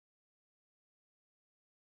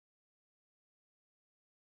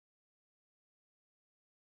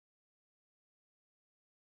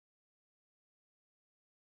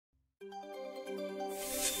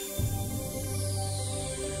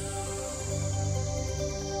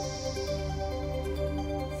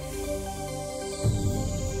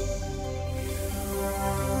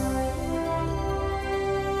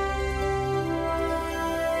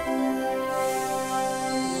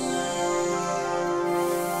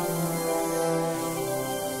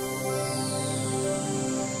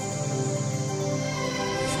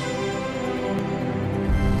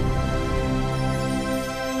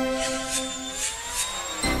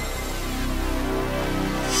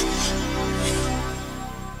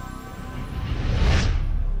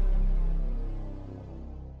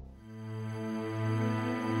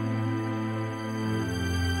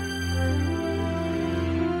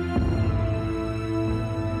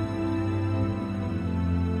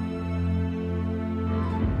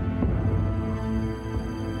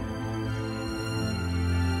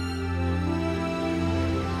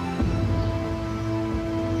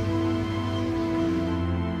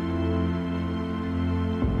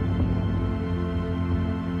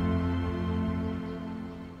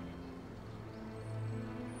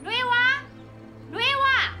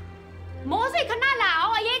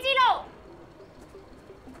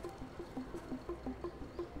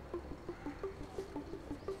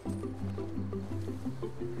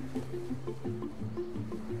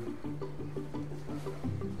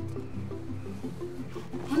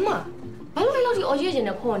我以前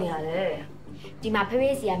就看你了，ဒီမှာဖေဖေ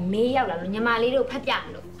စီကမေးရောက်လာလို့ညီမလေးတို့ဖတ်ပြမ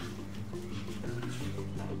လို့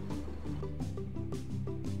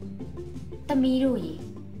သမီးတို့ရေ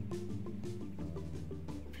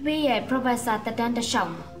ဖေဖေရဲ့ professor တက်တန်းတစ်လျှော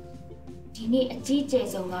က်မှာဒီနေ့အကြီးကျယ်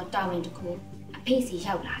ဆုံးသောတာဝန်တစ်ခုအဖေစီ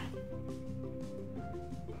ရောက်လာတယ်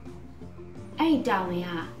အဲ့ဒီတာဝန်က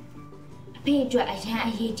အဖေအတွက်အရန်အ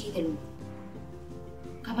ရေးကြီးတယ်လို့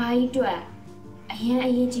ကဘာကြီးအတွက်အရန်အ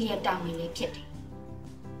ရေးကြီးတဲ့တာဝန်လေးဖြစ်တယ်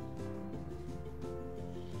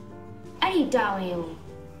အဲ့ဒီတာဝန်ကို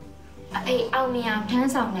အေးအောင်မြင်အောင်ထမ်း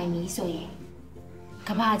ဆောင်နိုင်ပြီဆိုရင်က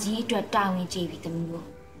ဘာကြီးအတွက်တာဝန်ကြီးပြီသမီးတို့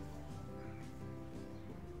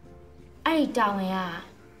အဲ့ဒီတာဝန်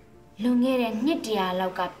ကလွန်ခဲ့တဲ့နှစ်တရာလော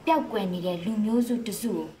က်ကပျောက်ကွယ်နေတဲ့လူမျိုးစုတ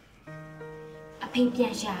စုကိုအဖေပြ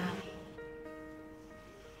န်ရှာ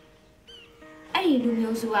အဲ့ဒီလူ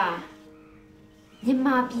မျိုးစုကမြန်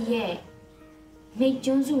မာပြည်ရဲ့မိတ်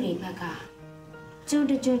ကျွန်းစုတွေဘက်ကကျွန်း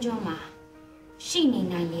တကျွန်းမှာရှိနေ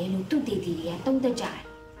နိုင်လေလို့သူတည်တည်တွေကတုံးသက်ကြတယ်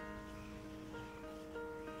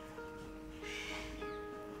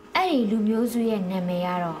အဲ့ဒီလူမျိုးစုရဲ့နာမည်က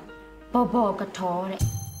တော့ဘောဘောကထောတဲ့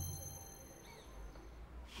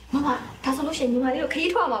မမဒါဆိုလို့ရှိရင်ညီမလေးတို့ခ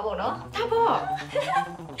ရီးထွက်မှာပေါ့နော်ဒါပေါ့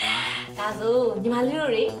ဒါဆိုညီမလေး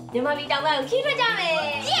တို့တွေညီမပြည်တောင်ပိုင်းကိုခရီးထွက်ကြမယ်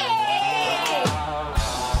ယေး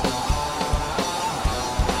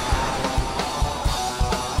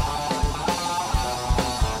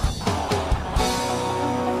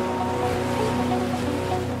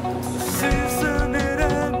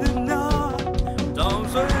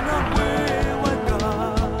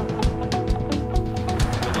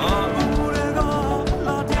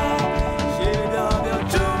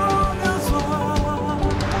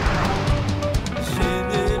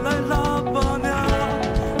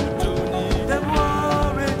你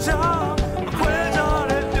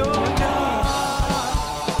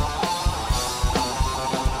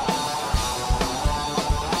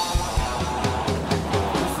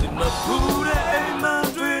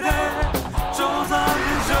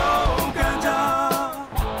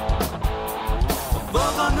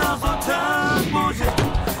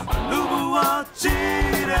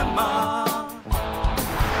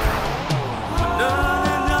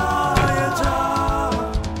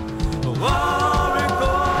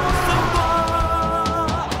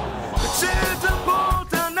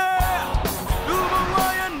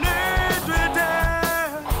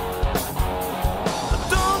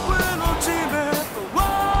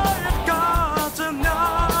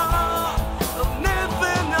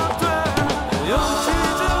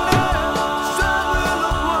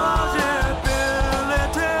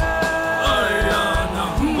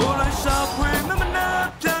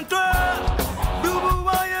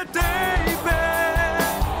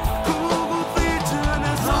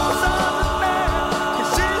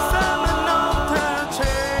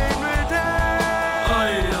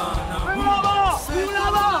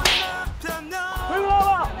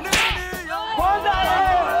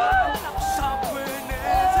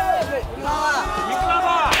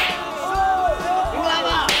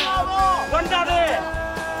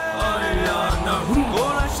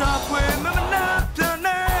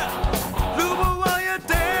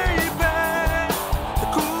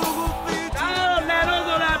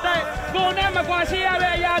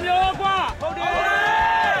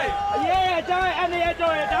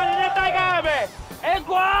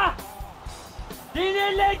今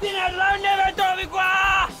天来进来老那边找的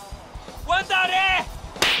瓜，我打的，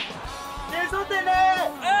你说的呢？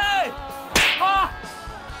哎，好，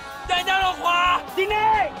再加上花，今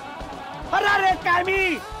天，他那的改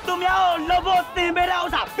米，都要萝卜顶没了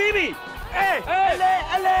啥，baby，哎，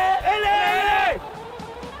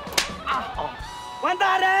啊，完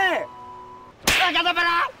蛋了，那干啥办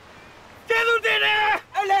啦？这都对的，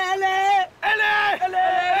巴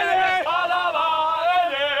拉巴。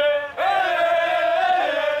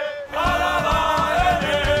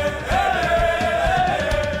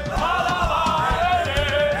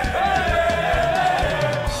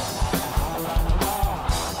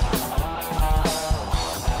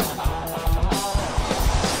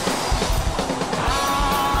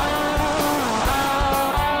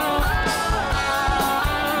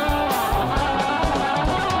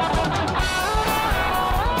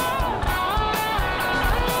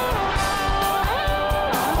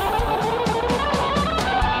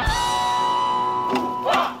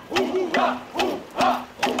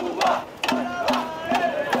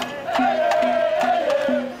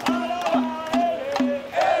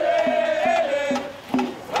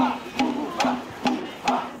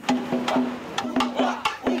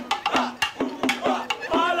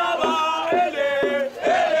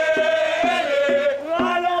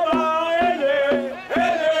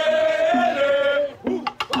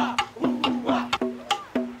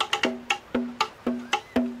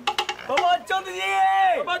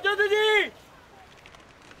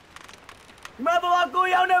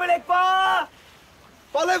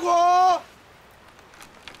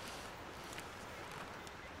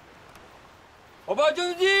我把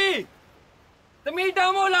兄弟，怎么一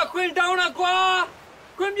打我了？困到了瓜，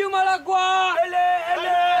困不嘛了瓜？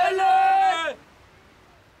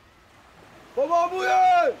我不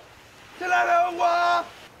愿，进来了我。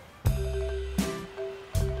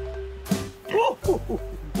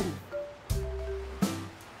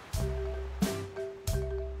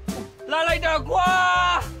哪来的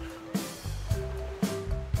瓜？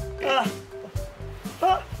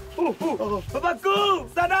爸爸姑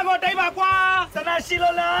，sana kau tay ba kwa? Sana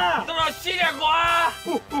silo la. 多少系列瓜？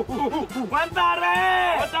完蛋嘞！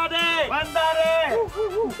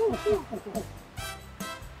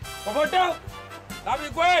我不动，拿笔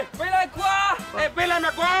龟，飞来瓜，哎，飞来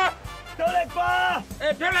么瓜？都来瓜，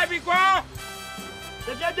哎，飘来笔瓜，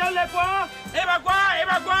这来瓜，哎把瓜，哎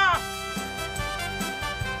把瓜。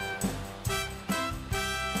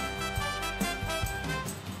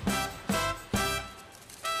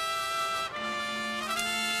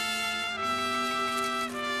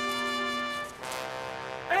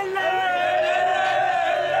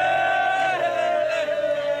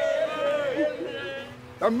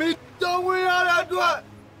没当为啥来着？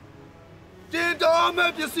这当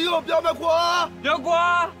俺别死我表妹瓜，表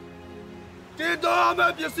瓜，这当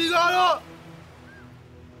俺别死了。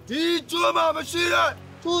你做嘛没事的，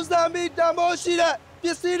出生没当没事的，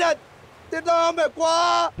别死的，这当俺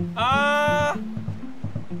瓜。啊。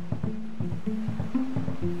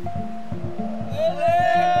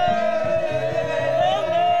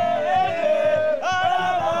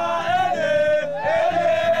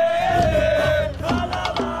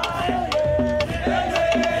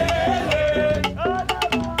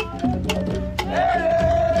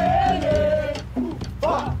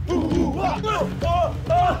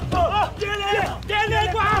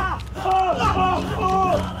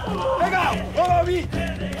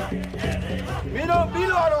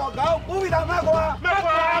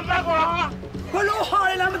我老哈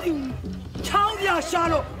的那么丢，枪边下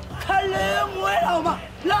了，看来没了嘛，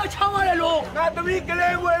老枪完了喽。那都没看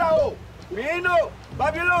来没了，没弄，把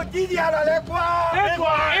别人几天来刮，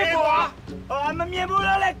刮，俺们面部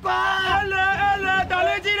来刮，来，到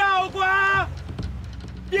了几条刮，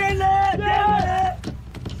别来。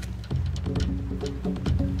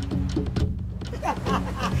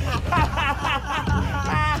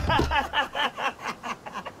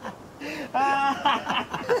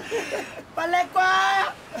把来刮，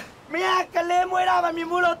没啊，个来没啦，嘛面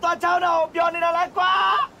部了多吵了，表你来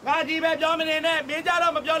刮。我这边表妹呢，没家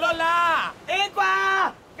了，没表了啦。哎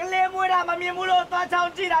刮，个来没啦，嘛面部了多吵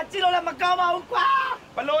起啦，起了嘛搞嘛刮。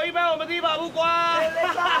把路一般我们地方不刮。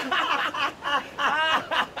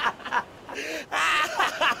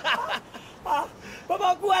爸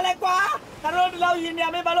爸姑来刮，他说老爷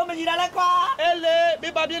娘没把我们一来刮。哎嘞，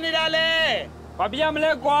没把别人来嘞，把别人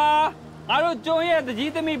来刮。俺တို့ကျွန်းရဲ့တ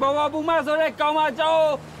ကြီးသမီးဘောဘောပူမဆိုတဲ့ကောင်မเจ้า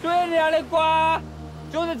တွေ့နေရလဲကွာ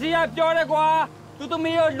ကျွန်းတကြီးကပြောတယ်ကွာသူသ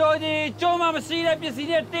မီးတို့လိုချင်ကျွန်းမမရှိတဲ့ပစ္စည်း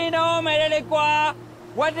တွေတင်တော့မယ်လေကွာ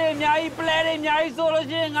ဝတ်တွေအများကြီးပလဲတွေအများကြီးဆိုလို့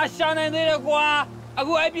ရှိရင်ငါရှာနိုင်သေးတယ်ကွာအ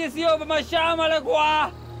ခုအဲ့ပစ္စည်းကိုဘယ်မှာရှာမှာလဲကွာ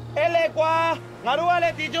အဲ့လေကွာ ငါတို့ကလ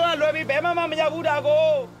ည်းဒီကျုံကလွယ်ပြီးဘယ်မှမရောက်ဘူးတာကို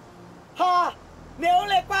ဟာနေဦး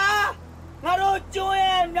လေကွာငါတို့ကျုံ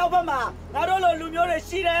ရဲ့မြောက်ဘက်မှာငါတို့လိုလူမျိုးတွေ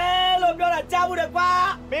ရှိတယ်လို့ပြောတာကြားဘူးတယ်ကွာ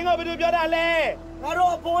မင်းကဘယ်လိုပြောတာလဲငါ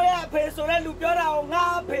တို့အဖိုးရဲ့အဖေဆိုတဲ့လူပြောတာကိုငါ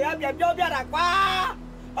အဖေကပြန်ပြောပြတာကွာ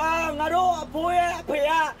ငါတို့အဖိုးရဲ့အဖေ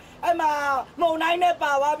ကအဲ့မှာမုံတိုင်းနဲ့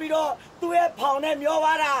ပါသွားပြီးတော့သူ့ရဲ့ဖောင်နဲ့မျော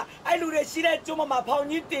သွားတာအဲ့လူတွေရှိတဲ့ကျုံမှာဖောင်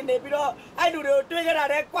ကြီးတင်နေပြီးတော့အဲ့လူတွေကိုတွေးကြတာ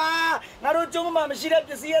တဲ့ကွာငါတို့ကျုံမှာမရှိတဲ့ပ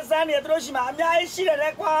စ္စည်းအစမ်းတွေသူတို့ရှိမှာအများကြီးရှိတယ်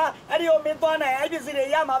တဲ့ကွာအဲ့ဒီကိုမင်းသွားနိုင်အဲ့ပစ္စည်းတွေ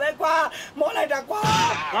ရမှာပဲကွာမောလိုက်တာကွာ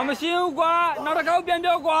ငါမရှိဘူးကွာနောက်တစ်ခေါက်ပြန်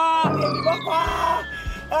ပြောကွာဒီဘောကွာ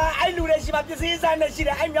အဲ့လူတွေရှိမှာပစ္စည်းအစမ်းတွေရှိတ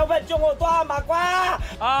ယ်အဲ့မြောက်ဘက်ကျုံကိုသွားမှာကွာ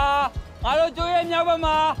ငါတို့ကျိုးရဲ့မြောက်ဘက်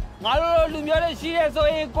မှာငါတို့လူမျိုးတွေရှိရဲဆို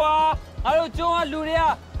ရင်ကွာငါတို့ကျုံကလူတွေက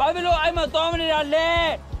ဘာဖြစ်လို့အဲ့မှာသွားမနေတာလဲ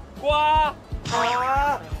ကွာ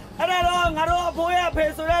အဲ့ဒါတော့ငါတို့အဖိုးရဲ့အဖေ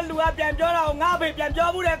ဆိုတဲ့လူကပြန်ပြောတာကိုငါအဖေပြန်ပြော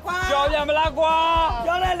ဘူးလေကွာပြောပြန်မလားကွာ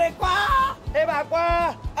ပြောတယ်လေကွာအေးပါကွာ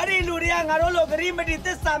အဲ့ဒီလူတွေကငါတို့လိုဂရိမတိသ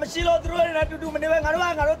စ္စာမရှိလို့သူတို့နဲ့တူတူမနေပဲငါတို့က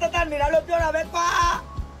ငါတို့တက်တက်နေတာလို့ပြောတာပဲကွာ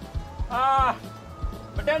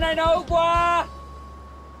မတန်နိုင်တော့ဘူးကွာ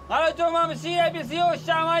ငါတို့ကျုံမှာမရှိတဲ့ပစ္စည်းကို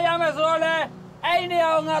ရှာမရမယ်ဆိုတော့လေအဲ့နေရာ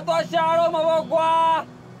ကိုငါသွားရှာတော့မှာပေါ့ကွာ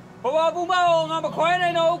ဘဝပူမအောင်ငါမခွဲနို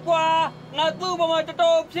င်တော့ဘူးကွာငါသူ့ဘဝတော်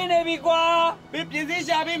တော်ဖြစ်နေပြီကွာပြင်းစည်း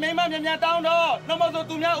ရှာပြီးမိမမြန်မြန်တောင်းတော့နှမဆို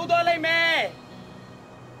သူများဥသွားလိုက်မယ်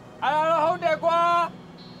အဲ့တော့ဟုတ်တယ်ကွာ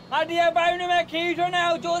ငါဒီအပိုင်းနဲ့ခီးထွန်းနေ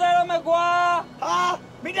အောင်ကြိုးစားရမယ်ကွာ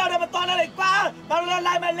မိသားစုမတော်နဲ့လေကွာဘာလို့လဲ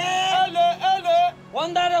လိုက်မလဲအဲ့လေဝန်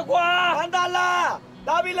တာရကွာဝန်တာလာ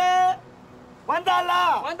ဒါပြီလေဝန်တာလာ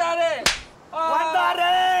ဝန်တာရဲဝန်တာ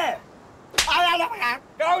ရဲအားရလား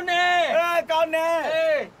ကောင်းနေကောင်းနေ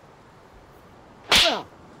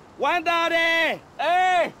ဝန်တာရဲ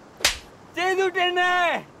ကျေးဇူးတင်နေ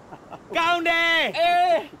ကောင်းတယ်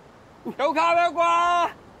ဒုက္ခပဲကွာ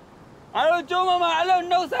အဲ့လိုကျုံးမအဲ့လို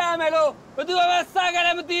နှုတ်ဆက်ရမယ်လို့ဘယ်သူမှစကားလ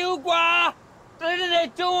ည်းမသိဘူးကွာတနေ့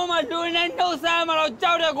ကျုံးမလူနဲ့နှုတ်ဆက်မှတော့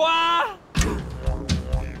ကြောက်တယ်ကွာ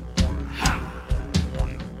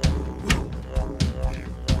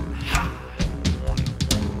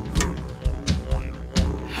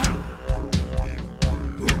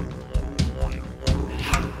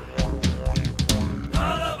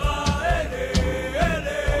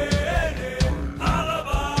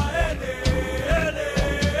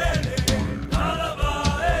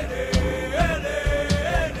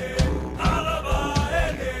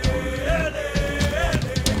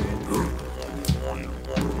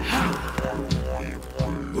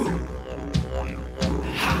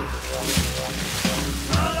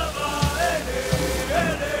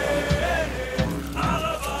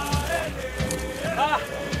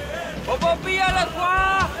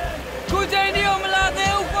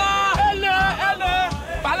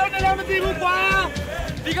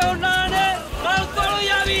ဒီကောင်နာနဲ့ငါတို့တော်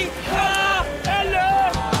ရပြီအဲ့လေ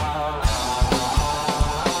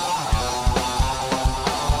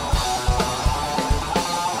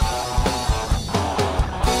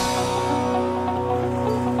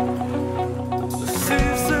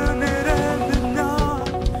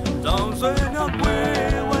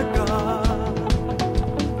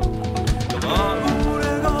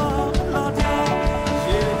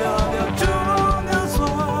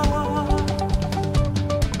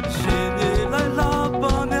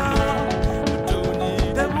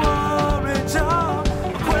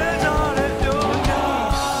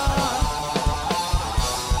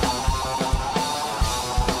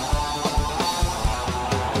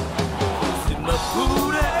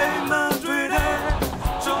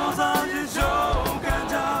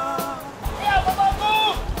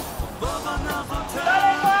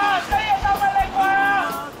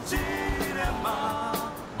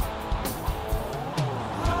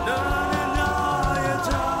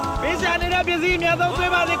ပစ္စည်းအများဆုံး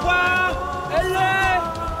တွေ့ပါစေကွာအဲ့လေ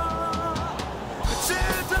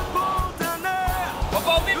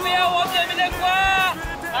ဘောမီမေဝတ်တယ်မင်းကွာ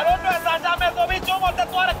ငါတို့တော့စားကြမယ်ဆိုပြီးကျုံးမတက်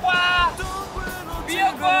သွားတယ်ကွာပြီးရ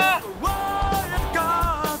ကွာ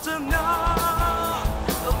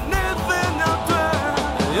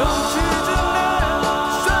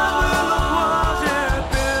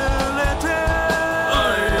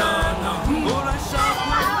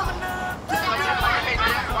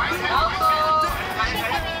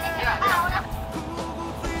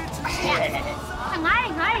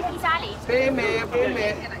ပေးမ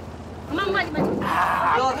ယ်မမဒီမှာ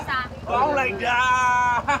ရောစားကောင်းလိုက်တာ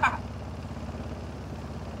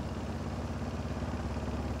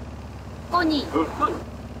ကိုကြီး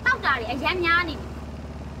တောက်တာတွေအရမ်းများနေပြီ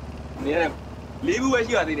နေလေးဘူးပဲ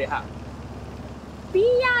ရှိပါသေးတယ်ဟာဘီ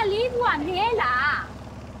ယာလေးဘူးကနဲလား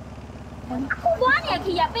အခုသွားနေ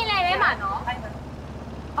ခီးရပင်လယ်ထဲမှာနော်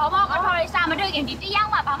Baw Baw Ka Htaw-ရှာမတွေ့ခင်ဒီတရား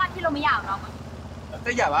မှဘာမှဖြစ်လို့မရအောင်တော့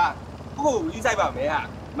တိတ်ကြပါကိုကိုကြီးဆိုင်ပါမယ်ဟာဒီ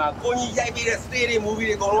မှာကိုကြီးရိုက်ပြီးတဲ့ stay တွေ movie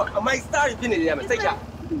တွေအကုန်လုံးအမိုက် star တွေဖြစ်နေတယ်မှာစိတ်ချ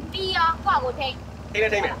ပြီးရောကိုကိုထိတ်ထိ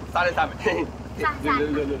တ်မယ်စားမယ်စား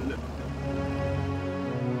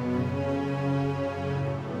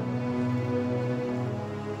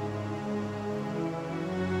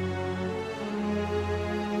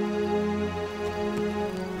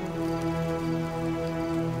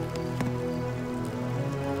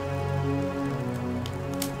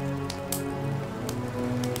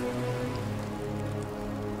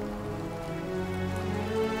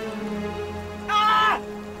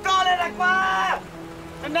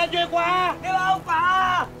那句话，你老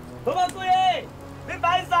瓜，我们贵，你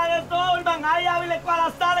摆啥的时候，你把牙牙来刮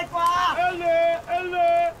了啥来刮？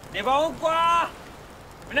你帮我刮，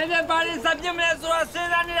那天把你三斤没来说，身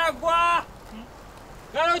上你来刮，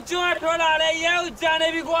俺都就俺说哪来也有钱的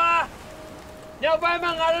比刮，要不然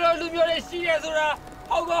俺都路边的洗的时候，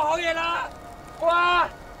好过好些了，刮，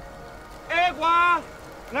哎刮，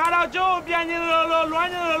俺都就边人乱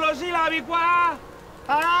人洗了比刮，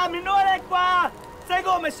啊，没弄来刮。这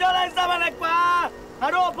个我们小来上班来刮，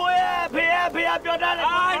俺都不也陪表达来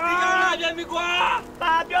刮。你讲那边没刮？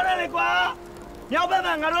表达来刮，要不然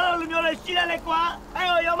俺都路边来洗来刮，哎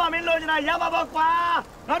呦，要不没落进来，要不刮，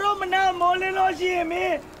俺都没那没来落洗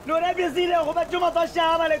没，落来别洗了，我们就么到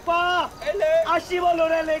下班来刮，啊，洗不落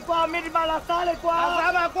来刮，没地方拉撒来刮，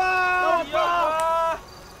撒吧刮，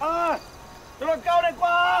啊，这个高来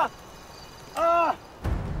刮，啊。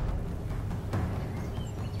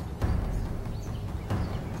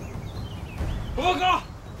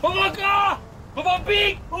Baw Baw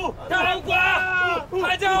Big， 大黄瓜，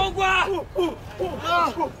还叫黄瓜，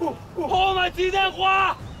我们鸡蛋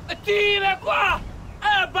花，鸡蛋瓜，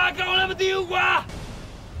八高那么丢瓜，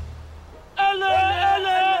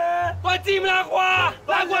我鸡蛋花，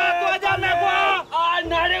八瓜多加那瓜，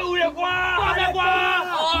哪里有的瓜，八的瓜，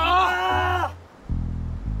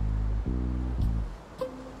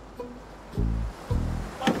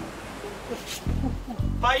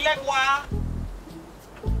白来瓜。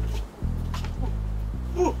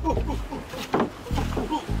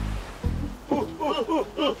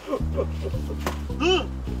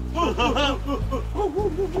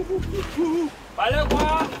白来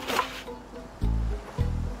瓜，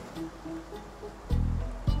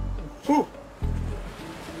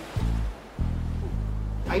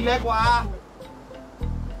白来瓜，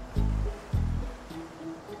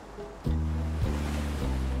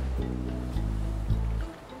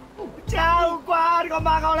椒瓜，你个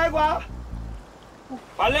马高来瓜。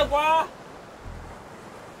白来瓜，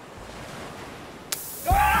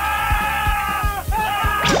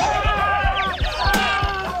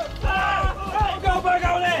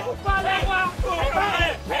高嘞，白来瓜，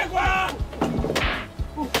白瓜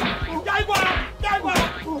，trái瓜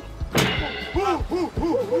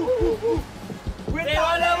，Tê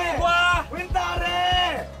toán lâu bị qua,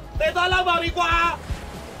 tê toán lâu bị qua.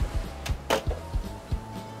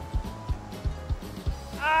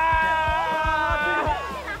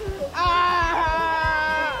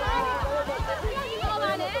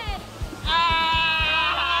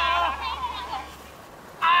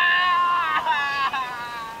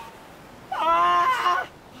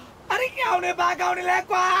 Ba câu này lẹ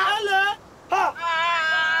quá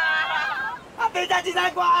hả bây giờ chỉ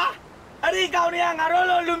sai quá đi câu này ngả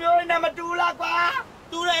rồi lùm rồi nằm mà tu la quá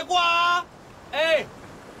Tu lại quá ê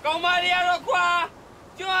câu mai đi rồi quá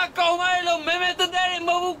chứ câu mai lùm mấy tên đây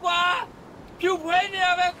mà bu quá phiêu phế đi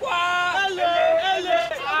về quá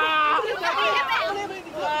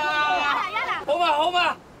hôm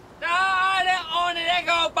à đã để on này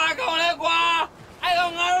câu ba câu lẹ quá ai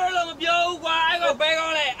còn ngả rồi lùm phiêu quá ai còn bé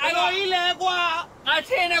câu này ai còn ý lẹ quá ai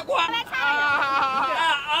trên này quá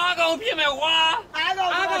còn phía mẹ quá còn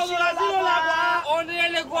là gì là quá on này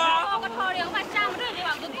lẹ quá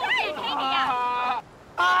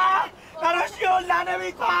nó siêu là nó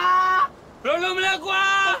bị quá rồi lùm lẹ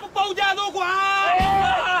quá bông cha tôi quá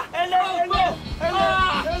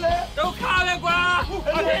đâu khá lẹ quá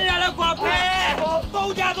ở trên nhà lẹ quá phê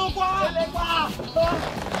bông cha tôi quá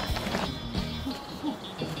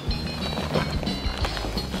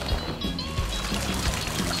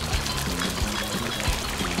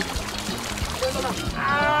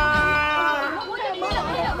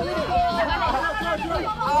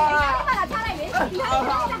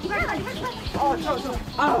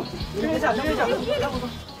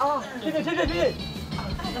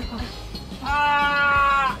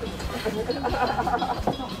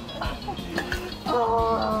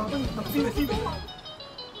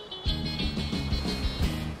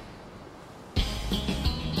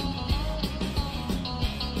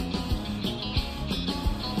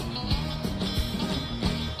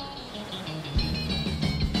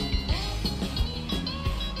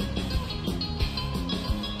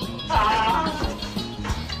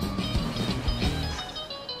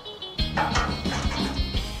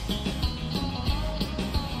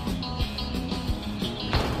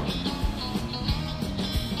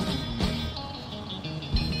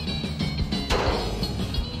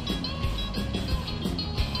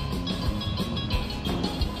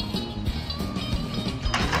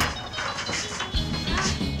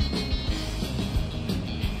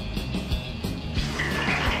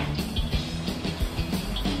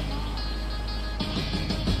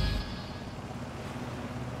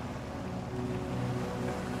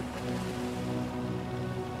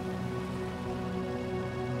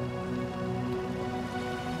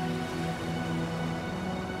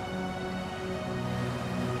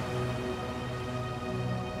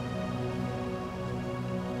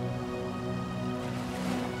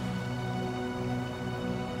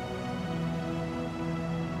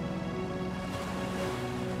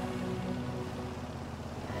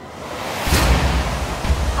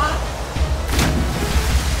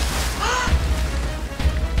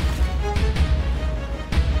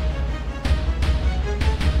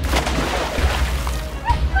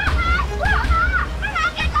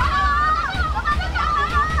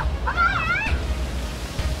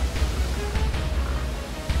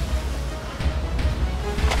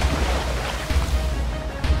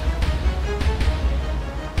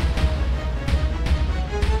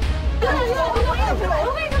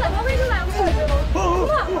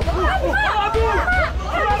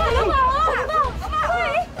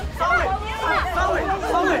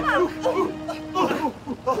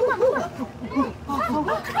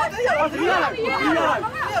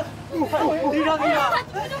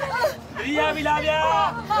Ria Villavia.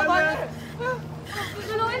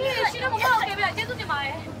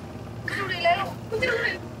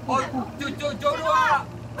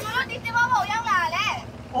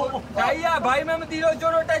 Kaya bhai मैं मत दिलो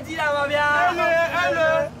जोरो टची ला बाब्या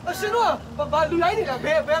अरे सुनो बालू लाई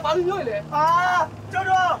नहीं बे बालू न्योय ले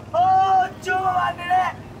जोरो ओ जो बाने ले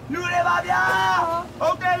लूरे बाब्या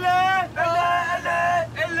ओके ले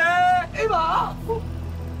ए बा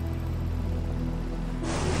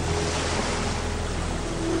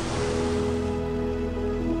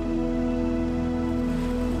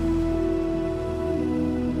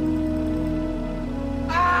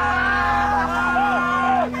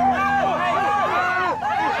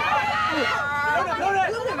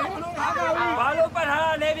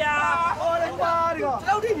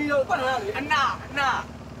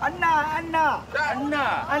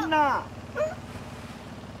Anna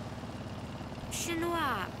ရှင်တို့က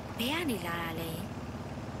ဘယ်ကနေလာတာလဲ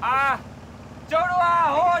ကျိုးတို့က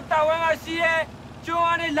ဟိုတာဝန်ကရှိရဲကျွ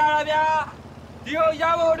န်းကနေလာတာဗျာဒီကို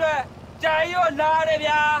ရောက်ဖို့အတွက်ကြာကြီးကိုလာရတယ်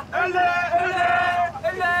ဗျာအဲ့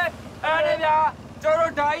လေဗျာကျိုး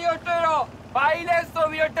တို့ဓာကြီးကိုတွေ့တော့ဘာကြီးလဲဆို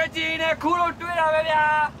ပြီးတော့တက်ကြီးနဲ့ခူးလို့တွေ့တာပဲဗျာ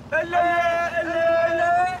အဲ့လေ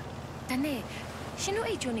ဒါနဲ့ရှင်တို့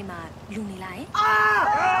အိတ်ကျွန်းနေမှာလူနေလားအဲ့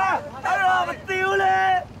တော့မသိဘူးလေ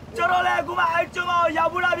ကျွန်တော်လည်းအခုမှအဲ့ကျွန်းမကိုရော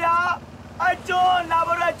က်ဘူးလားဗျာအဲ့ကျွန်းလာ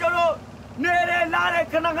ဖို့အတွက်ကျွန်တော်နေလေလာတယ်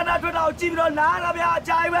ခဏထွက်တာကိုကြည့်ပြီးတော့လာတာဗျာအ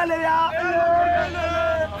ကြိုက်ပဲလေဗျာ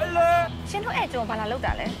ရှင်တို့အဲ့ကျွန်းဘာလာလောက်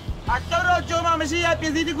တာလဲကျွန်တော်ကျွန်းမမရှိရပ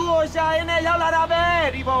စ္စည်းတစ်ခုကိုရှာရင်းနဲ့ရောက်လာတာပဲ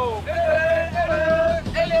ဒီဘုံ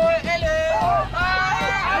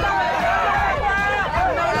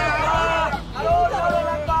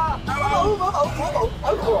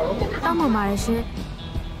တောင်းပန်ပါတယ်ရှင်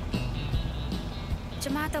ကျ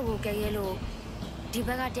မတော့ကိုကဲရဲလို့ဒီဘ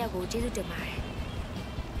က်ကတယောက်ကိုကျေးဇူးတင်ပါတယ်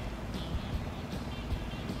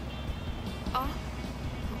အော်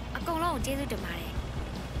အကုန်လုံးကိုကျေးဇူးတင်ပါတယ်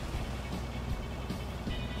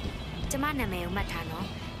ကျမနာမည်ကိုမှတ်ထားနော်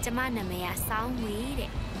ကျမနာမည်ကစောင်းငွေတဲ့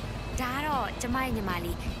ဒါကတော့ကျမရဲ့ညီမ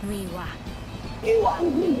လေးငွေဝါ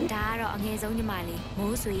ဒါကတော့အငယ်ဆုံးညီမလေး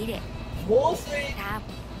မိုးဆွေတဲ့မိုးဆွေဒါ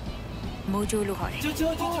မိုးချိုးလို့ခေါ်တယ်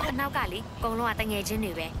ချိုးအနောက်ကလေအကုန်လုံးကတငယ်ချင်း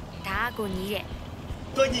တွေပဲဒါကကိုကြီးတဲ့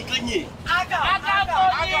ကိုကြီးအာကာ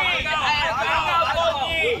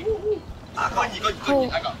ကိုကြီး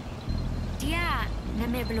ဒီကနာ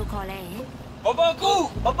မည်ဘယ်လိုခေါ်လဲဘဘကူ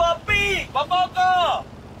ဘပီဘဘကာ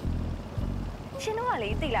ရှင်တို့ကလေ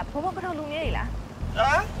သိလားဘဘကထောင်လူမျိုးတွေလား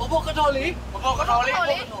ဘကထောင်လေး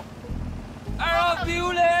အဲ့တော့ပြူ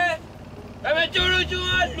လေဒါပေမဲ့ကျိုးလူက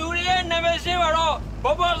လူတွေရဲ့နာမည်ရှင်းပါတော့ဘ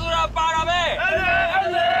ဘဆိုတာပါတာပဲ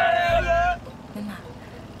မမ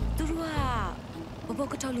သူတို့ကဘ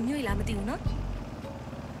ကထောင်လူမျိုးတွေလားမသိဘူးနော်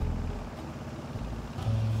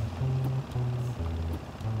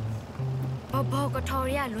ဘကထောင်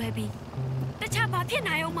ရလွယ်ပြီးတခြားဘာဖြစ်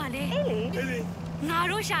နိုင်အောင်မလဲအေးလေငါ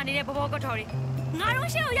တို့ရှာနေတဲ့ဘကထောင်တွေငါတို့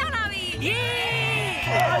ရှေ့ကိုရောက်လာပြီယေး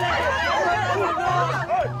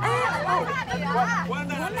ဝမ်း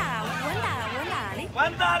တာလေဝ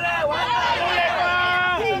မ်းတာတယ်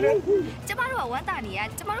ကျမတို့ကဝမ်းတာနေရ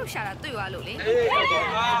ကျမတို့ရှာတာတွေ့ရလို့လေခင်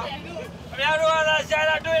ဗျားတို့ကလာရှာ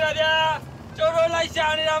တာတွေ့လားဗျာကျိုးတို့လိုက်ရှာ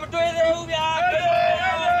နေတာမတွေ့သေးဘူးဗျာ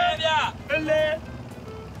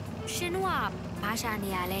ရှင်တို့ကဘာရှာနေ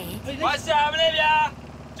ရလဲဘာရှာမလဲဗျာ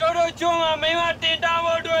ကျိုးတို့ကျွန်းမှာမိမတင်တာ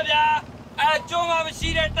ဖို့အတွက်ဗျာအဲကျွန်းမှာမရှိ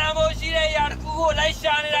တဲ့တန်ဖို့ရှိတဲ့အရာတစ်ခုကိုလိုက်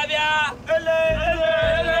ရှာနေတာဗျာ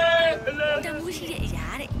တန်ဖို့ရှိတဲ့အရာ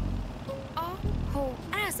တဲ့အော်ဟို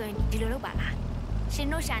အဲ့ဒါဆိုရင်ဒီလိုလုပ်ပါလားရှင်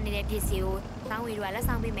တို့ရှာနေတဲ့ပစ္စည်းကိုစောင်းဝေတို့ကလက်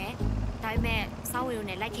ဆောင်ပေးမယ်ဒါပေမဲ့စောင်းဝေတို့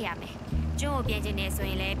နဲ့လိုက်ခဲ့ရမယ်ကျွန်းကိုပြန်ကျင်နေဆို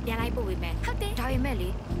ရင်လည်းပြန်လိုက်ပို့ပေးမယ်ဟုတ်တယ်ဒါပေမဲ့လေ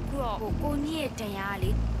ခုတော့ဟိုကိုကြီးရဲ့တရားကလေ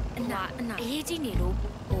အနာအရေးကြီးနေလို့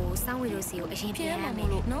ဟိုစောင်းဝေတို့စီကိုအရင်ပြန်ရမယ်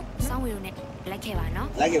နော်စောင်းဝေတို့နဲ့လိုက်ခဲ့ပါနော်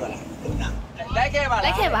လိုက်ခဲ့ပါလား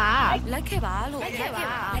လိုက်ခဲ့ပါလို့လိုက်ခဲ့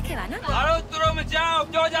ပါနော်အားလုံးသူတို့မကြောက်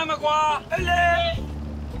ပြောကြမှာကွာအေးလေ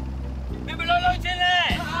မင်းဘယ်လိုလုပ်ချင်းလဲ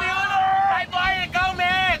ပြောလို့ထိုက်သွားရင်ကောင်းမ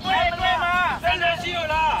ယ်ကိုယ်မှာဆက်လက်ရှိလို့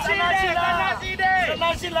လား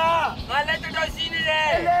ရှိလားငါလက်တော်ရှိနေတ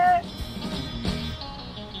ယ်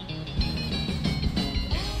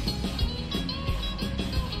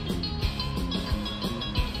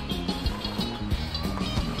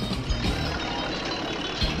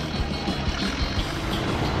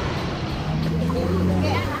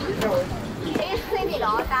အေးလေ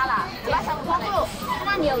နော်တားလားဒီမှာဆောင်ဖို့လို့ခဏ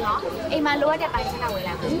နေအောင်နော်အိမ်မှာလိုအပ်တဲ့ပိုင်းခဏဝင်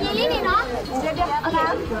လာမယ်ညီလေးနေနော်ပြပြအခါ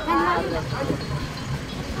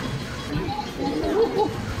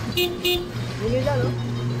နေကြလို့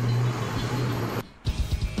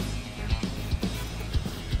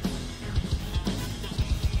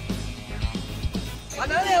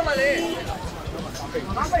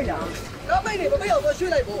လိုက်တာကားမိတ်တွေမပိတ်အောင်ရွှေ့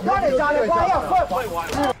လိုက်ပေါ့ကားတွေကြားလဲကွာရခွက်သွား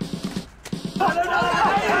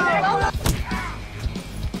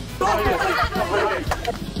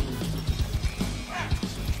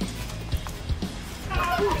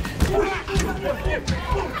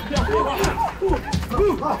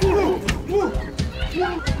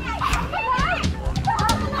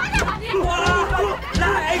来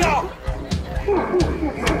一个！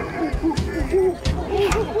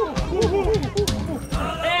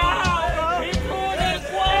哎呀，你出来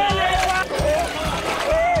过来吧！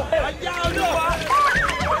我叫着我。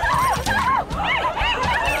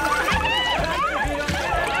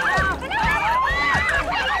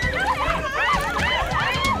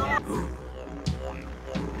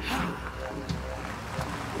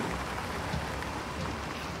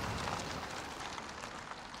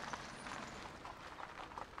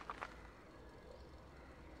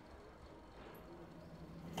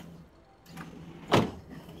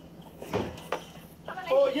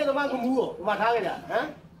叶子蛮公母，蛮长的，嗯。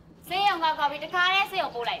谁用高高比这卡嘞？谁用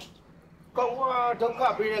过来？讲我都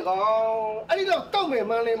卡比来讲，哎，你都倒霉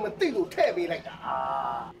嘛嘞，没对路太比来的。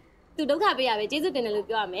သူဒုက္ခပေးရပဲကျေးဇူးတင်တယ်လို့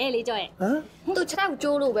ပြောရမယ်လေးကျော်ရဲ့ဟမ်သူခြေထောက်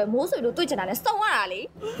ကျိုးလို့ပဲမိုးဆွေလို့တွေ့ချင်တာလဲစုံရတာလေ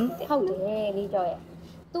ဟုတ်တယ်လေးကျော်ရဲ့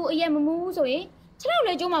သူအရင်မမူးဆိုရင်ခြေထောက်လ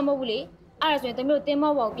ည်းကျိုးမှာမဟုတ်ဘူးလေအဲ့ဒါဆိုရင်တမျိုးတင်း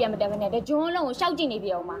မောပေါ်ပြန်မတက်ဘဲနဲ့တကြွန်းလုံးကိုရှောက်ကြည့်နေပြီ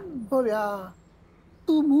အောင်ပါဟုတ်ဗျာ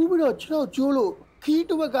သူမူးပြီးတော့ခြေထောက်ကျိုးလို့ခီး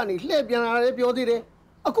တစ်ဝက်ကနေလှည့်ပြန်လာတယ်ပြောသေးတယ်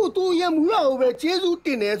အခုသူအရင်မူးရအောင်ပဲကျေးဇူးတ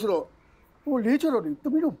င်တယ်ဆိုတော့ဟိုလေးကျော်တော့ဒီတ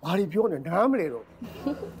မီးတို့ဘာတွေပြောနေနားမလဲတော့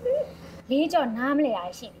လေးကျော်နားမလဲရ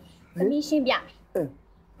ရှိတယ်သမီးရှင်းပြမယ်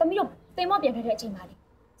သမီးတို့တင်မောပြန်ထွက်တဲ့အချိန်မှာလေ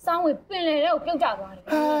စောင်းဝင်ပင်လယ်ထဲကိုပြုတ်ကျသွားတယ်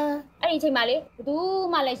အဲ့ဒီအချိန်မှာလေဘယ်သူ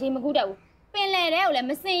မှလည်းရေမကူးတတ်ဘူးပင်လယ်ထဲကိုလည်း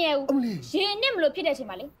မစင်ရဘူးရေနစ်မလို့ဖြစ်တဲ့အချိန်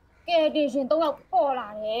မှာလေကဲတင်ရှင်၃ယောက်ပေါ်လာ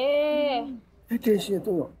တယ်တင်ရှင်၃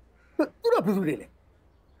ယောက်သူတို့ဘယ်သူတွေလဲ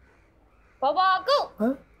ဘဘကုဟ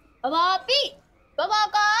မ်ဘဘပိဘဘ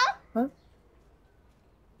ကဟမ်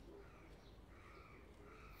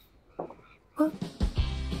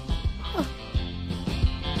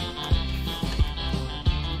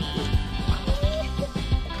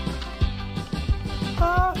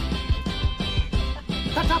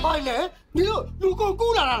他跑来，你路公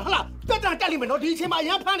过来了，好了，这站站里面，你起码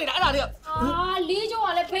也攀的，俺俩的。啊，你就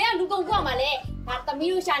话嘞，陪俺路公过嘛嘞，那咱们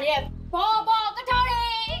又想的，包包个超嘞，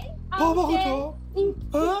包包个超，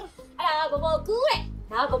啊，哎呀，包包股嘞，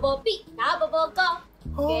那包包币，那包包高，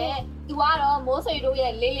给，你话了，莫说有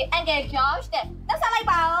也累累，俺给挑的，那啥来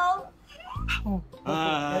包？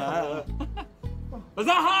不是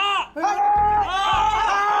哈，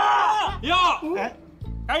哟，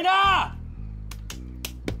开的。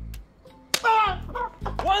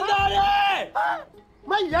完蛋了！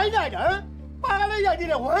没人来的，把那人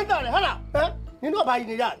的完蛋了，好了，你弄把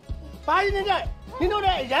人家，把人家，你弄的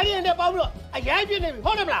人家包不了，人家那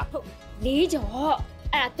好了不啦？你就，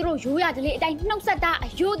哎，သူတို့ရိုးရတယ်လေအတိုင်းနှုတ်ဆက်တာအ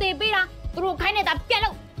ယိုသေးပေးတာသူတို့ခိုင်းနေတာပြက်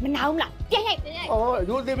လို့မနာဘူးလားပြက်ရိုက်哦，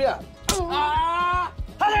ရိုးသေးပေး啊！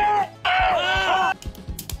好嘞！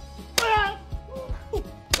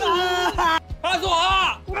他说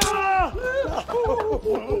啊！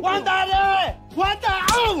完蛋了！完蛋！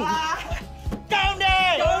干的！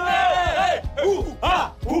干的！呜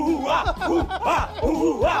啊呜啊呜啊呜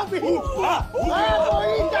啊呜啊！我一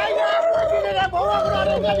家人，我今天来帮我过来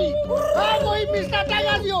这里，我一米三大家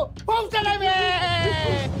就放下来呗。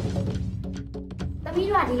သမီး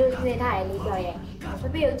တို့ကဒီလိုစီစဉ်ထားတယ်လေးပြောရဲ့ဖေ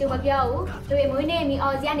ဖေကိုကြုံမပြောဘူးတွေ့မွေးနေ့မီ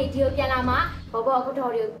အော်စီကနေဒီကိုပြန်လာမှဘောဘောခု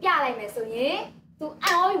ထော်တွေကိုပြလိုက်မယ်ဆိုရင်သူ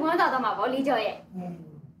အံ့ဩပြီးဝမ်းသာသွားမှာပေါ့လေးကျော်ရဲ့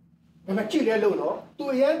ဒါမှကြည့်လဲလို့နော်သူ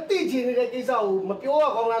အရင်သိချင်နေတဲ့ကိစ္စကိုမပြောရ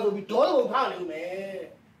ကောင်းလားဆိုပြီးဒေါသကုန်ဖားနေမယ်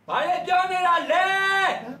ဘာလဲပြောနေတာလဲ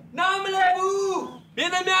နားမလဲဘူးမြ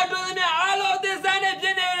င်းသမားတွင်းသမားအားလုံးအသစ်ဆန်းနေဖြ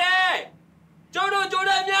စ်နေတယ်ကျိုးတို့အ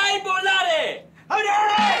များကြီးပေါ်လာတယ်ဟုတ်တယ်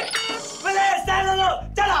မလဲဆန်းလို့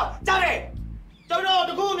ကြောက်တယ်ကျုပ်တို့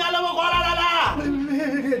တကူများလုံးမခေါ်လာလား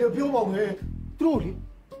ပြောပါမယ်သူတို့လေ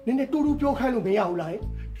နည်းနည်းတူတူပြောခိုင်းလို့မရဘူးလား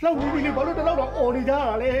လောက်ပြီးပြီလေဘာလို့တလောက်တော့អော်နေကြ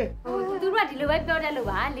တာလဲသူတို့ကဒီလိုပဲပြောတတ်လို့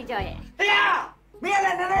ပါလေးကျော်ရဲ့ဟေးမင်းလ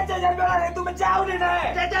ည်းနည်းနည်းကြကြပြောရတယ် तू မကြောက်နေနဲ့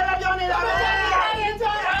ကြကြပြောနေတာပဲ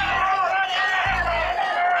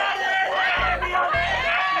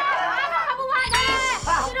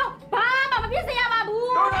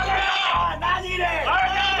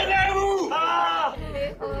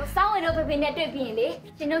ဖေဖေနဲ့တွေ့ပြီးရင်လေ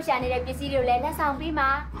ရှင်တို့ရှာနေတဲ့ပစ္စည်းတွေကိုလည်းလက်ဆောင်ပေးမှာ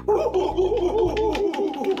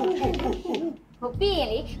ဟိုပြီးရင်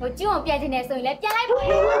လေဟိုကျွန်းအောင်ပြန်တင်နေဆိုရင်လည်းပြန်လိုက်ပါ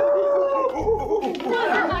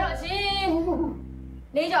မှာတော့ရှင်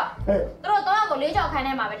လေးကျော်သူတို့တော့ကိုလေးကျော်ခိုင်း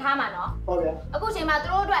နေမှာပဲထားမှာနော်ဟုတ်ဗျာအခုချိန်မှာသူ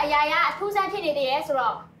တို့အတွက်အရာရာအထူးဆန်းဖြစ်နေသေးရဲ့ဆို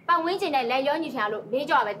တော့ပတ်ဝန်းကျင်နဲ့လက်ရောညီထင်လို့လေး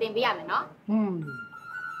ကျော်ပဲတင်ပေးရမယ်နော်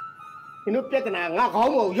မင်းတို့ပြဿနာငါခေါ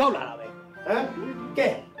င်းပေါ်ရောက်လာတာပဲဟမ်ကဲ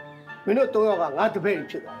မင်းတို့3ယောက်ကငါတပည့်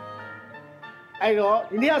ဖြစ်သွားအဲ့တော့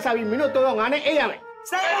ဒီနေ့ကစပြီးမင်းတို့3ယောက်ငါနဲ့အိပ်ရမယ်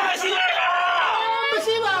ဆရာရှိတယ်မ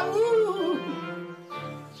ရှိပါဘူး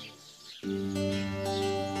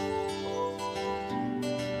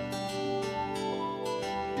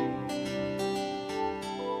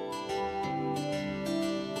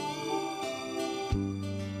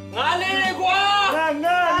ငါလေးလေကွာ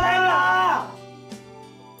ငါ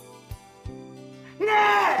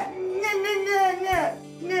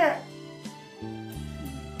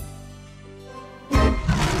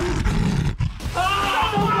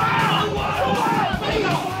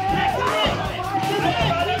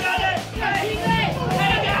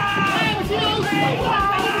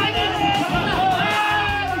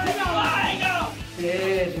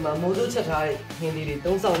မိုးစိုးချက်ထားတဲ့ဟင်းလေးတွေ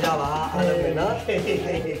သုံးဆောင်ကြပါအားလုံးပဲနော်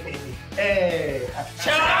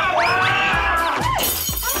ချာပါဟေး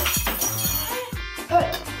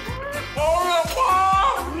ဟောကွာ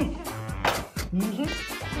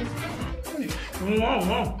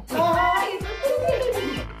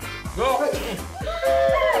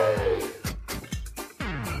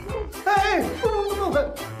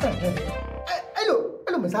အဲ့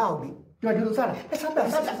လိုမစားအောင်ဒီမှာဒီလိုစားတာစားတာ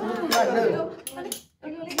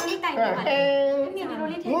လေးတိုင်နေပါလေ။မြင်လို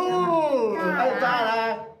လေးထည့်ကြ။အဲ့ဒါလား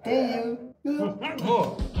ဟင်းယူ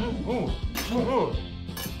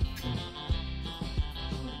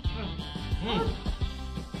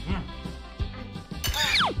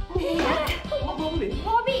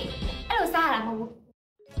ဘောဘီအဲ့လိုစားရတာမဟုတ်ဘူး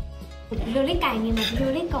။ဒီလိုလေးတိုင်နေမှာဒီ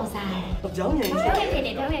လိုလေးကော်စားရတယ်။ကြောင်းမြန်ကြီး။ဖြစ်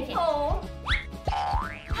နေတယ်ဖြစ်။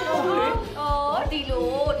哦，ဒီလို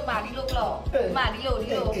ဒီမှာဒီလိုကလောဒီမှာဒီလို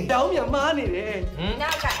တောင်းမြန်မားနေတယ်နော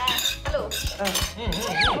က်ကအဲ့လို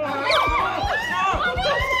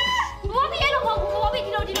ဘောဘီအဲ့လိုမဟုတ်ဘူးဘောဘီ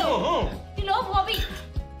ဒီလိုဘောဘီ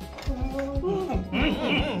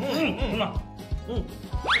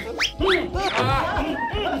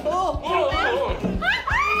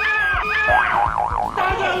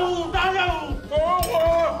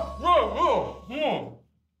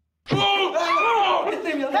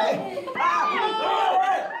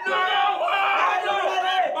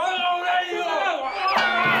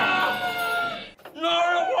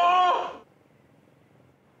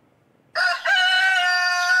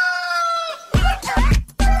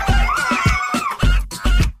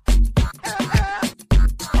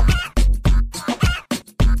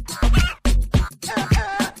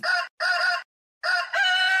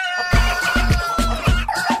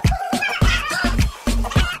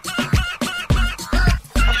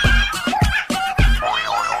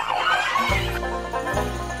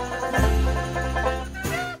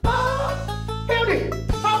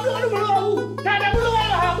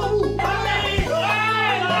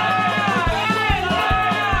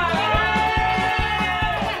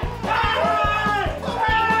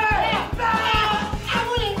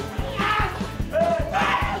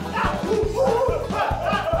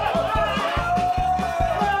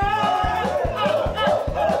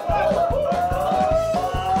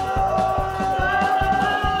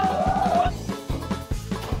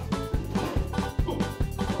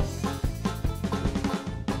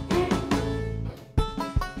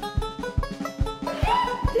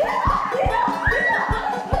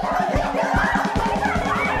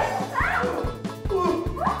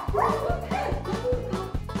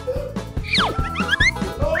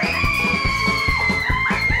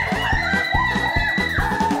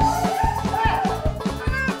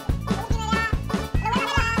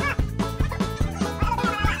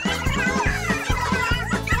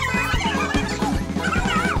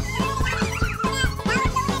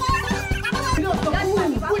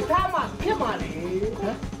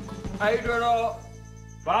အဲ့တော့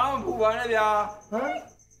ဘာမှမပူပါနဲ့ဗျာ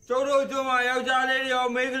ကျုပ်တို့ကျွန်းမှာယောက်ျားလေးတွေရော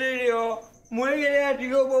မိန်းကလေးတွေရောမွေးကလေးဒီ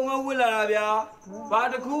လိုပုံကဝစ်လာတာဗျာဘာ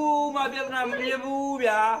တစ်ခုမှပြဿနာမဖြစ်ဘူး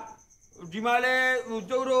ဗျာဒီမှာလဲ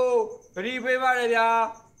ကျုပ်တို့ဂရီပေးပါတယ်ဗျာ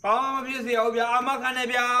ဘာမှမဖြစ်စေအောင်ဗျာအာမခံနဲ့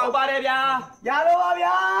ဗျာဟုတ်ပါတယ်ဗျာရတော့ပါ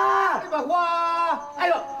ဗျာဒီမှာကွာအဲ့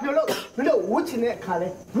တော့ဘယ်လိုမင်းတို့ဝှချင်တဲ့အခါလဲ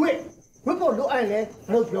ဝှဖို့လိုအပ်ရင်လဲဘယ်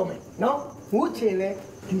လိုပြောမယ်နော်ဝှချင်လဲ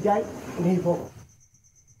ဒီတိုင်းနေဖို့ဟ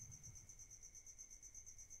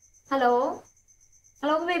ယ်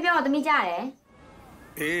လိုဖေဖေပြောတော့သမီးကြတယ်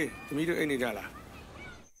အေးသမီးတို့အိတ်နေကြလား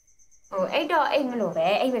ဟိုအိတ်တော့အိတ်မလို့ပဲ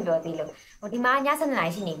အိတ်မပြောသေးလို့ဟိုဒီမှာည7 နာရီ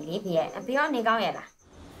ရှိနေပြီလေဖေရဲ့ဖေရောနေကောင်းရဲ့လား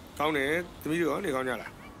ကောင်းတယ်သမီးတို့ရောနေကောင်းကြ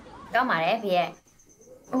လားကောင်းပါတယ်ဖေရဲ့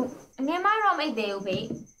ဟိုအငယ်မတော့မအိတ်သေးဘူးဖေ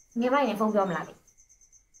ငယ်မရင်ဖုန်းပြောမလားဖေ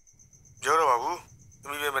ပြောတော့ပါဘူးသ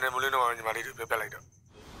မီးပဲမနေမလို့တော့ညီမလေးတို့ပြတ်လိုက်တော့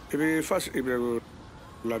ဖေဖေ first April ကို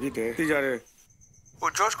လာပြစ်တယ်သိကြတယ်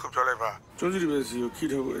George ကိုပြောလိုက်ပါကျွန်းစုတွေပဲစီကိုခီး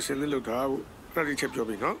ထုတ်ဖို့အစင်းလေးလောက်တာကိုအဲ့ဒီချက်ပြော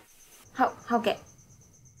ပြီနော်ဟုတ်ကဲ့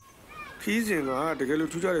ခီးစဉ်ကတကယ်လို့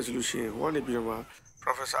ထူးခြားတယ်ဆိုလို့ရှိရင်ဟိုကနေပြီးတော့မှ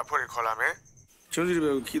professor အဖွဲ့တွေခေါ်လာမယ်ကျွန်းစုတွေ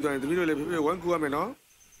ပဲခီးသွားရင်တမီးတို့လည်းဖေဖေဝမ်းကူရမယ်နော်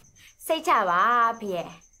စိတ်ချပါဖေ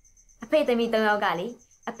အဖေသမီး3ယောက်ကလေ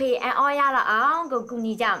အဖေအန်အောရတော့အောင်ကိုကူ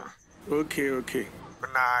ညီကြမှာ Okay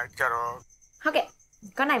good night ကြတော့ဟုတ်ကဲ့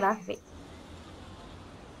good night ပါဖေ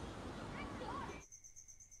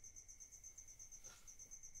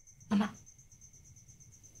မမ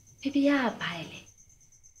ဖေကပါတယ်လေ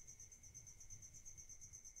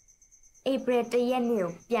ဧပြီ1ရက်နေ့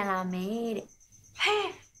ကိုပြန်လာမယ်တဲ့ဟဲ့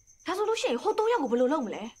ဒါဆိုလို့ရှိရင်ဟို3ယောက်ကိုဘယ်လိုလုပ်မ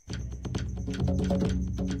လဲ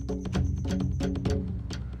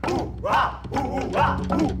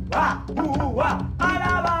ဝါအာ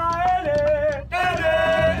လာဘာအေလေ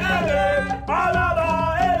အာလာဘာ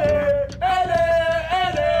အေလေ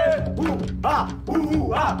ဟူဟာအာလာ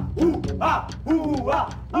ဘာအေလေအာလာဘာအေလေဟူဟာ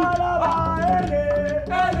အာလာဘာအေလေ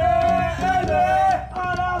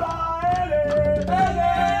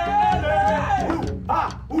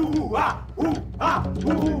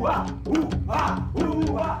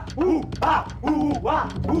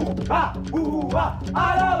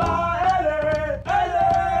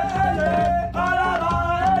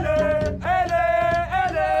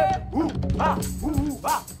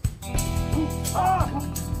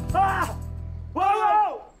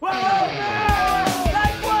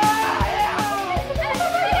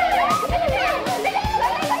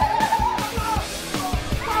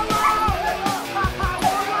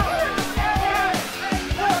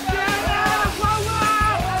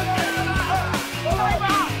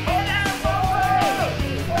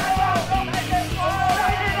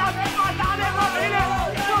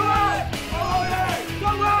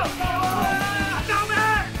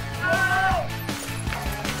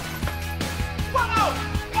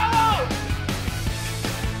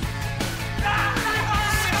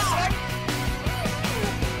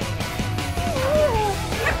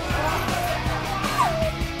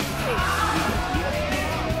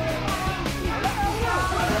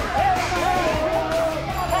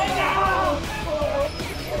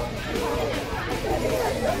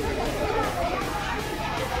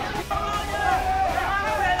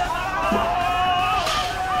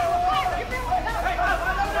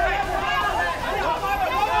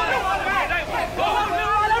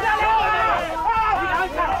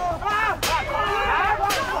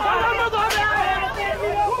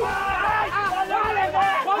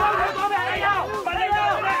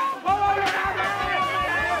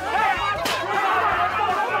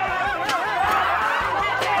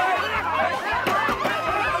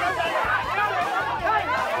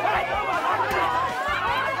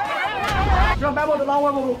ကျွန်တော်ပဲဖို့တလောင်းဝဲ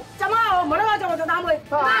ဖို့ကျမရောမတော့ကျွန်တော်တောင်းမွေး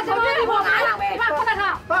ဟာကျွန်တော်ဒီပေါ်900ပဲဟာခုန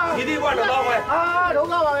ကဒီဘွားတလောင်းဝဲဒုက္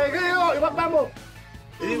ခပါပဲခေရောဒီဘပန်းဖို့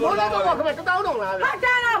ဒီဘွားတော့ခင်ဗျ1000တောင်းလားဟာတ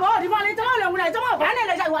န်းလားဗောဒီမှာလေကျွန်တော်လည်းဝင်လိုက်ကျွန်တော်ဘန်းနဲ့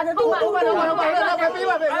လည်းရိုက်သွားတယ်သူ့မှာပေးပါပေး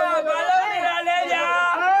ပါဘာလို့နေတာလဲဗျာ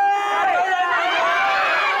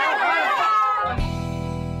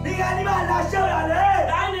ဒီကနေ့မှလာရှော့ရလေ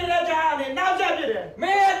တိုင်းနေတဲ့ကြားကနေနောက်ကျပြစ်တယ်မ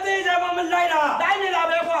င်းအသေးချာမှမလိုက်တာတိုင်းနေတာ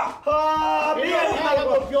ပဲကွာဟာမင်းကလ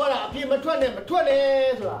ည်းပြောတာအပြင်မထွက်နဲ့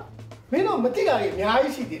ဆိုတာမင်းတို့မသိတာတွေအများ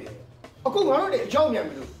ကြီးရှိသေးတယ်အခုငါတို့တွေအကြောင်းမြန်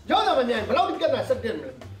ပြီလို့ရောက်တာမမြန်ဘယ်လောက်ပြတ်တာဆက်တက်မလဲ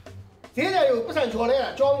ဈေးကြိုင်ကိုပတ်စံချော်လဲတာ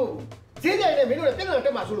အကြောင်းမဟုတ်ဘူးဈေးကြိုင်နဲ့မင်းတို့လည်းပြတ်တာတ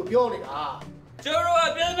က်မှာဆိုလို့ပြောနေတာကျတို့က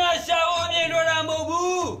ပြဿနာရှာဖို့အမြင်တော့တာမဟုတ်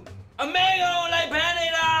ဘူးအမေကောင်လိုက်ဖမ်းနေ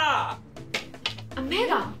တာအမေ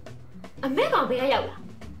ကောင်ဘယ်ရောက်လာ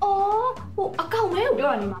အော်ဟိုအကောင်မဲကို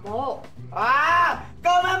ပြောရနေမှာပေါ့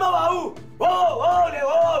ကောင်းမမပါဘူးဟိုလေ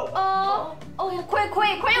ဟိုအိုးခွေ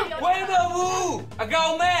ခွေတော့ဘူးအကော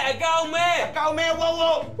င်မဲဝုန်း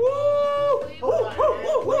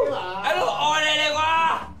အဲ့လိုအော်နေလေကွာ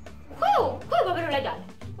ခွေဘာဖြစ်လို့လိုက်တာလဲ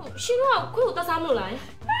ရှင်တို့ကခွေကိုတဆားမလို့လား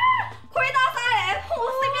ခွေးသားစားတယ်ဟို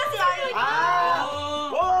စိတ်ပြက်စရာကြီး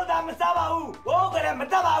ဒါမစားပါဘူးကလည်းမ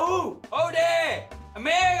တတ်ပါဘူးဟုတ်တယ်အ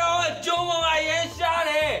မေကောင်ကကျုံးပေါ်မှာရမ်းရှား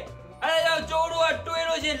တယ်အဲ့ဒါကြောင့်ကျိုးတို့ကတွေး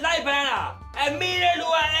လို့ရှင်လိုက်ဖမ်းတာအမိတဲ့လူ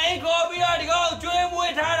ကအိမ်ခေါ်ပြီးတော့ဒီကောင်ကျွေး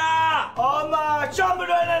မွေးထားတာမချမ်းမ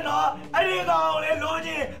လွယ်နဲ့နော်အဲ့ဒီကောင်လေလိုချ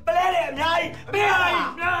င်ပလဲတယ်အများကြီး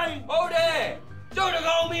ဟုတ်တယ်ကျုပ်တ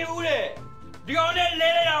ကောင်မိဘူးတဲ့ဒီကောင်နဲ့လဲ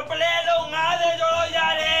လိုက်တာပလဲလုံး50ကျော်လောက်ရ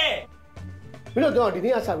တယ်မင်းတို့တော့ဒီ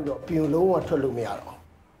နေ့အစားပြီးတော့ပြင်လုံးဝထွက်လို့မရတော့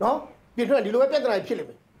နော်ပြင်ထွက်ဒီလိုပဲပြဿနာဖြစ်လိမ့်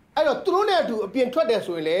မယ်အဲ့တော့သူတို့နဲ့အတူအပြင်ထွက်တယ်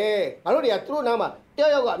ဆိုရင်လေငါတို့တွေကသူတို့နားမှာတယော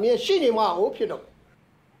က်ကအမြင်ရှိနေမှာဟုတ်ဖြစ်တော့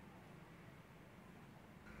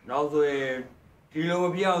နောက်ဆိုရင်ဒီလိုမ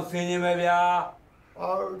ပြအောင်ဆင်းခြင်းပဲဗျာ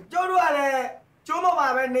ကျုပ်တို့ကလည်းကျုံးပေါ်မှာ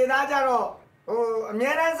ပဲနေသားကြတော့အ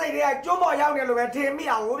များတန်းစိတ်တွေကကျုံးပေါ်ရောက်နေလို့ပဲထင်မိ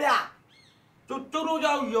အောင်ဗျာ တို့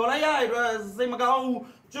ကြောင့်ရော်လိုက်ရတဲ့အတွက်စိတ်မကောင်းဘူး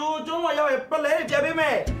ကျိုးမရောက်ရင်ပလဲပြန်ပေးမ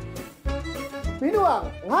ယ်မင်းတို့က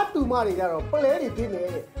ငါတူမတွေကြတော့ပလဲတွေပေးမယ်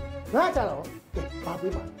ငါကြတော့ဘာ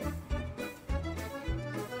ပေးမှာ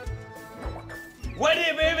ဝက်တွေ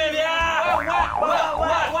ပေးမယ်ဗျာ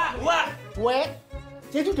ဝက်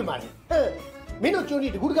ကျေးဇူးတင်ပါတယ်မင်းတို့ကျိုး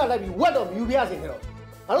ကြီးတကူတကလိုက်ပြီးဝက်တော့မယူပြရစေနဲ့တော့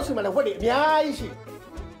ငါတို့ဆီမှာလည်းဝက်တွေအများကြီးရှိ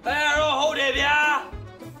အဲ့တော့ဟုတ်တယ်ဗျာ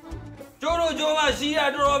ကျိုးတို့မှရှိတာ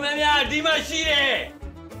တော်တော်များများဒီမှာရှိတယ်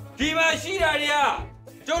ဒီမှာရှိတာတွေက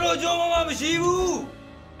ကျိုးမှမရှိဘူး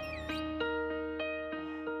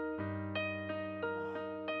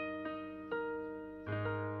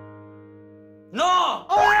နော်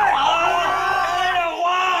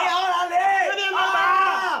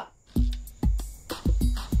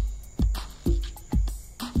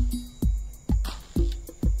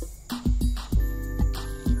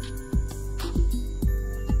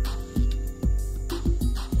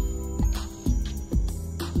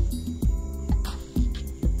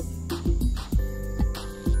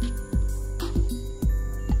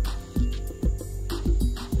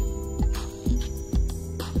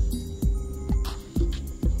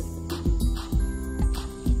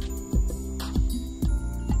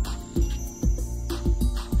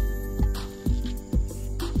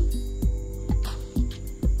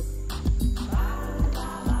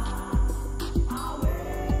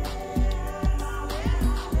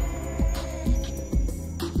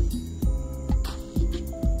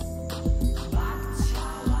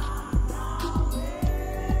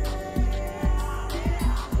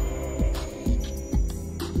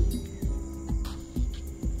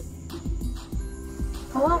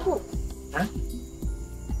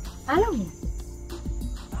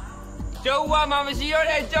ကျုပ်ကမှမရှိတော့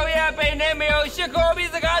တဲ့ကျုပ်ရဲ့ပိန်နဲ့မေကိုရှ िख ိုး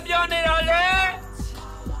ပြီးစကားပြောနေတော့လေ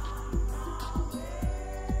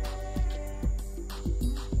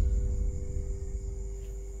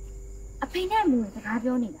အဖေနဲ့မေစကား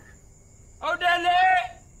ပြောနေတာဟုတ်တယ်လေ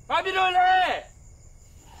ဘာဖြစ်လို့လဲ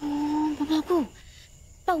ဘာကူ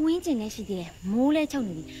ပတ်ဝန်းကျင်လည်းရှိသေးတယ်မိုးလဲချုပ်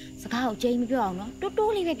နေပြီစကားကိုအကျဉ်းမပြောအောင်နော်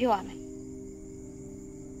တိုးလေးပဲပြောရမယ်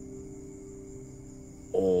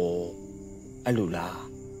အိုးအဲ့လို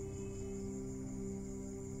လား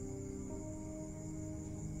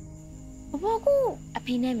ဘာကူအ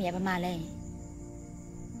ဖေနဲ့မေဘာမှလဲ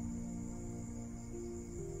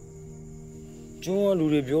ကျွန်းကလူ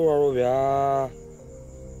တွေပြောတာတော့ဗျာ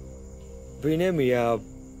ဘေးနဲ့မေက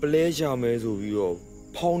ပလဲရှာမဲဆိုပြီးတော့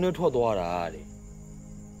ဖောင်နဲ့ထွက်သွားတာတဲ့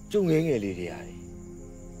ကျုံငယ်ငယ်လေးတွေရတယ်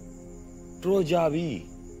တော်ကြပြီ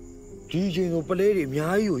ဒီအချိန်ဆိုပလဲတွေအ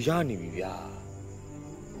များကြီးကိုရနေပြီဗျာ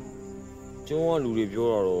ကျွန်းကလူတွေပြော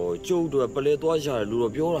တာတော့ကျုပ်တို့ပလဲသွားရှာတယ်လို့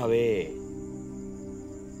တော့ပြောတာပဲ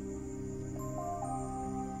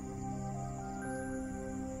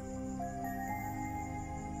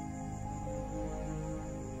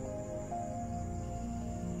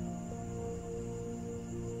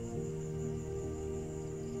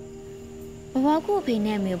ဘာကူအဖေ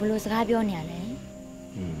နဲ့မေဘလို့စကားပြောနေရလဲ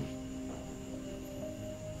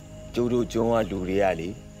ကျုပ်တို့ကျွန်းကလူတွေကလေ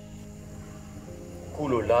ခု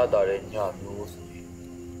လိုလာတာတဲ့ညမျိုးဆိုရင်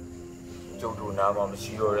ကျုပ်တို့နားမှာမ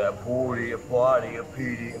ရှိတော့တဲ့အဖိုးတွေအဖွားတွေအဖေ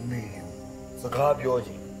တွေအမေတွေစကားပြောခြ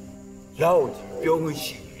င်းရောက်ကြီးပြောခွင့်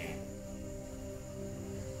ရှိတယ်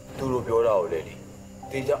သူတို့ပြောတာကိုလေ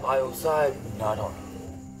တေချာအာယုံစားပြီးနားထောင်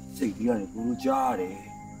စိတ်ကြီးကနေဘလို့ကြားရတယ်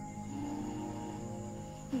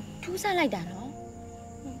ထူးဆန်းလိုက်တာနော်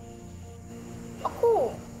အခု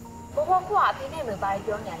ဘောကူကအဖေနဲ့မေဘာ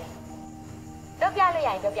ပြောနေရလဲပြောပြလို့ရ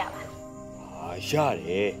ရင်ပြောပြပါရတ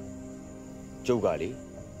ယ်ကျုပ်ကလေ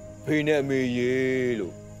ဖေနဲ့အမေရေ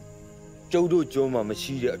လို့ကျုပ်တို့ကျွန်းမှာမ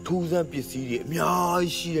ရှိတဲ့အထူးဆန်းပစ္စည်းတွေအများ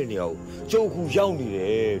ကြီးရှိတဲ့နေရာကိုကျုပ်ခုရောက်နေတ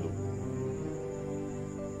ယ်လို့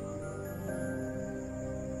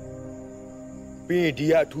ပြီးရင်ဒီ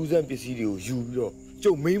ကအထူးဆန်းပစ္စည်းတွေကိုယူပြီးတော့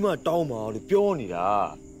ကျုပ်မိမတောင်းပါလို့ပြောနေတာ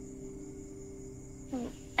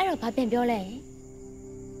အဲ့တော့ဘာပြန်ပြောလဲ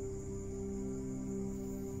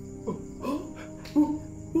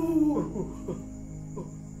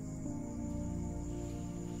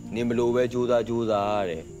နေမလို့ပဲကြိုးစား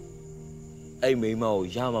တဲ့အဲ့မိမကို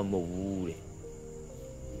ရမှာမဟုတ်ဘူးတဲ့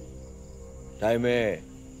ဒါပေမဲ့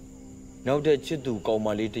နောက်တဲ့ချစ်သူကောင်မ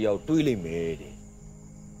လေးတယောက်တွေးလိုက်မယ်တဲ့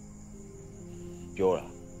ပြောတာ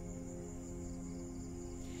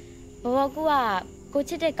ဘောကူကကို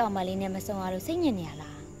ချစ်တဲ့ကောင်မလေးနဲ့မဆုံရလို့စိတ်ညစ်နေရ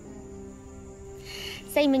လား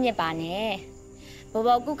စိတ်မညစ်ပါနဲ့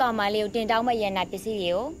ဘောကူကောင်မလေးကိုတင်တောင်းမဲ့ရန်နာပစ္စည်းတွေ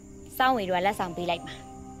ကိုစောင်းဝေတို့ကလက်ဆောင်ပေးလိုက်ပါ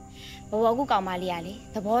ဘောကူကောင်မလေးကလေ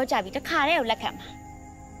သဘောကျပြီးတခါတည်းကိုလက်ခံပါ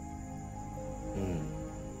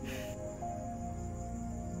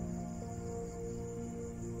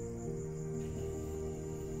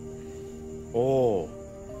က哦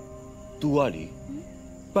，तू 啊你，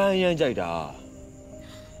班人在的。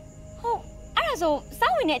好，အဲ့ဒါဆိုစော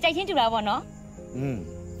င်းဝင်နဲ့ကြိုက်ချင်းတူတာပေါ့နော်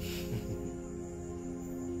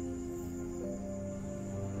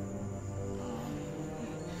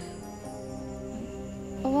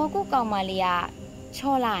ဘောကိုကောင်မလေးက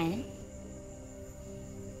ချောလာရင်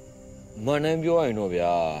မနန်းပြောရင်တော့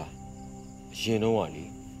ဗျာရင်တော့ကလေ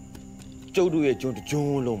ကျုပ်တို့ရဲ့ကျွန်းတစ်ကျွ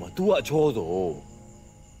န်းလုံးမှာ तू ကအချောဆို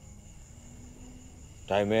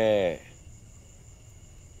ဒါပေမဲ့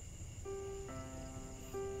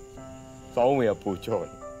စောင်းဝင်ကပူချောတ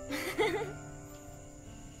ယ်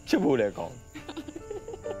ချစ်ဖို့လည်းကောင်း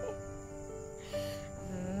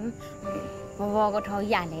ဘောကထော်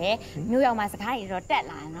ရလေမြို့ရောက်မှာစကားတွေတော့တက်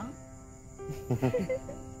လာနော်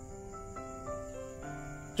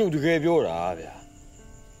ကျုပ်တကယ်ပြောတာဗျာ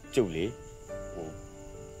ကျုပ်လေဟို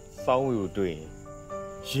စောင်းဝင်ကိုတွေ့ရင်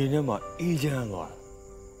ရင်ထဲမှာအေးချမ်းသွားတာ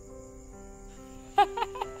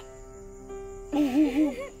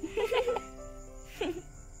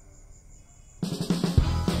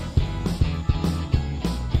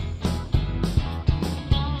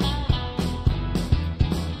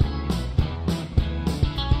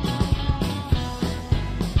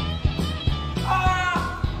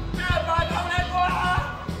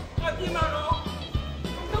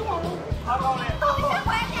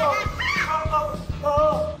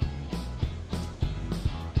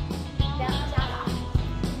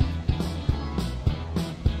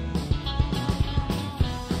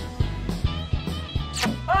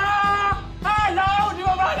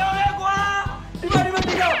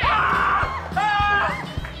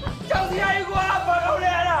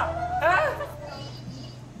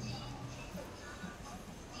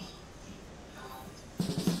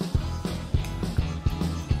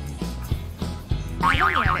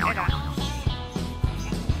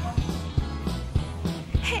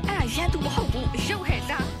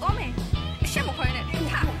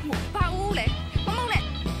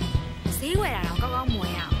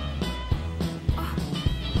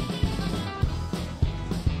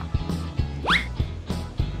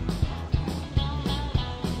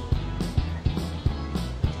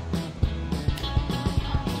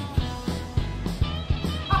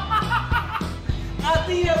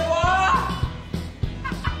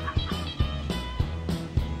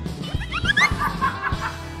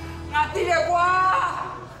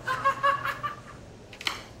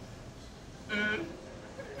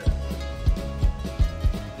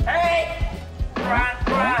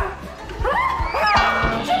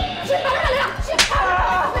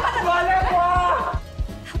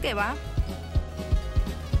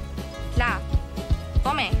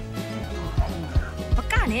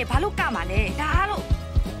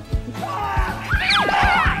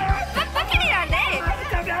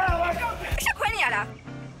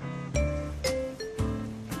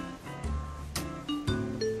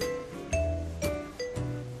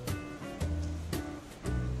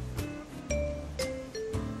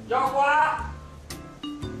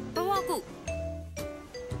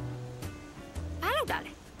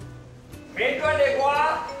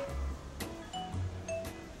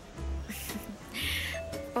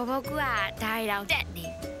ဘောကူကဒါရီတောင်တက်နေ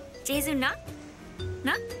ကျေးဇူးနော်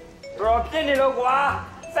တော်ပြစ်နေလို့ကွာ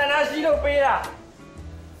ဆန္ဒရှိလို့ပေးတာ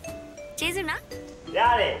ကျေးဇူးနော်ရ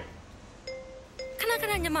တယ်ခ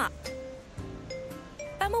ဏညီမ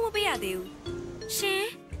ပန်းမပေးရသေးဘူးရှင်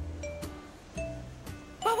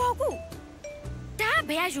ဘောကူဒါက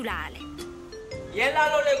ဘယ်ကယူလာတာလဲရဲလာ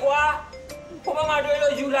လို့လေကွာဘုမမတွေ့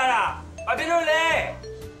လို့ယူလာတာဘာဖြစ်လို့လဲ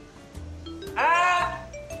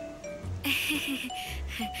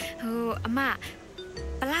ဟိုအမ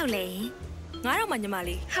ဘလောက်လဲ9တော့မှညီမ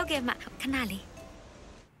လေးဟုတ်ကဲ့မခဏလေး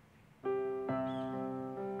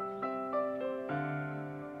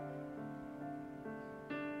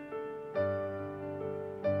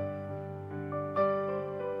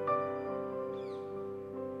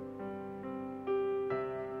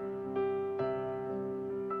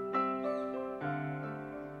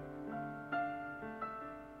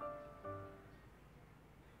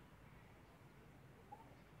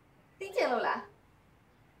သိကျင်လို့လား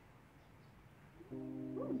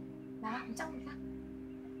လာမကြောက်ဘူးလား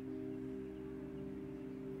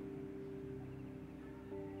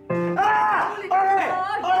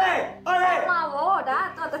မာဘောဒါ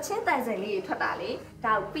တော့တချင်းတန်စင်လေးထွက်တာလေ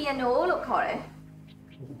ဒါကိုပီယနိုလို့ခေါ်တယ်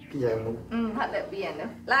ပီယနိုဟုတ်တယ်ပီယနို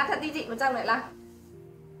လာထပ်သိကြည့်မကြောက်နဲ့လား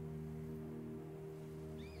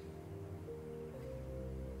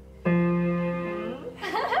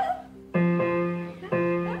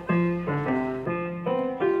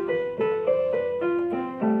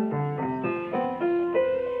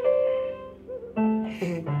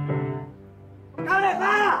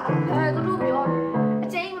တူပြောအ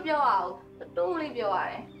ကျဉ်းမပြောအောင်တူလေးပြောရ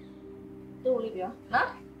တယ်တူလေးပြောနော်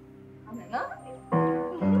ဟုတ်မယ်နော်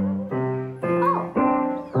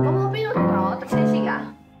အော်ဘာပြောတော့တချင်းရှိလား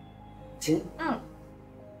ချင်း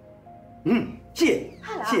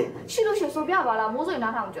ရှိလို့ရှိဆိုပြပါလားမိုးစိန်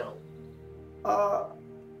နားထောင်ကြလို့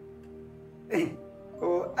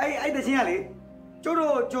အဲ့တချင်းကလေကျိုး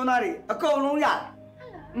တို့ကျွန်းသားတွေအကုန်လုံးရတယ်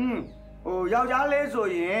ယောက်ျားလေးဆို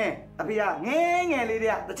ရင်အဖေကငယ်လေးတ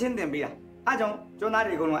ည်းကတချင်းတင်ပေးတာအားကြောင့်ကျွန်းသား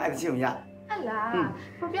တွေအကုန်လုံးအဲ့တချင်းကိုရဟဲ့လား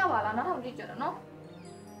ဆိုပြပါလားနားထောင်ကြည့်ကြတော့နော်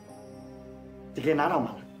တကယ်နားထောင်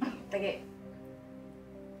ပါလားတကယ်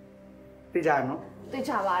သိကြရနော်သိ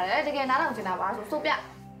ချပါတယ်တကယ်နားထောင်ချင်တာပါဆိုပြ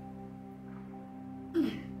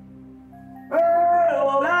ဟေး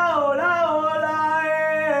ဟိုလာဘောလာဘောလာ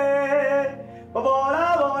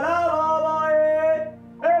ဘော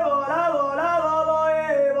အေးဘောလာဘော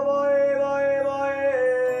အေး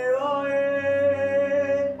ဘော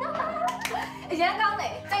အရင်ကောင်းတ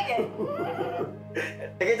ယ်ကြိုက်တယ်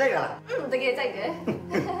တကယ်ကြိုက်တာတကယ်ကြိုက်တယ်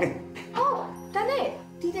အော်ဒါနဲ့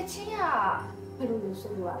ဒီတချင်းကဘယ်လိုလုပ်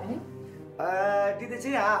ဆိုရလဲဒီတချ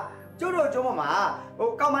င်းကကျိုးတို့ကျုံးပေါ်မှာ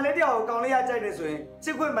ကောင်မလေးတယောက်ကိုကောင်လေးရကြိုက်တယ်ဆိုရင်စ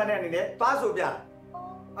စ်ခွင့်မှန်တဲ့အနေနဲ့သွားဆိုပြ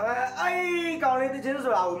အဲ့ကောင်လေးတချင်း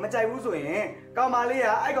ဆိုတာကိုမကြိုက်ဘူးဆိုရင်ကောင်မလေးက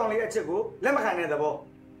အဲ့ကောင်လေးအချစ်ကိုလက်မခံတဲ့သဘော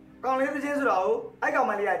ကောင်လေးတချင်းဆိုတာကိုအဲ့ကောင်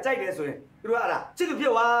မလေးကကြိုက်တယ်ဆိုရင်သူတို့ကအဲ့ဒါချစ်သူဖြ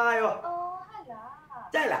စ်သွားရောဟဲ့လား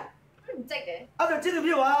ကြိုက်လားကြိုက်တယ်အဲ့ဒါချစ်သူဖြ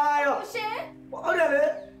စ်သွားရောရှင်ဟုတ်တယ်လေ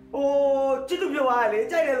ချစ်သူဖြစ်သွားလေ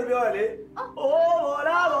ကြိုက်တယ်လို့ပြောရလေဘော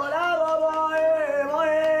လာဘော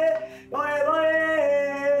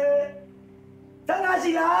တန်းလာ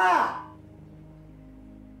ရှိလား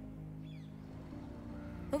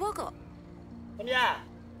ဘဘကခင်ဗျာ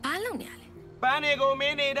ဘာလုပ်နေရလဲပန်းတွေကိုမ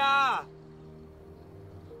င်းနေတာ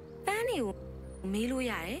ပန်းတွေကိုမေးလို့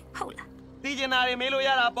ရတယ်ဟုတ်လားသိကျင်တာတွေမေးလို့ရ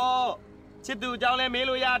တာပေါ့ချစ်သူအကြောင်းလဲမေး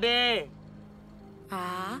လို့ရတယ်ဟာ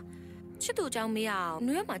ချစ်သူအကြောင်းမေးအောင်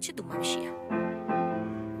နှွေးမှာချစ်သူမှမရှိတာ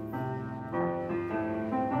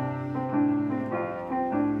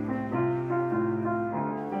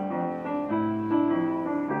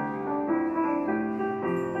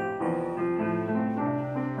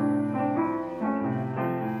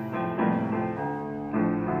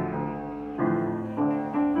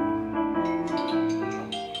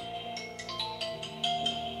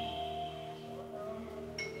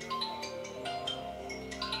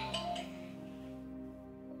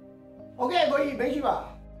โอเคကိုကြီးမရှိပါ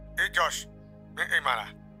အေး Josh မင်းအိမ်မှာ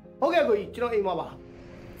လားဟုတ်ကဲ့ကိုကြီးကျွန်တော်အိမ်မှာပါ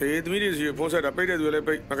အေးသမီးတွေစီဖုန်းဆက်တာပိတ်တဲ့သူလည်း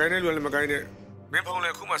ပိတ်မကိုင်းတဲ့လူလည်းမကိုင်းတဲ့မင်းဖုန်းလ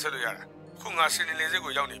ည်းခုမှဆက်လို့ရတာခုငါစင်နေလေစစ်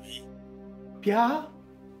ကိုရောက်နေပြီဗျာ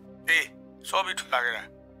အေးစောပြီးထွက်လာခဲ့တာ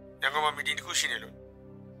ရန်ကုန်မှာမီတင်တစ်ခုရှိနေလို့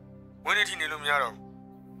ဝင်းနေထီနေလို့မရတော့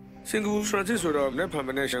စင်ကူဖရန့်စစ်ဆိုတော့လက်ဖန်မ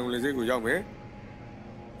နဲ့ရန်ကုန်လေစစ်ကိုရောက်မယ်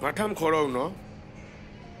ငါထမ်းခေါ်တော့နော်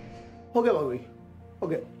ဟုတ်ကဲ့ပါကိုကြီးဟုတ်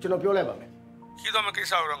ကဲ့ကျွန်တော်ပြောလိုက်ပါမယ်ကြီးတော့မကိစ္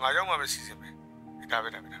စတော့ငါရောက်မှပဲစီစဉ်မယ်ဒါပဲ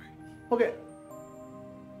ဟုတ်ကဲ့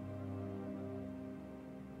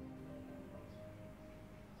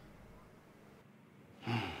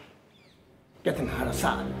ပြဿနာတော့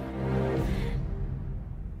စား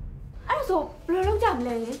အဲ့ဆိုဘယ်လိုလုပ်ကြမ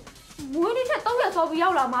လဲမွေးနေ့ချက်3ရက်စောပြီးရော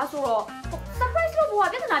က်လာမှဆိုတော့ surprise လို့ဘောက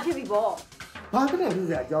ပြဿနာဖြစ်ပြီပေါ့ဘာပြဿနာဖြစ်စ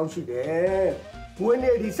ရာအကြောင်းရှိတယ်မွေး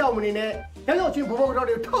နေ့ဒီစောင့်မနေနဲ့ရောက်ချင်းဘဘကတော့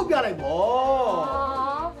တွေထုတ်ပြလိုက်ပေါ့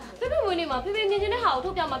ဖေဖေမွေးနေ့မှာဖေဖေမြင်ချင်းတဲ့ဟာကို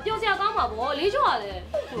ထုတ်ပြမှာပျော်စရာကောင်းမှာပေါ့လေးကျော်ရတယ်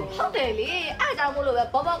ဟုတ်တယ်လေအဲ့အကြောင်းမို့လို့ပဲ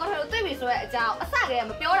ဘောကတော့တွေသိပြီဆိုတဲ့အကြောင်းအစကတည်းက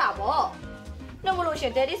မပြောတာပေါ့နှုတ်မလို့ရှ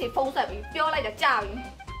င်ဒက်ဒီစီဖုန်းဆက်ပြီးပြောလိုက်တာကြာပြီ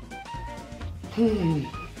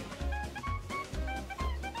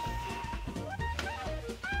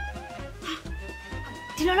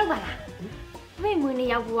ဒီလိုလုပ်ပါလားမိမွေးနေ့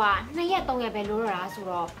ရောက်ဖို့က2ရက်3ရက်ပဲလိုတော့တာဆို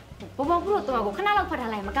တော့ဘောဘောကူတို့ကိုခဏလောက်ဖတ်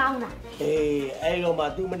ထားလိုက်မကောင်းလားအေးအဲ့တော့မှ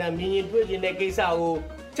तू မနာမြင်ရင်တွေ့ကျင်တဲ့ကိစ္စကို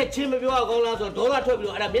ချက်ချင်းမပြောရကောင်းလားဆိုတော့ဒေါသထွက်ပြီး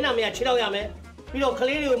တော့အဲ့ဒါမျက်နှာမရခြေတော့ရမယ်ပြီးတော့က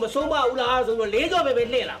လေးတွေကိုမဆုံးပါဘူးလားဆိုတော့လေးကြောပဲ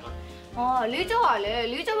လှည့်လာမှာလေးကြောကလည်း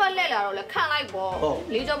လေးကြောပဲလှည့်လာတော့လည်းခံလိုက်ပေါ့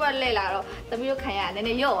လေးကြောပဲလှည့်လာတော့တမီးတို့ခံရနည်းန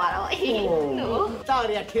ည်းရော့သွားတော့အေးနော်တား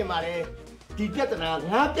ရထင်ပါတယ်ဒီပြဿနာ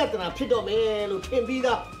ငါပြဿနာဖြစ်တော့မယ်လို့ထင်ပြီး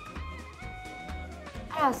သား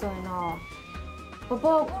အဲ့ဒါဆိုရင်တော့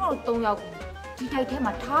ဘောဘောကူတို့3ယောက်ကိုဒီတိုက်ထဲ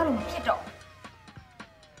မှာထားလို့မဖြစ်တော့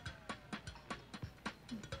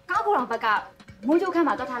ကားကိုတော်ဘက်ကမိုးချုပ်ခန်း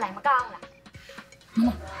မှာတွက်ထားလိုက်မကောင်းလား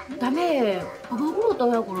ဒါမဲ့ဘောကူတို့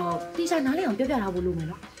3ယောက်ကိုတော့တိကျနားလည်အောင်ပြောပြထားဖို့လိုမယ်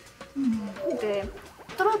နော်ဟုတ်တယ်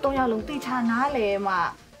သူတို့3ယောက်လုံးတိကျနားလဲမှ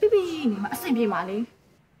ပြပြနေမှအဆင်ပြေမှာလေ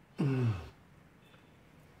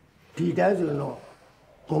ဒီတိုင်းဆိုတော့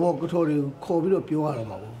ဘောကထော်တွေကိုခေါ်ပြီးတော့ပြောရတော့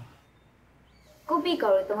မှာပေါ့ကိုပိ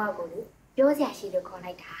ကော်တို့3ယောက်ကိုပြောစရာရှိလို့ခေါ်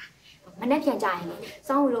လိုက်တာ မနေ့ပြန်ကြရင်လေ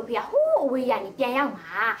စောင်းဝီတို့ဖေကဟိုးအဝေးရနေပြန်ရောက်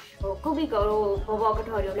မှာကုတ်ပြီးကောတို့ဘောဘောက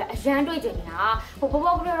ထော်တို့လည်းအရန်တွေ့ကြနေတာဘော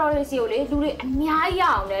ဘောကထော်တို့စီကိုလေလူတွေအများကြီးရ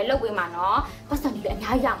အောင်လေလုပ်ပေးမှာနော်ပတ်စံတွေလည်းအ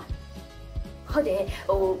များကြီးရမှာဟုတ်တယ်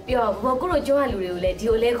ပြောဘောကိုတို့ကျွမ်းရလူတွေကိုလည်းဒီ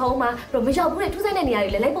ကိုလဲခေါင်းမှာတော့မရောက်ဘူးတဲ့ထူးဆန်းတဲ့နေရာ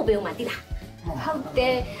တွေလည်းလိုက်ပို့ပေးဦးမှာတိလားဟုတ်တ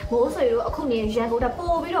ယ်မိုးဆွေတို့အခုနေရန်ကုန်တာ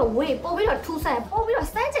ပို့ပြီးတော့ဝေးပို့ပြီးတော့ထူးဆန်းပို့ပြီးတော့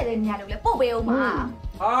စမ်းကြတဲ့နေရာတွေလည်းပို့ပေးဦးမှာ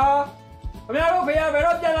ဟာခင်ဗျားတို့ဖေရဘယ်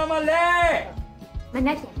တော့ပြန်လာမလဲမ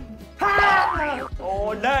နေ့ပြန်ဟာโอ้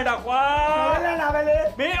แล่တာကွာလဲလာပဲလေ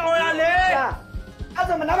မင်းအော်ရလေအဲ့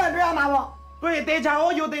ဒါမနာမတွေ့ရမှာပေါ့တွေ့တေချာ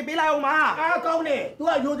ဟိုယူသေးပေးလိုက်အောင်မအားကောင်းနေ तू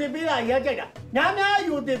ကယူသေးပေးတာရကြိုက်တာများ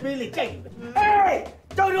ယူသေးပေးလေကြိုက်တယ်ဟေး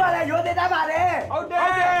ကျုပ်တို့ကလည်းယူသေးတတ်ပါတယ်ဟုတ်တ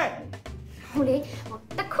ယ်ဟိုလေ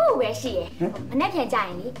တခုပဲရှိရယ်မနေ့ပြန်ကြရ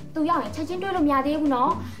င်လေသူရောက်ရင်ချက်ချင်းတွေ့လို့မရသေးဘူး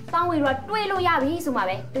နော်စောင်းဝေတို့ကတွေ့လို့ရပြီဆိုမှ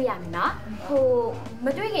ပဲတွေ့ရမယ်နော်ဟိုမ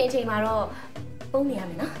တွေ့ခင်အချိန်မှာတော့ပုံနေရ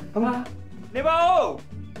မယ်နော်ဟုတ်ပါနေပါဦး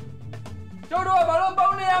ကျတို့ကဘာလို့ပေါ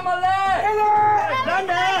င်းနေရမလဲလမ်း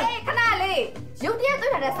တယ်ခဏလေးရုပ်တရက်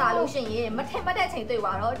တွေ့ထားတဲ့စာလို့ရှိရင်မထင်မှတ်တဲ့အချိန်တွေ့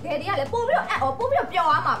သွားတော့ဒယ်ဒီကလည်းပို့ပြီးတော့ပို့ပြီးတော့ပျော်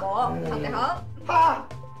သွားမှာပေါ့ဟုတ်တယ်ဟုတ်ဟာ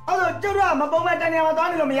အဲ့တော့ကျုပ်တို့ကမပုံမဲ့တန်နေမှာသွား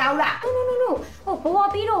နေလို့မရဘူးလားဟိုဘဝ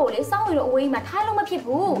ပြီးတော့လေစောင်းရီတော့အဝေးမှာထားလို့မဖြစ်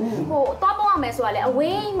ဘူးဟိုသွားပေါင်းရမယ်ဆိုတာလေအ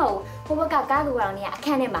ဝေးမဟုတ်ဟိုဘက်ကကားကူကောင်နေအခ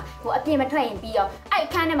န်းထဲမှာဟိုအပြင်မထွက်ရင်ပြီးတော့အဲ့အ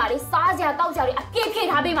ခန်းထဲမှာလေစားစရာတောက်စရာတွေအပြည့်ဖြည့်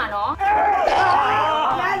ထားပေးမှာနော်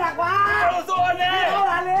ရလာကွာဆိုနေဟုတ်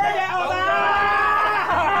လားလေဟုတ်ပါ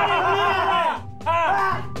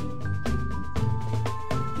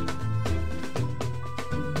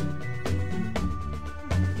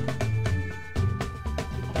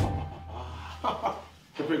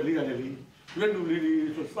လက်လူ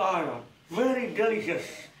လေးဆိုစားတာ very delicious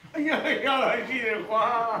အရာရလာရှိတယ်ကွာ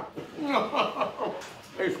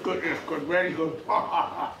it's good very good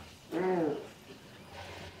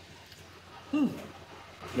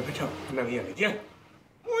လက်ဖက်ချောင်းနားရလေကျန်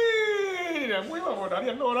ဝေးတယ်ဝေးပါဘောဒါ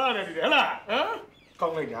ကြီးလော်ရတယ်ဒီဟဲ့လားဟမ်ကော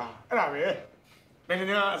င်းလိုက်တာအဲ့ဒါပဲနိုင်ငံ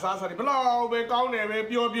ကအစားအစာတွေဘလောက်ပဲကောင်းတယ်ပဲ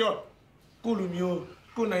ပြောကိုလူမျိုး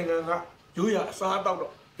ကိုနိုင်ငံကရိုးရအစားတောက်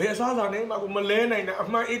တော့ဘယ်အစားအစာနဲ့မှကိုမလဲနိုင်တဲ့အ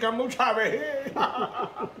မှန်ဧကမုတ်ချပဲ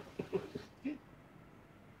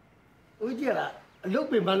ဦးကြီးကအလုတ်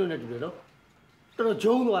ပင်ပန်းလို့နေတူတယ်နော်တော်တော်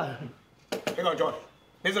ဂျုံသွားတယ်ကောင်ကျော်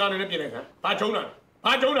နေစကားနဲ့ပြင်လိုက်ခံဘာဂျုံတာ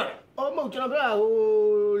အော်မဟုတ်ကျွန်တော်ပြောတာဟို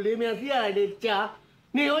လေးမြန်စီးရတယ်လေကြာ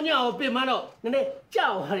နေရောညောပင်ပန်းတော့နည်းနည်းကြော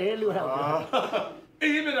က်ရတယ်လို့ဟာ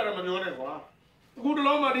အေးမြတ်တာတော့မပြောနဲ့ကွာအခုတ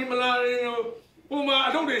လုံးမှဒီမလာရင်ဟိုမှာ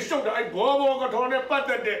အထုတ်တွေရှုပ်တာအဲ့ဘောဘောကထော်နဲ့ပတ်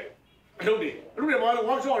သက်တဲ့အလုပ်တွေဘာလို့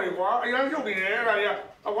workshop တွေကွာအရင်ရှုပ်နေတယ်အဲ့ဒါတွေက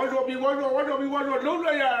workshop ပြီး workshop လုံး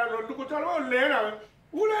လိုက်ရတော့လူကတော်တော်လဲတာပဲ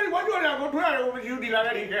ဦးလေး workshop တွေကိုထွက်ရတယ်ကိုယူဒီလာ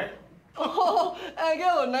တဲ့ဒီကဲအန်ကဲ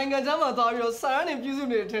ကိုနိုင်ငံခြားမှာသွားပြီးတော့စာရန်နေပြုစု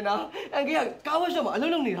နေတယ်ထင်တာအန်ကဲကကားဝတ်ရှော့မှာအလု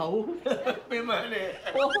ပ်လုပ်နေတာဟုတ်ပင်မနဲ့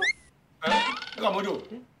ကမို့ကျ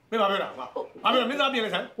မင်းဘာပြောတာဘာပြောမင်းသားပြင်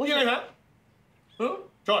လိုက်ဆန်းပြင်လိုက်ဆန်းဟမ်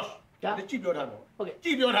Josh ဒါကြည့်ပြောထားတော့ဟုတ်ကဲ့ကြ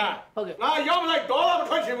ည့်ပြောထားဟုတ်ကဲ့ငါရောက်မလိုက်တော့မ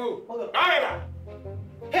ထွက်ချင်ဘူးဟုတ်ကဲ့နားရလား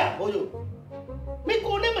ဟဲ့ဘိုးကျမင်း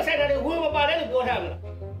ကိုနဲ့မဆိုင်တာတွေဝင်မပါတယ်လို့ပြောထားမလား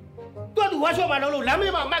တွတ်သူဝါရှော့မှာလုံးလို့လမ်း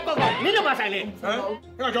မေးမှာမတ်ကောက်ကောက်မင်းတို့မဆိုင်လေဟ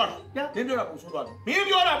မ်ကြောက်မင်းပြောတာပုံဆိုးသွားပြီမင်း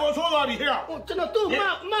ပြောတာပုံဆိုးသွားပြီဟဲ့ဟိုကျွန်တော်သူ့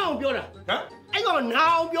မအောင်ပြောတာဟမ်အဲ့ကောင်နာ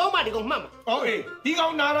အောင်ပြောမှဒီကောင်မှတ်မှာဟုတ်အေးဒီကော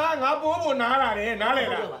င်နာတာငါပိုးနာတာလေနားလေ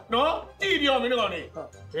လားနော်ကြည့်ပြောမင်းတို့ကောင်နေ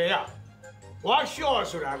ဘယ်ရဝါရှော့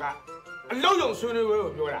ဆိုတာကအလုံးစုံဆွေးနွေးပွဲ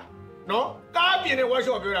ကိုပြောတာနော်ကားပြင်တဲ့ဝါ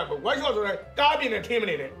ရှော့ပြောတာမဟုတ်ဝါရှော့ဆိုတဲ့ကားပြင်တဲ့ထင်းမ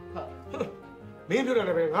နေနဲ့မင်းပြောတ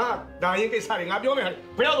ယ်ပဲငါဒါရင်ကိစ္စတွေငါပြောမယ်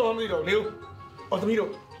ဘယ်တော့မှမသိတော့လေဟောသမီး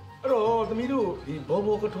တို့အဲ့တော့သမီးတို့ဒီဘော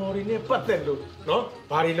ဘောကထော်တွေနဲ့ပတ်သက်လို့နော်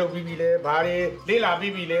ဘာတွေလုပ်ပြီးပြီလဲဘာတွေလေးလာ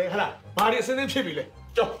ပြီးပြီလဲဟဟလားဘာတွေအစင်းစင်းဖြစ်ပြီလဲ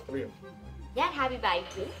ကြောက်သမီးတို့ရထားပြီပါ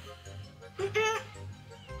ပြီ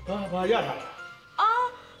ဘာရထားလဲအော်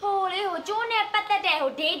ဟိုလေဟိုကျိုးနဲ့ပတ်သက်တဲ့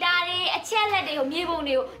ဟို data တွေအချက်လက်တွေဟိုမြေပုံ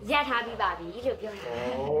တွေကိုရထားပြီးပါပြီလို့ပြောတာ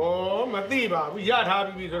ဩမသိပါဘူးရထား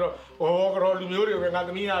ပြီးပြီဆိုတော့ဘောဘောကထော်လူမျိုးတွေပဲငါသ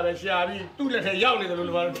မီးကပဲရှာပြီးသူ့လက်ထဲရောက်နေတယ်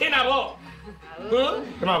လို့ဘာလို့ထင်တာပေါ့ဟမ်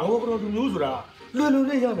ဒီမှာဘောဘောကထော်လူမျိုးဆိုတာလွယ်လွယ်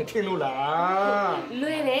လေးရမယ်ထင်လို့လား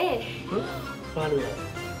လွယ်တယ်ဘာလွယ်လဲ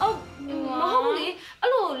အော်မဟုတ်ဘူးလေအဲ့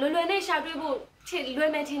လိုလွယ်လွယ်နဲ့ရှာတွေ့ဖို့လွ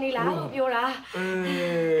ယ်မယ်ထင်နေလားပြောတာ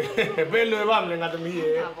ဘယ်လွယ်ပါမလဲငါသမီး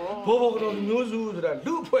ရဲ့ဘောဘောကတော့မျိုးစုဆိုတာ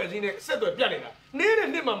လူအဖွဲ့အစည်းနဲ့ဆက်သွယ်ပြတ်နေတာနေတဲ့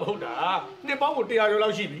နှစ်မှမဟုတ်တာနှစ်ပေါင်းကို100ကျော်လော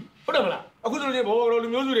က်ရှိပြီဟုတ်တယ်မလားအခုဆိုရင်ဘောဘောကတော့လူ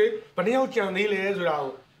မျိုးစုတွေဘယ်နှယောက်ကြံသေးလဲဆိုတာ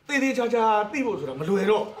ကိုသေသေးချာချာသိဖို့ဆိုတာမလွယ်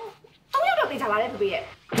တော့3ယောက်တော့သိချပါလေဖေဖေရဲ့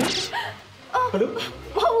ဘလို့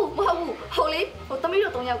မဟုတ်ဟိုလေဟိုသမီး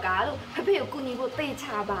တို့3ယောက်ကလို့ဖေဖေကိုကူညီဖို့သိချ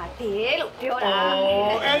ပါတယ်လို့ပြောတာ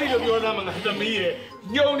အဲ့ဒီလိုပြောသားမှာငါသမီးရဲ့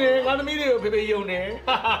ယုံတယ်ငါသမီးတွေကိုဖေဖေယုံတယ်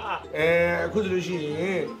အခုဆိုလို့ရှိရ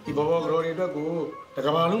င်ဒီဘောဘောကတော်တွေအတွက်ကိုတက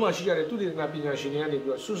ဘာလုံးမှာရှိရတဲ့သူတေသနာပညာရှင်တွေကနေပြီး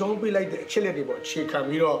တော့စုဆောင်းပေးလိုက်တဲ့အချက်လက်တွေပေါ့အခြေခံ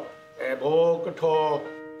ပြီးတော့ Baw Baw Ka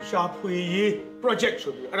Htaw-bh ပရိုဂျက်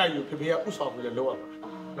ဆိုပြီးအဲ့ဒါယူဖေဖေကဥဆောင်ပြီးလုပ်ရမှာ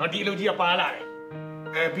နော်ဒီအလုပ်ကြီးကပါလာ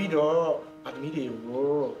တယ်ပြီးတော့အသမီးတွေ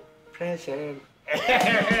ကို present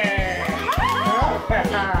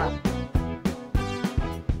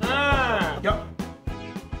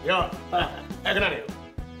ရောအဲ့ကနနေ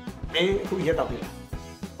အေးခုရက်တော့ပြီလား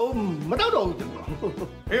အိုးမတော့တော့ဘူးကျွန်တော်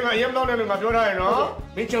မင်းကရက်တော့တယ်လို့ငါပြောထားရင်နော်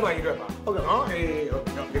မင်းချက်မှကြီးတွေ့ပါဟုတ်ကဲ့နော်အေးဟုတ်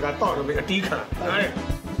ဒီကတော့တော့မင်းအတီးခံနားလေ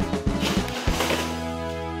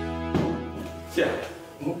ဆရာ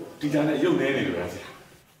ဒီကြားနဲ့ရုပ်နေနေလို့လားဆရာ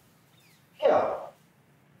ဟဲ့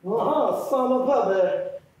ငါစာမဖတ်ပဲ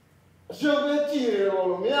အရှုပ်ပဲကြည့်ရတော့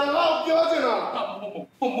လို့မြန်တော့ပြောချင်တာမ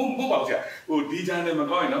ဟုတ်ပါဘူးဆရာဟိုဒီဂျာနယ်မ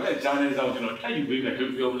ကောင်းရင်နောက်ထပ်ဂျာနယ်ဆောင်ကျွန်တော်ထပ်ယူပေးမယ်ပြော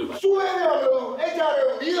လို့ပါဆွဲရလို့အဲ့ဂျာနယ်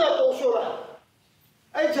ကိုပြီးတော့ပုံရှို့တာ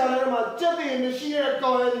အဲ့ဂျာနယ်မှာစက်တွေမရှိတဲ့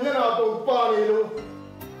ကောင်ရဲ့မျက်နှာပုံပါနေလို့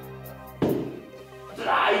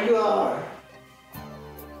Tiger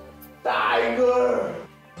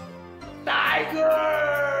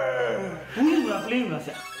ဘူးလား play လားဆ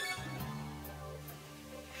ရာ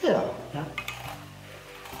ဟဲ့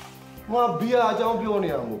ငါဘီယာအကြောင်းပြောနေ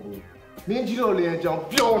ရမှာမဟုတ်ဘူးမင်းကြီးတော်လေးအကြောင်း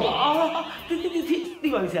ပြောနေတိ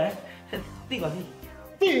ပါပြီဆရာတိပါပြီ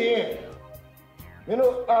တိရင်မင်း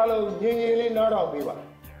တို့အားလုံးငြင်းငြင်းလေးနားထောင်ပေးပါ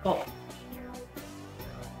ဟုတ်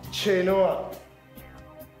ချိန်တော့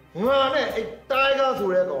ငါနဲ့အဲ့တိုင်းကားဆို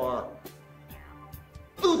တဲ့ကောင်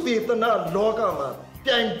ကသူ့တေသနာလောကမှာ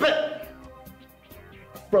ပြိုင်ဘက်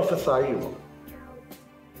Professor ကြီးပေါ့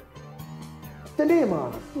တနေ့မှာ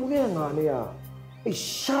သူနဲ့ငါနဲ့ကအဲ့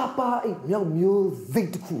ရှားပါအဲ့မြောက်မျိုးစိတ်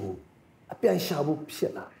တစ်ခုကိုအပြန်ရှာဖို့ဖြ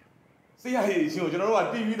စ်လာဆရာကြီးရှင်ကျွန်တော်တို့က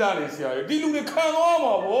တီးပြီးသားနေဆရာကြီးဒီလူတွေခံသွား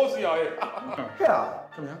မှာဗောဆရာကြီးဟဲ့ခင်ဗျာ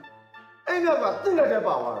အဲ့မြောက်ကသူ့လက်ထဲ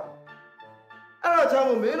ပါသွားတာအဲ့တော့ကျွန်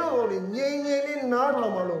တော်မင်းတို့ကငြိမ်ငြိမ်လေးနားထော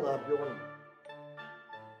င်မှလို့ငါပြောနေ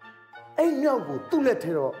အဲ့မြောက်ကိုသူ့လက်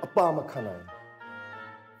ထဲတော့အပါမခံနိုင်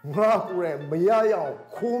ငါကိုယ်မရရအောင်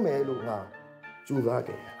ခိုးမယ်လို့ငါကြိုးစား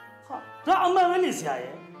ခဲ့ဒါအမှန်ပဲလေဆရာ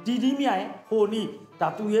ရဲ့ဒီမြရဲ့ဟိုနီးဒါ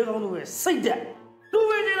သူရဲကောင်းလို့ပဲစိတ်တက်လူ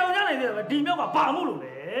ဝေနေတော်ကြနိုင်တယ်ပဲဒီမြောက်ကဘာမို့လို့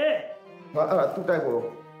လဲငါအဲ့ဒါသူ့တိုက်ပေါ်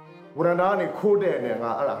ဝရဏာကနေခိုးတဲ့နဲ့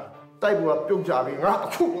ငါအဲ့ဒါတိုက်ပေါ်ကပြုတ်ကြပြီငါအ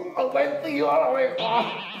ခုအောက်ပိုင်းတီးရတော့ပဲကွာ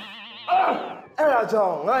အဲ့ဒါကြော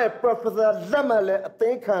င့်ငါရဲ့ professor လက်မှတ်လည်းအသိ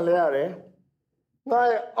ခံလဲရတယ်ငါ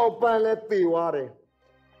ရဲ့အောက်ပန်းလည်းတေသွားတယ်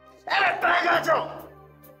အဲ့ဒါတိုင်ကကြော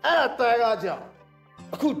င့်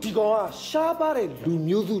အခုဒီကောင်ကရှားပါတဲ့လူ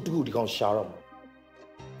မျိုးစုတခုဒီကောင်ရှားတော့မှာ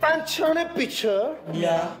ပန်ချန်တဲ့ picture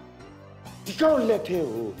ညာဒီကောင်လက်ထဲ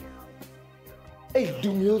ကိုအဲ့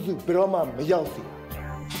လူမျိုးစုဘယ်တော့မှမရောက်စေ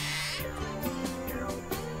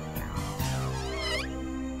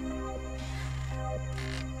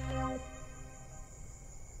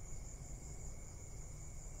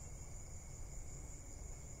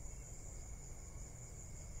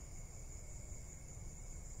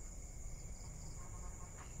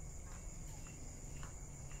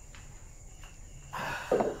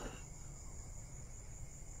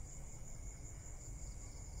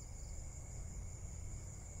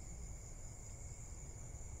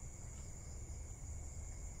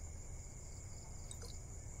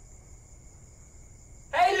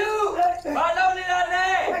ဘာလုပ်နေတာလဲ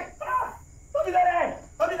ဘာဖြစ်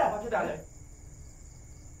တာလဲ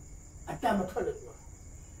အတမ်းမထွက်လို့ဟာ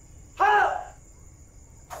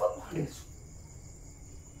ထွက်ပါလေ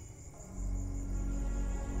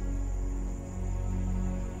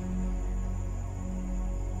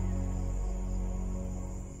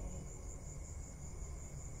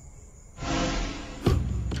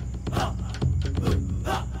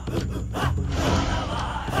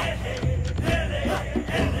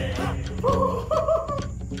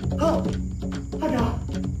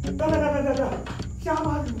ရှား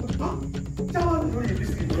ပါလို့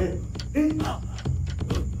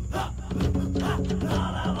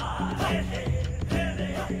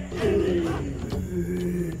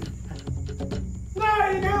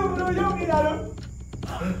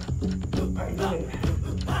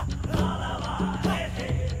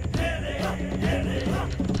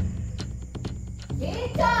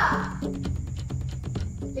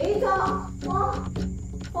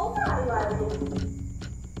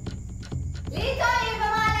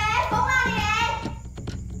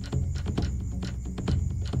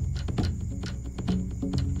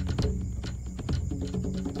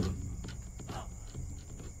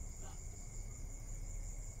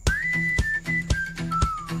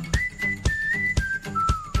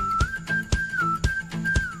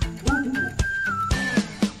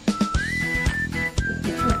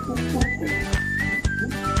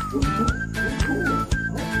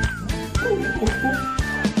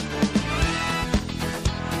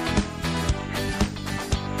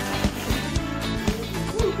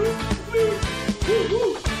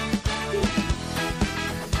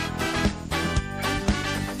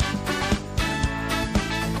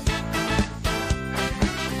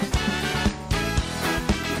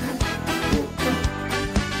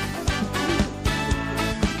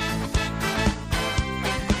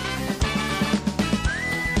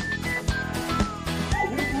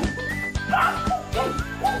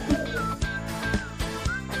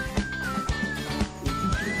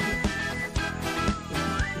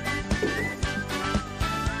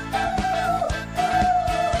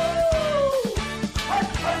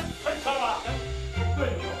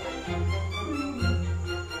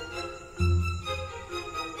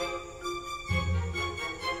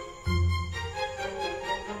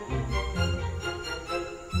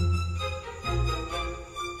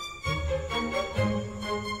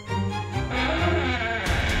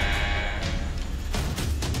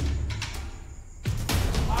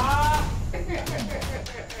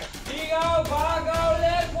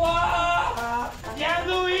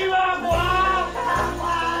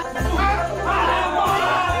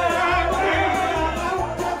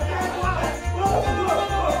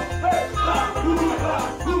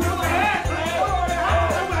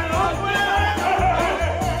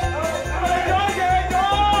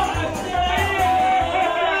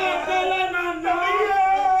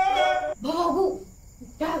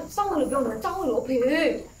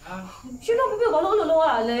ရှင်တို့ပြပြဘာလို့လို့လောက်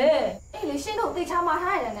ရလဲ အေးလေရှင်းတို့သေချာမှာ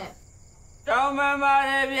ထားရတယ်နဲ့ တောင်းမှန်ပါ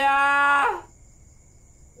တယ်ဗျာ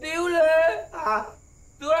ဒီဦးလေ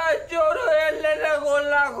သူကကျိုးတို့ရဲ့လက်လက်ကို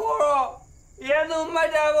လာခေါ်တော့ရဲသူမှတ်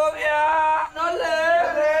တာပေါ့ဗျာနော်လေ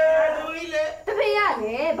သူကြီးလေ တဖေးရ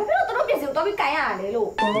လေဘာဖြစ်လို့တို့ပြည့်စုံတော့ပြီးကန်ရလဲလို့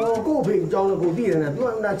ကို့ဖေအကြောင်းကိုသိရတယ်သူက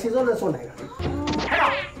ခြေစောနဲ့ဆွနိုင်တာ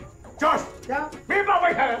Josh မင်းပါပို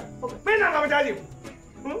က်ထားတယ်မင်းနာကမကြားကြည့်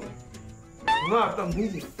ငါသမီး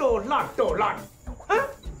ကြီးတော်လာဟမ်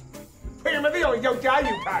ဖေမသိအောင်ယောက်ျား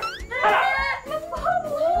ယူထား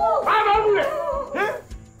ဟာဘာလို့လဲဟမ်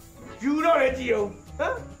ယူတော့လေကြည့်အောင်ဟ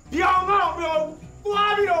မ်ပြောင်းတော့ပြောင်း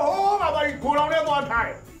သွားပြီးတော့ဟိုးမှာပါခိုးလောင်နဲ့သွားထားတ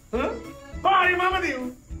ယ်ဟမ်ဘာမှမသိဘူး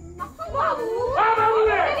ဘာလို့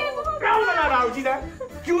လဲကောင်းလာတာကိုကြည့်တယ်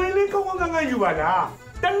ကျွေးလေးကောင်းကောင်းငန်းယူပါလား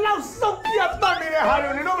တလောက်စုပ်ပြတ်ပတ်နေတဲ့ဟာတွေ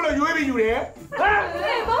နင်တို့ဘယ်လိုရွေးပြီးယူတယ်ဟမ်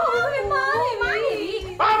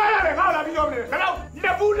ဘာလဲငါလာပြီးပြောနေတယ်ခလောက်လ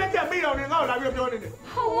က်ဘူးလက်ချက်မိတော့နေငါလာပြီးပြောနေတယ်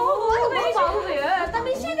ဘာဘူးလေတ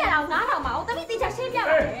မီးရှင်းပြတော့နားထောင်ပါဦးတမီးတေချာရှင်းပြပါ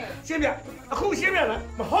မယ်ရှင်းပြအခုရှင်းပြလား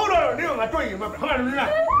မဟုတ်တော့နင်ကငါတွေ့ရင်မဟုတ်လားနင်လား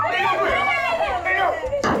တေးတွေ့တေးရော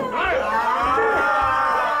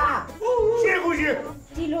ရှင်းကူရှင်း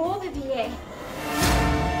ဒီလိုဖေဖေရဲ့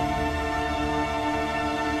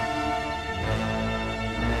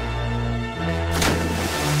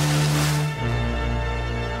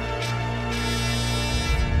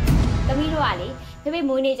သမီးတို့ကလေဖေဖေ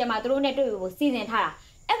မွေးနေ့ကျမှတို့နဲ့တွေ့ဖို့စီစဉ်ထားတာ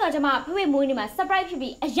အဲ့တော့ကျမဖေဖေမွေးနေ့မှာ surprise ဖြစ်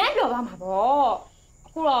ပြီးအရန်ပျော်ပါမှာပေါ့အ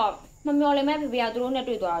ခုတော့မမျော်လင့်မဲ့ဖေဖေကတို့နဲ့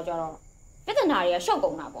တွေ့သွားတော့ကြတော့ပြဿနာတွေကရှုပ်ကု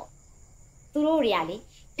န်တာပေါ့သူတို့တွေကလေ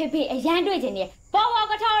ဖေဖေအရန်တွေ့ခြင်းနဲ့ဘောဘော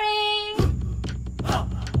ကထော်ရီ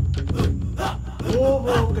ဘော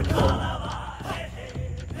ဘောကထော်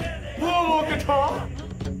ဘောဘောကထော်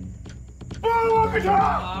ဘောဘောကထော်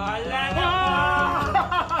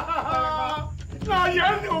ငါရ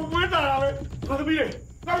န်ကိုဝေးတာပဲငါသမီးလေ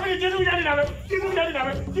ငါသမီးကျေးဇူးရနေတာပဲကျေးဇူးရနေတာ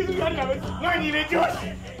ပဲကျေးဇူးရနေတာပဲငါညီလေးကျော်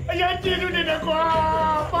အရင်ကျေးဇူးတင်တယ်ကွာ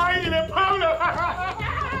ပိုင်းနေလေဖောင်းလို့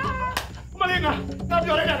မလေးငါ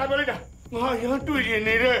ပြောလိုက်တာငါရန်တွေ့ရင်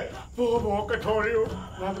နေတဲ့ဘောဘောကထော်ရီကို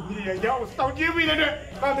ငါသမီးတွေရောက်စောင့်ကြည့်ပြီးတဲ့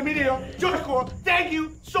ငါသမီးတွေရောကျော်ကို thank you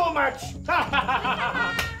so much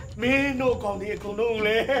မင်းတို့ကောင်းတဲ့အကုန်လုံး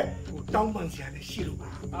လေတောင်းပန်စရာလည်းရှိလို့ပါ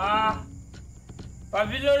ဘာ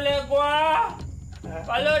ဖြစ်လို့လဲကွာ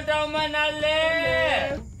ဘာလို့တောင်းမနာလဲ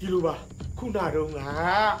ဒီလိုပါခုနတော့ငါ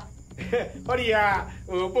ဟောဒီက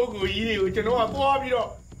ပုဂ္ဂိုလ်ကြီးတွေကိုကျွန်တော်ကသွားပြီးတော့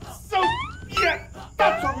စုပ်ပြတ်တ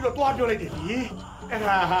ပ်ဆိုပြီးတော့သွားပြောလိုက်တယ်လေအဲ့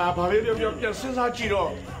ဒါဘာပဲပြောပြန်စဉ်းစားကြည့်တော့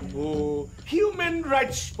human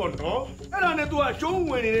rights ပေါ့နော်အဲ့ဒါနဲ့သူကအကျုံး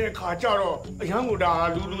ဝင်နေတဲ့အခါကျတော့အရန်ကိုဒါ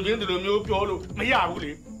လူချင်းဒီလိုမျိုးပြောလို့မရဘူး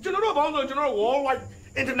လေကျွန်တော်တို့ဘောင်းဆိုကျွန်တော် worldwide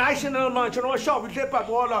international မှာကျွန်တော် shop ဖြစ်ပတ်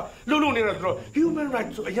သွားလာလို့နေတော့ human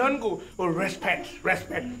rights အရန်ကို respect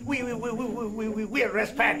we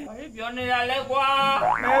respect ပြောနေတာလဲကွာ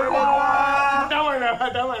တောင်းလာပါ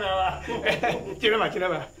ကျင်းပါကဲ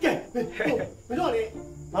မင်းတို့လေ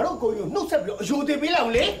ငါတို့ကိုကြီးနှုတ်ဆက်ပြီးတော့အယိုသေးပေးလိုက်အော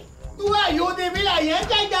င်လေ तू ကအယိုသေးပေးလိုက်ရမ်း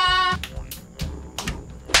ကြိုက်တာ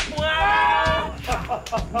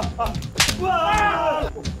ဝါ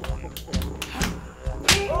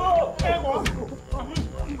โอ้เอ้ကွာ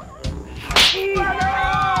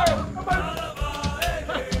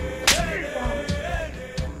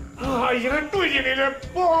ရန်တွေ့နေတယ်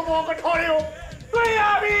ဘောကထော်ရီကိုတွေ့ရ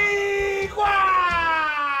ပြီကွာ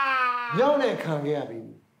မြောင်းနဲ့ခံခဲ့ရပြီ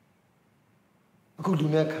အခုလူ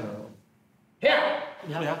နဲ့ခံတော့ဟဲ့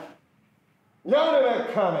ညာမြောင်းနဲ့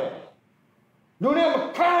ခံမယ်လူနဲ့မ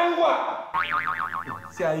ခံကွာ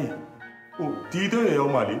ဆရာကြီးဒီတော့ရော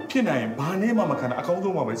မှလေဖြစ်နိုင်ရင်ဘာနဲ့မှမခံတာအကောင်း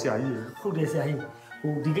ဆုံးပါပဲဆရာကြီးဟုတ်တယ်ဆရာကြီး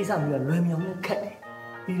ဒီကိစ္စမျိုးကလွယ်မြောင်နဲ့ခက်တယ်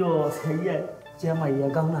ပြီးတော့ဆရာကြီးကကျမ်းမာ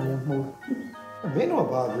ရေးကောင်းတာလည်းမဟုတ်မင်းတို့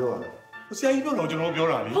ကဘာပြောရလဲဆရာကြီးပြောတော့ကျွန်တော်ပြော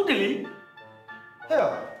တာလေဟုတ်တယ်လေဟဲ့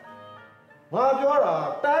ငါပြောတာ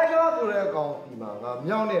တိုင်းကားဆိုတဲ့ကောင်ဒီမှာငါ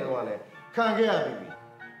မြောင်းတဲ့တော့လည်းခံခဲ့ရပြီ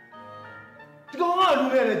ဒီကောင်ကလူ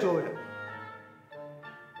နဲ့လည်းကြောတယ်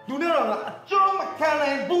လူနဲ့တော့ငါအကျော်မခံနို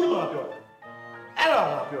င်ဘူးလို့ပြောတယ်အဲ့တော့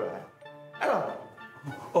ငါပြောတယ်အဲ့တော့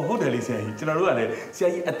ဟုတ်တယ်လေဆရာကြီးကျွန်တော်တို့ကလည်းဆရာ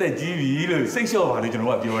ကြီးအသက်ကြီးပြီလို့စိတ်လျှော့ပါလေကျွန်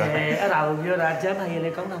တော်ကပြောတာအဲ့ဒါကိုပြောတာကျမ်းမာရေးလ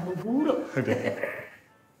ည်းကောင်းတာမဟုတ်ဘူးလို့ဟုတ်တယ်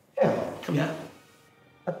ခင်ဗျာ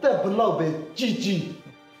အသက်ဘလောက်ပဲကြီး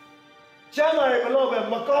ကျမ်းမာရေးဘလောက်ပဲ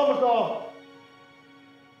မကောင်း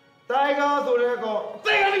တိုင်းကားဆိုတဲ့ကောင်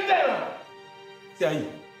သိကလေးတိုက်လာဆရာ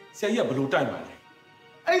ကြီးကဘယ်လိုတိုက်မှာလဲ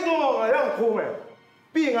အဲ့ဆိုတော့ငါရောက်ခိုးမယ်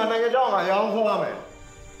ပြီးရင်ငါနိုင်ငံเจ้าငါရောင်းခိုးရမယ်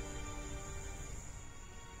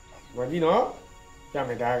ဘာကြီးနော်ကြမ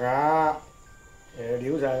ယ်ဒါကဒီ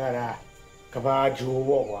ဥစ္စာကဒါကဘာဂျိုး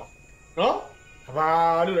ပေါ့ကွာနော်ကဘာ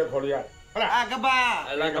လို့လည်းခေါ်လို့ရတယ် ဟုတ်လားကဘာ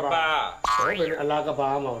အလာကဘာဟောဘယ်အလာကဘာ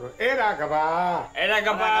မဟုတ်တော့အဲ့ဒါကဘာ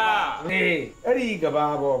နေအဲ့ဒီကဘာ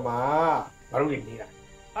ပေါ်မှာငါတို့နေတာ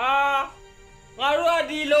ဟာငါတို့က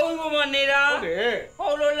ဒီလုံးပေါ်မှာနေတာဟုတ်တယ်ဟု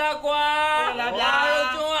တ်လို့လားကွာဗျာတို့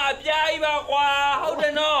ကျွန်းအပြားကြီးပါကွာဟုတ်တ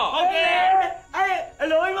ယ်နော်ဟုတ်ကဲ့အဲ့အ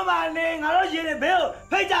လိုကြီးမနေငါတို့ရင်နေဘဲကို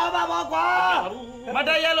ဖိတ်ကြပါပါကွာမတ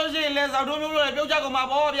ရလို့ရှိရင်လဲစောက်ထိုးမျိုးလို့ပြုတ်ကြကုန်မှာ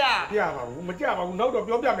ပေါ့ဗျာပြပါဘူးမကြပါဘူးနောက်တော့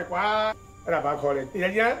ပြောပြမယ်ကွာအဲ့ဒါဘာခေါ်လဲတ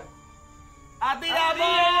ရားကျန်အတိတာ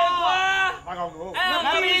ပေါ့ကွာဘာကောင်းလို့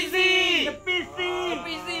ပီ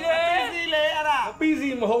စီလေအဲ့ဒါပီစီ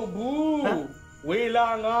မဟုတ်ဘူးဝေလာ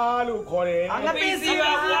ငါလို့ခေါ်တယ်ငါပီစီ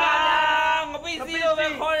ပါကွာငါပီစီလို့ပဲ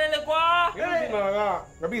ခေါ်တယ်လေကွာငါပီစီမှာက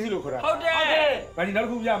ငါပီစီလို့ခေါ်တာဟုတ်တယ်ဘာဒီနောက်တ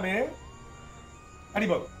စ်ခုပြမယ်အဲ့ဒီ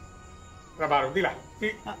ပေါ့ငါဘာလို့သိလားသိ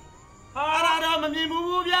ဟာအဲ့ဒါတော့မမြင်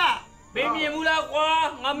ဘူးဗျမမြင်ဘူးလားကွာ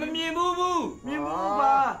ငါမမြင်ဘူးမြင်ဘူး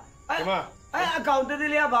ပါဒီမှာအဲ့အကောင်တေး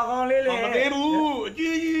သေးလေးကဘာကောင်လေးလဲမသေးဘူးအ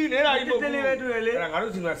ကြီးကြီးနေတာကြီးမဟုတ်ဘူးတေးလေးပဲတွေ့လေအဲ့ဒါငါ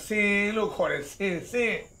တို့စီမှာစင်လို့ခေါ်တယ်စ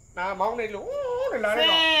င်နာမောင်းနေလို့တဲ့လာတယ်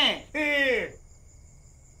တော့ဟေး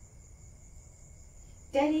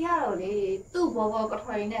ဒန်နီကတော့လေသူ့ဘောဘောက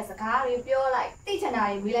ထွေးနဲ့စကားတွေပြောလိုက်တိချင်တာ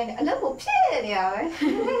တွေမေးလိုက်တယ်အလုပ်ကိုဖြစ်နေတာပဲ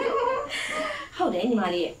ဟုတ်တယ်ညီမ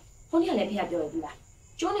လေးရဲ့ဖုန်းကလည်းဖေကပြောရပြီလား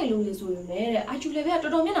ကျွန်းနေလူတွေဆိုရင်လည်းအာချူလည်းဖေက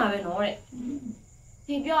တော်တော်မျက်နှာပဲနော်တဲ့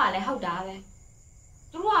ဖေပြောရလဲဟုတ်တာပဲ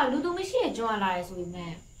သူတို့ကလူသူမရှိရဲ့ကြွလာရဲဆိုပေ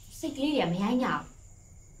မဲ့စိတ်ကလေးတွေကမရိုင်းကြဘူး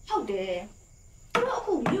ဟုတ်တယ်သူတို့အ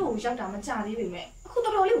ခုမြို့ကိုရောက်တာမကြသေးပေမဲ့အခု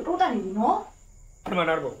တော်တော်လေးကိုတိုးတက်နေပြီနော်အဲ့မှာ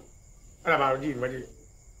တော့အဲ့ဒါဘာလို့ကြည့်မကြည့်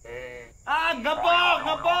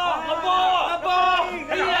ငါပေါ်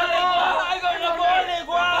ဒီရလေကွာအဲ့ကငါပေါ်လေ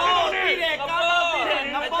ကွာဒီတယ်ကောင်းပြီတယ်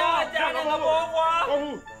ငါပေါ်ကြာတယ်ငါပေါ်ကွာဟုတ်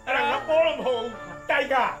ဘူးအဲ့ဒါငါပေါ်လို့မဟုတ်တိုက်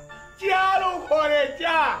ကကြားလို့ခေါ်တယ်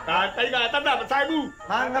ကြားဒါတိုက်ကတတ်မဆိုင်ဘူး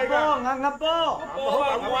ငါပေါ်မဟုတ်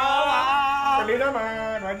ပါကွာတလေးသားမှာ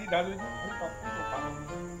ဒါကြီးဒါဆို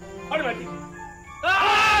ဟုတ်တယ်မကြီး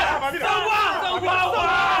ဘာဖြစ်လဲစောက်ပါဟု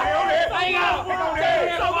တ်လေတိုက်က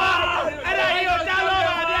စောက်ပါအဲ့ဒါကြီးကိုကြားလို့ပါ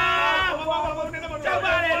ဗျာကြောက်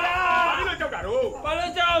ပါလေလားဘာလို့ကြောက်တာတော့ဘာ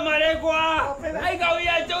လို့ကြောက်မှာလဲကွာအဲ့ကောင်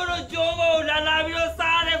ကြီးကကျုံတို့ကျိုးကိုလာပြီးတော့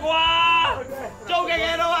စားတယ်ကွာကျုပ်က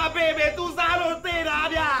တော့အဖေပဲသူစားလို့သေတာ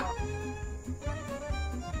ဗျာ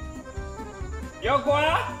ရောကွာ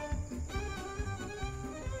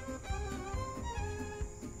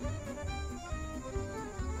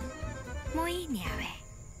မွေးနေရပဲ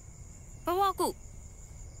ဘဝကု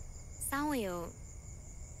စောင်းဝေကို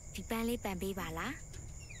ဒီပန်းလေးပန်ပေးပါလား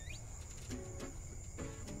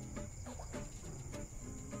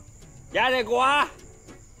ရတယ်ကွာ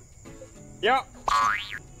ရော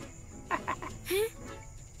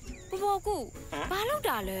ဘဝကုဘာလုပ်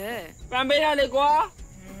တာလဲပန်ပေးရလေကွာ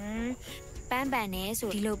ပန်းပန်နေဆို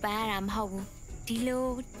ဒီလိုပန်းရတာမဟုတ်ဘူးဒီ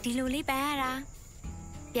လိုလေးပန်းရတာ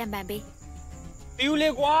ပြန်ပန်ပေးတီးဦးလေ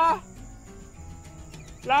ကွာ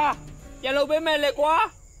လာပြန်လုပ်ပေးမယ်လေကွာ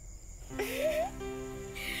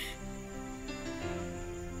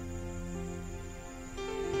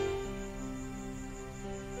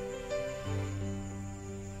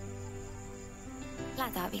လာ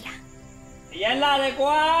သွားပြီလားရန်လာတယ်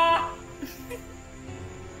ကွာ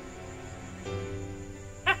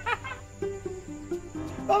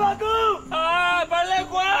ဘာဘာကူဘာလဲ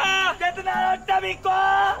ကွာကတနာတော့တပြီကွာ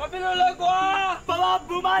ဘာဖြစ်လို့လဲကွာဘာဘာ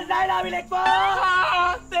ဘူမလိုက်လာပြီလေကွာ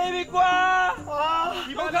သေပြီကွာ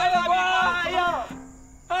ဒီဘာခိုင်းလာကွာ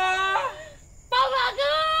ဘာဘာ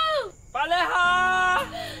ကူဘာလဲဟာ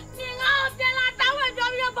你我ပြန်လာတောင်းမယ်ပြော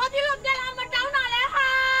ပြီးတော့ဘာဖြစ်လို့ပြန်လာမတောင်းတာလဲဟာ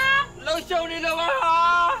လှုပ်ရှုံနေတော့ပါဟာ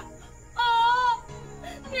အော်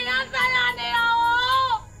你要ပြန်လာနေရော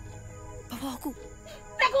ဘာဘာကူ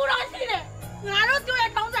တကူတော့ရှိတယ်ငါတို့တို့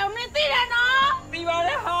ရဲ့ကောင်းဆောင်နေသိတယ်နော်သိပါ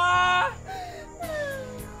လေဟာ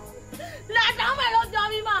လာတောင်းမယ်လို့ပြော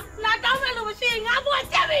ပြီးမှလာတောင်းမယ်လို့မရှိရင်ငါဘွား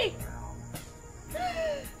ချက်ပြီ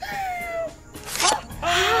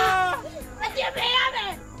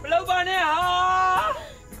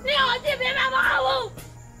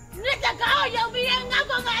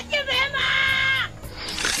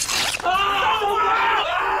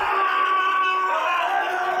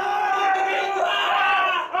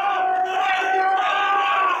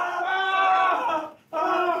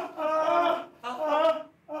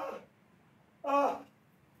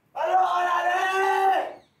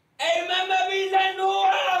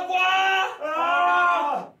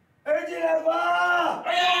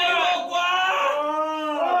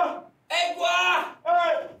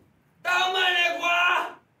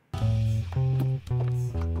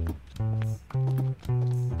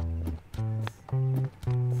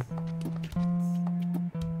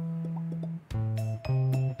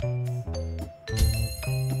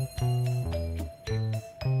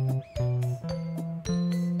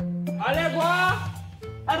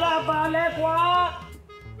လဲကွာ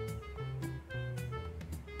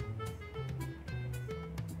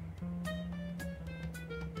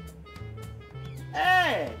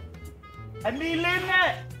အနီလေး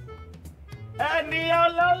နဲ့အနီအော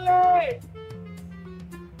င်လုံးလေး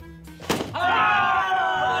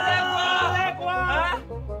လဲကွာ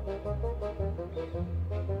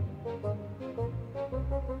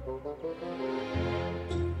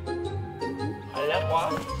လဲကွာ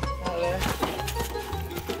လဲ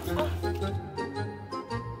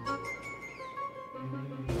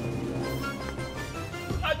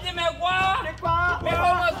အပြင်းမဲ့ကွာမေ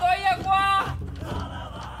ဟောမတော့ရကွာ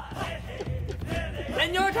အ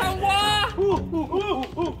ညိုထောင်ကွာ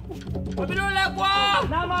ဘယ်လိုလဲကွာ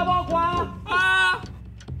နာမပါကွာ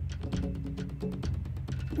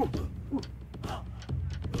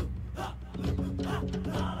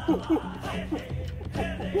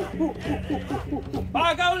ဘာ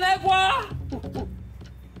ကောင်းလဲကွာ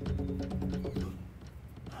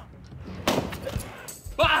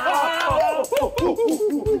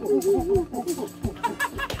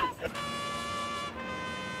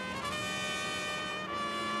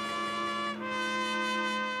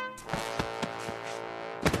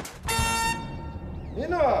မင်း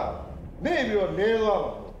တို့ကနေပြီးတော့လဲသွား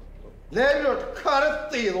မှာလဲပြီးတော့ခါရက်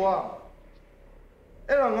သေသွား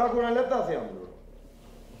အဲ့တော့ငါကိုယ်တိုင်လက်သက်ဆရာမလို့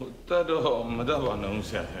တတ်တော့မတတ်ပါနဲ့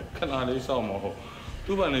ဆရာခဏလေးစောင့်မဟုတ်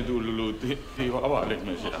သူ့ဘာနဲ့သူလူတေးပါလိမ့်မ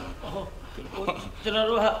ယ်ဆရာကျွန်တော်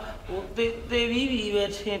တို့ကသေပြီးပဲ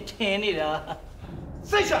ထင်နေတာ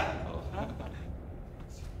စိတ်ချ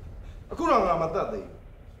အခုတော့ငါမတတ်သေး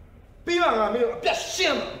ပြီးမှငါမင်းတို့အပြတ်ရှ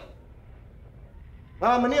င်း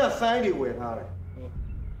ငါမနေ့ကဆိုင်းတွေဝယ်ထားတယ်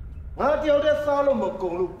ငါတယောက်တည်းစားလို့မကု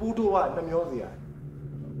န်လို့ပူးတိုးကနှမျောစရာ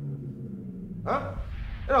ဟမ်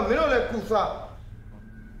အဲ့တော့မင်းတို့လည်းကုစား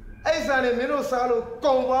အဲ့ဆန်နေမင်းတို့စားလို့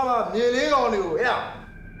ကုန်သွားမှမြေလေးကောင်တွေကိုအဲ့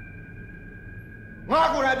ငါ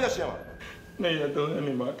ကိုယ်တိုင်ပြတ်ရှင်းပါနေရတော့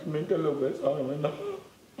နေမှာမင်းတက်လို့ပဲစားရမယ်နော်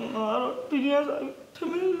ငါတော့ဒီနေ့ထ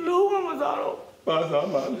မင်းလုံးဝမစားတော့ပါစား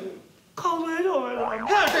မှာခေါင်းမဲတော့ပဲလား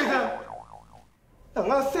ဟဲ့စိတ်ဆန်း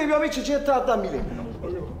ငါစေပြောပြီးချစ်ချစ်တတ်မိလိမ့်မယ်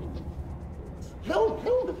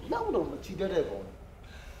လုံးတော့မချီတတ်တဲ့ကောင်ဟ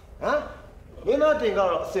မ်မင်းတို့တင်က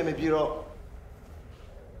တော့အစင်မပြေတော့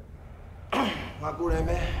ငါကိုယ်တိုင်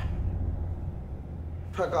ပဲ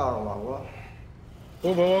ဖက်ကတော့မှာကွာ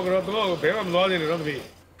ဟိုဘောကတော့တော့ဘယ်မှမသွားသေးနဲ့တော့တပည့်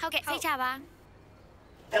ဟုတ်ကဲ့စိတ်ချပါ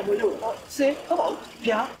အဲ့မလို့စေဟုတ်ပါ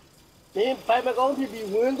ဗျာမင်းဘိုင်မကောင်းဖြစ်ပြီး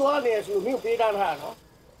ဝင်သွားနေဆိုလို့မင်းကိုပေးထားတာနော်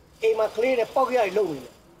အိမ်မှာကလေးနဲ့ပေါက်ရည်လုံနေတ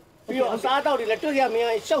ယ်ပြီးတော့အစားတောက်တွေလည်းတွေ့ရမင်း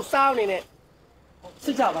ရှောက်စားနေနဲ့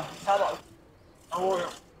စိတ်ချပါစားပါဦး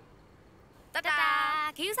တတာ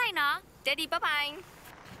ခီးဆိုင်နော်ဒက်ဒီဘိုင်ဘိုင်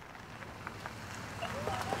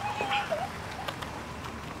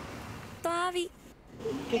သွားပြီ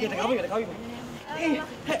ကဲတကားပြီအေး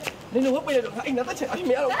ဟဲ့နင်တို့ဝတ်ပေးလို့ငါအိမ်နဲ့တက်ချင်အ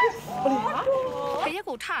မေရတော့ဘလီခရက်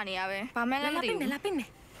ကိုထနေရပဲဘာမှလည်းမသိဘူးလာပိတ်မယ်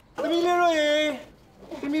သမီးလေးတို့ရေ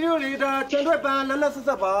သမီးလေးတို့လေဒါချန်ထွက်ပန်းလက်ဆ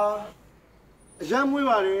က်ပါအရမ်းမွေး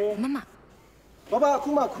ပါလေမမဘာအခု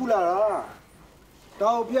မှခူလာတာ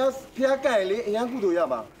တော့ဖျားကန်လေအရန်ကုသိုလ်ရ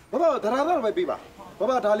မှာဘာဒရာတော့ပဲပေးပါ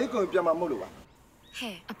ဘာဒါလေးကိုပြန်မှာမဟုတ်လို့ပါ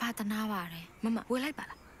ဟဲ့အဖတနာပါတယ်မမဝယ်လိုက်ပါ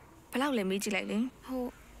လားဘလောက်လဲမေးကြည့်လိုက်လေဟို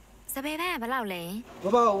စပယ်ပန်းကဘလောက်လဲ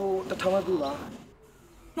ဘာဟို1000ပဲကူပါ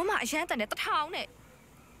မမအရန်တန်တယ်1000နဲ့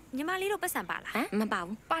ညီမလေးတို့ပတ်စံပါလားမပါ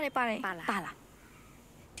ဘူးပါတယ်ပါလား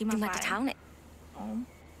ဒီမှာ1000နဲ့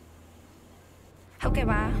ဟုတ်ကဲ့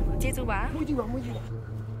ပါကျေးဇူးပါမွေးကြည့်ပါမွေး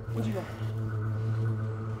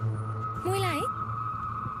လိုက်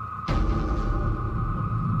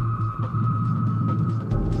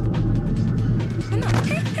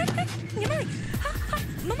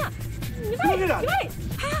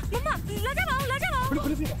မမညီမလာကြပါဦးဘယ်လို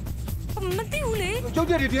ဖြစ်လဲမသိဘူးလေကြောက်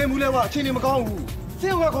ကြတဲ့မူးလဲကွာအချိန်နေမကောင်းဘူးစ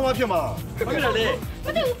င်းကခေါ်မှဖြစ်မှာဘာဖြစ်လဲမ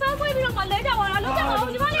သိဘူးဖမ်းခွေးပြီးတော့မှလဲကြပါလားလောက်ကြပါ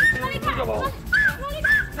ဦးညီမလေး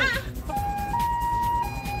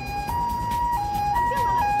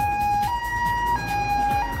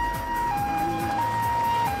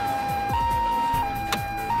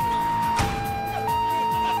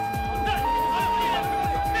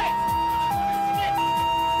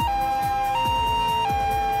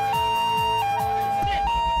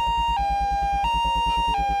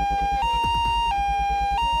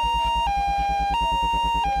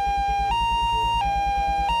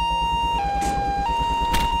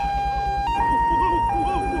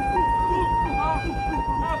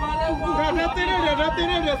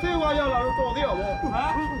ခါဆေးဝါးရောက်လာတော့တော်သေးအောင်ဗောဟာ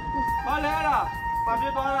ဘာလဲအဲ့ဒါဘာဖြ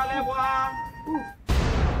စ်သွားတာလဲကွာ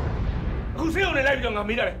အခုဆေးုံနေလိုက်ပြီးတော့ငါ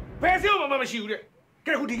မေးတာလေဘယ်ဆေးုံမှမရှိဘူးတဲ့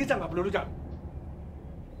ကဲအခုဒီကိစ္စငါဘယ်လိုလုပ်ကြ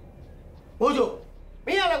ဘိုးချုပ်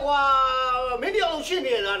没呀了瓜，没掉东西呢，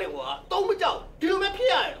那的瓜都没着，这都没骗。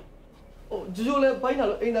哦，这就来摆那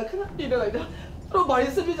了，哎，那看看你的来的，都把你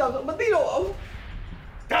视频讲说没对了。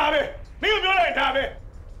打呗，没有表来打呗，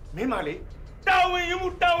没嘛哩，单位有木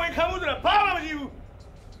单位看不出来，怕了不？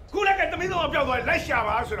过来个怎么弄表出来，来下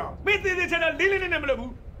巴是了，没对对起来，零没了不，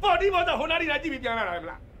跑地跑到河哪里来这边变来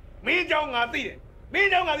了，没叫我对的，没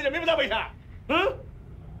叫我对的，没不到为啥？嗯？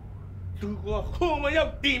如果后面要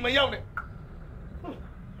地没要呢？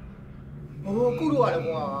哦，顾着了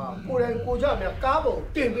瓜，过来国家面干部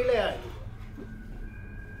顶回来。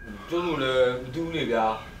ကျုပ်တို့လည်းမတူးနေဗျာ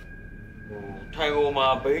ထိုင်ကုန်မှာ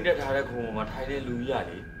ဘိန်းတက်ထားတဲ့ခုံပေါ်မှာထိုင်တဲ့လူကြီးက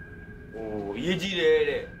လေအရေးကြီးတယ်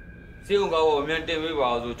တဲ့စေုံကားပေါ်အမြန်တင်ပေးပါ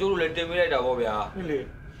ဆိုကျုပ်တို့လည်းတင်ပေးလိုက်တာပေါ့ဗျာဟုတ်လေ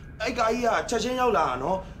အဲ့ကာကြီးကချက်ချင်းရောက်လာတာ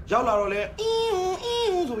နော်ရောက်လာတော့လေအ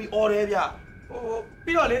င်းဆိုပြီးអော်တယ်ဗျ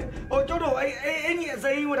ပြီးတော့လေကျုပ်တို့အဲ့ဒီအ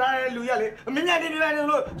စိမ်းဝတ်ထားတဲ့လူကြီးကလေအမြင်တင်ပြတယ်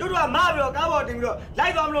လို့ကျုပ်တို့ကမပြီးတော့ကားပေါ်တင်ပြီးတော့လို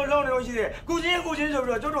က်သွားမလို့လုံးနေလို့ရှိတယ်ကုချင်းဆို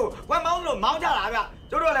ပြီးတော့ကျုပ်တို့ဝမ်မောင်းလို့မောင်းကြတာဗျ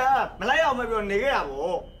ကျုပ်တို့လည်းမလိုက်အောင်မပြီးတော့နေခဲ့တာ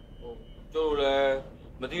ပေါ့ကျုပ်တို့လည်း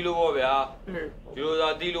မသိလို့ပေါ့ဗျာဒီလိုသာ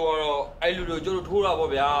သိလို့ကတော့အဲ့လူတို့ကျုပ်တို့ထိုးတာ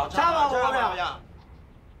ပေါ့ဗျာချပါပါဗျာ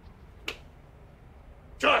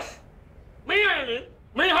Josh မင်းရလေ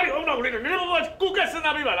မင်းဟာဒီအောင်တော့လေနည်းနည်းပါးကုကက်စဉ်း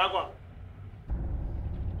စားပေးပါလားကွာ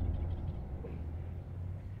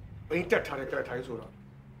ဘိန်းတက်ထားတဲ့ကြက်ထိုင်းဆိုတော့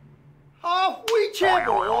ဟာဝီချဲ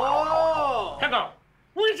ပေါ့ ဟဲ့ကောင်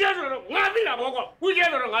ဝီချဲဆိုတော့ငါသိတာပေါ့ကွာဝီချဲ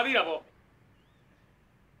ဆိုတော့ငါသိတာပေါ့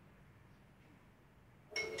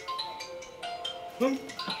ဟမ်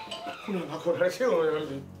ခုနကခေါ်တဲ့ဆေးဝင်ရတယ်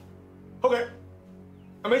ဟုတ်ကဲ့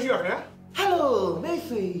အမေရှိပါခင်ဗျာ ဟယ်လိုမိတ်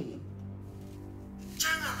ဆွေ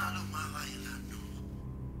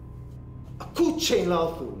အခုချိန်လော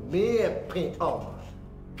က်ဆိုမင်းရဲ့ဖင်ထောက်မှာ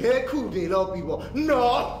ခဲခုတွေလောက်ပြီးပေါ့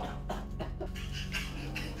နော်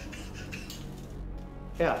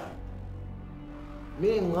ဟဲ့မ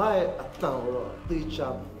င်းငါ့ရဲ့အတန်တော့သေချာ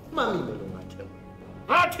မှတ်မိတယ်လို့ငါထင်တယ်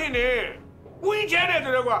ငါထင်တယ်ဝင်းချဲတယ်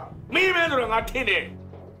ဆိုတော့ကွာမင်းမဲဆိုတော့ငါထင်တယ်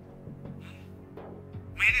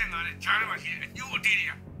မင်းနဲ့ငါနဲ့ချားတော့ရှိတဲ့အညို့အတေးတွေ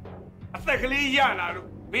ကအသက်ကလေးရလာလို့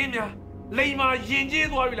မင်းများလိန်မာရင်ကျေး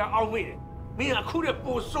သွားပြီလားအောင်မေ့တယ်မင်းကအခုတည်း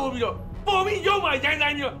ပို့ဆိုးပြီးတော့ပေါ်ပြီးရုပ်မှရိုင်းဆို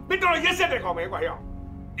င်ပြီးတော့မင်းတော်ရက်ဆက်တယ်ကောင်ပဲကွာဟဲ့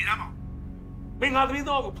နေသားမောင်မင်းငါသမီး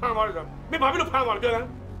တော့ကိုဖမ်းသွားတယ်ဆိုတော့မင်းဘာဖြစ်လို့ဖမ်းသွားလဲပြောစမ်း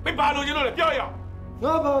မင်းဘာလို့ကျင်းလို့လဲပြောရအောင်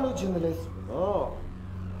ငါဘာလို့ကျင်းတယ်လဲဆိုတော့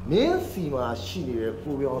မင်းစီမှာရှိနေတဲ့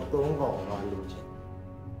ကိုပြောင်း၃កောင်ငါလို့ကျင်း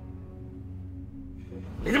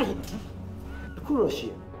နေတော့အခုတော့ရှိ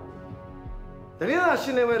တယ်တကယ်တော့ရှ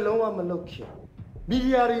င်းနေမဲ့လုံးဝမလုပ်ခင်မီ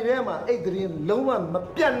ဒီယာတွေထဲမှာအဲ့တရင်လုံးဝမ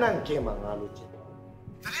ပြတ်နှံ့ခင်မှာငါလို့ကျင်းတ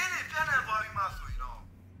ရင်တွေပြတ်နှံ့သွားပြီးမှဆိုရင်တော့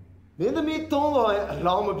မင်းသမီး၃កောင်ရဲ့အ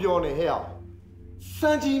လောင်းမပြောနဲ့ဟဲ့အောင်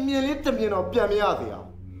စံကြီးမြင်လေးတမြင်တော့ပြန်မရသေးအောင်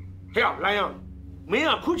ဟဲ့လိုင်းအောင်မင်း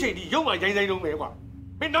ကခုချိန်ဒီရုပ်မှရိုင်းဆိုင်လုံးပဲကွာ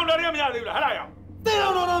မင်းတောင်းတရမရသေးဘူးလားဟဲ့လားအောင်တဲ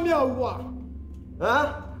တော့မရဘူးကွာဟမ်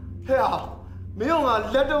ဟဲ့အောင်မင်းက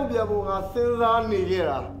လက်တုံပြန်ဖို့ငါစဉ်းစားနေခဲ့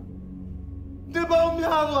တာဒီပေါင်း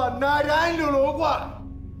များစွာနိုင်တိုင်းလို့ကွာ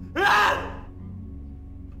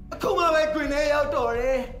အခုမှပဲတွင်နေရောက်တော့တ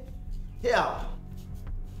ယ်ဟဲ့အောင်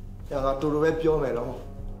ကျန်ကတူတူပဲပြောမယ်တော့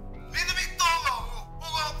မင်းသမီးတော့ကောင်ကိုဟို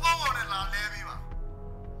ကောင်ပေါ့ပေါ့နဲ့လာလဲပြီးပါ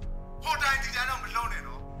ဟိုတိုင်းဒီတိုင်းတော့မလုံးနဲ့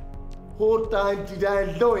နော်ဟိုတိုင်းဒီတိုင်း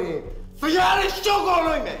လုံးရင်ဖျားရရှုပ်ကုန်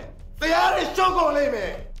လို့မယ်ဖျားရရှုပ်ကုန်လိမ့်မ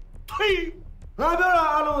ယ်ထွေးငါပြောတာ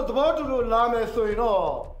အားလုံးသဘောတူလို့လာမယ်ဆိုရင်တော့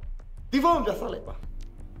ဒီဖုန်းပြဆက်လိုက်ပါဟဲ့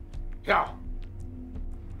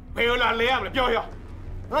ဘယ်လိုလာလဲရမလဲပြောရ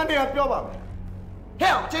ငါတည်းကပြောပါမယ်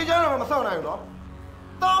ဟဲ့ချိန်ချမ်းတော့မစောင့်နိုင်ဘူးနော်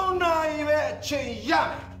တောင်းနိုင်ပဲအချိန်ရ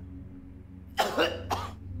မယ်ဟယ်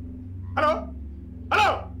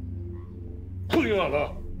လိုခုရလား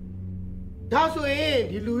ဒါဆိုရင်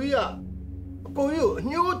ဒီလူကြီးကအကိုကြီးကိုအ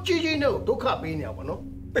ညှိုးကြီးကြီးနဲ့ဒုက္ခပေးနေရပါတော့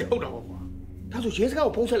အေးဟုတ်တာပေါ့ကွာဒါဆိုရဲစကား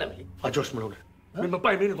ကိုဖုန်းဆက်လိုက်မယ်အာဂျော့ချ်မလုပ်နဲ့မင်းမ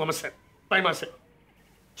ပိုင်မင်းတော့မဆက်ပိုင်မဆက်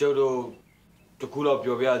ကျုပ်တို့တခုတော့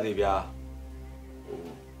ပြောပြရစီဗျာ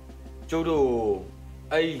ကျုပ်တို့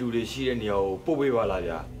အဲ့ဒီလူတွေရှိတဲ့နေရာကိုပို့ပေးပါလား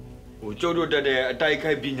ဗျာကျုပ်တို့တက်တဲ့အတိုက်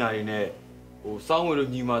ခိုက်ပညာတွေနဲ့စောင်းဝင်တို့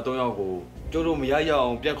ညီမ၃ယောက်ကိုကျုပ်တို့မရရအော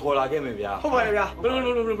င်ပြန်ခေါ်လာခဲ့မယ်ဗျာဟုတ်ပါတယ်ဗျာဘယ်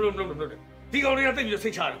လိုဒီကောင်တွေကတိတ်ပြီးစိ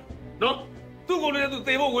တ်ချတယ်နော်သူ့ကောင်တွေကသူ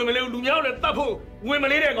သေဖို့ဝင်မလဲလူများလည်းတတ်ဖို့ဝင်မ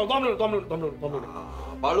လေးတဲ့ကောင်သွားမလို့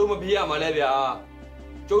ဘာလို့မပြေးရမှာလဲဗျာ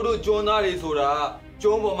ကျုပ်တို့ကျွန်းသားတွေဆိုတာ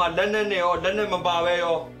ကျွန်းပေါ်မှာလက်နဲ့နဲ့ရောလက်နဲ့မပါပဲ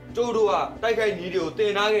ရောကျုပ်တို့ကတိုက်ခိုက်ညီတွေကိုတ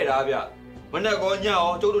င်ထားခဲ့တာဗျမနဲ့ကောည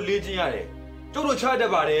ရောကျုပ်တို့လေးချင်းရတယ်ကျုပ်တို့ချတ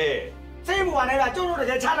တ်ပါတယ်စိတ်မဝင်နဲ့ဗျကျုပ်တို့တ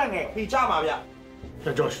ကယ်ချတတ်ငယ်ပြီးချပါဗျ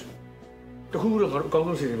ဂျော့ချ်တခုတော့ငါတို့အကောင်း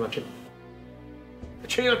ဆုံးစီစဉ်မှာဖြစ်အ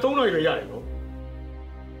ချိန်က3နာရီပဲရတယ်နော်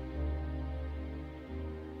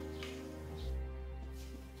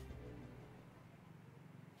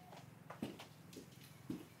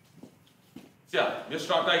ဆရာ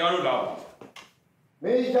Mr. Tiger လာမ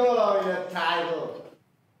င်းကြောက်လာရင်ထိုင်လို့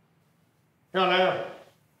ဟဲ့လာ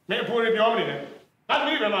မင်းအဖိုးလေးပြောမနေနဲ့ငါသ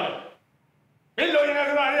မီးပဲမလဲမင်းလိုရင်းနေ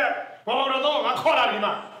ဆိုတာလေဘောတော့ငါခေါ်လာပြီ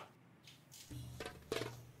မှာ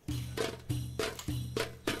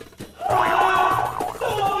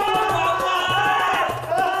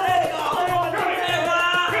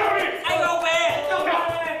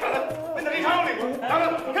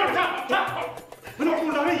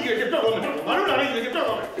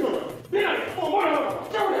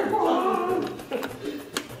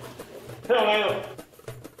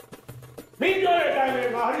မင်းပြောတဲ့အတိုင်းပဲ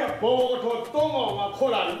ငါဟာဘောတော့သုံးအောင်ငါ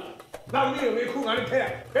ခေါ်လာပြီ။နောက်နေ့မင်းခုငါနဲ့ထဲရ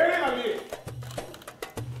။ဘယ်နဲ့မှမင်း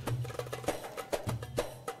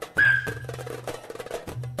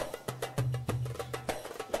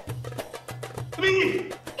သမီး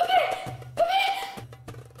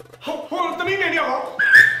ဟိုသမီးနေရော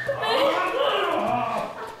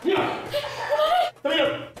သ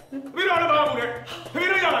မီးတော့ဘာမှမလုပ်။ဖေး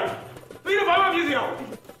တော့ရလိုက်။ဖေးတော့ဘာမှပြည့်စရာ။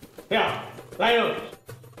ဟဲ့လိုက်ရော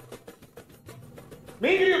မ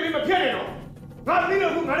င်းကြီးကမင်းမဖြတ်နဲ့နော်ငါသမီး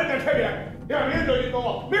တို့ကငါနဲ့ကန်ထက်ပြရမင်းတို့ကြီး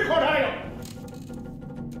တော့မင်းခေါ်ထားလိုက်တော့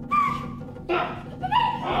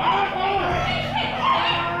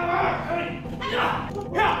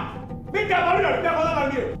မင်းကဘာလို့လဲပြန်ခေါ်လာ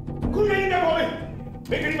တယ်ခုရင်းနေပေါ်မင်း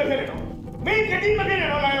ကတိမဖြတ်နဲ့နော်မင်းကတိမဖြတ်နဲ့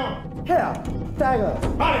နော်လာရောဟဲ့တိုင်က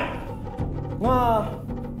ဘာလဲငါ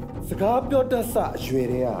စကားပြောတတ်စအရွယ်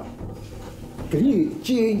တွေကဂရီကျ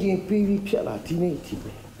င်းချင်းပြီးဖြတ်လာဒီနေ့အထိ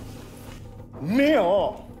ပဲမင်းရော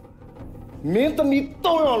မင်းသမီး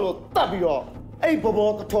3ယောက်လို့တတ်ပြီးတော့အဲ့ဘောဘော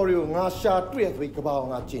ကထော်ရီကိုငါရှာတွေ့ရပြီးကဘာ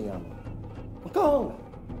ငါကျင်ရမှာမကောင်းဘူး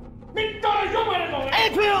မင်းတော်ရုံးမလဲကောင်အဲ့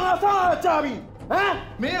ထွေးတော့ငါစားကြပြီဟမ်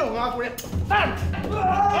မင်းရောငါကိုတတ်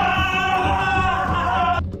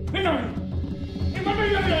မင်းမမ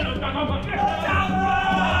ရရတော့တာကောင်းပါ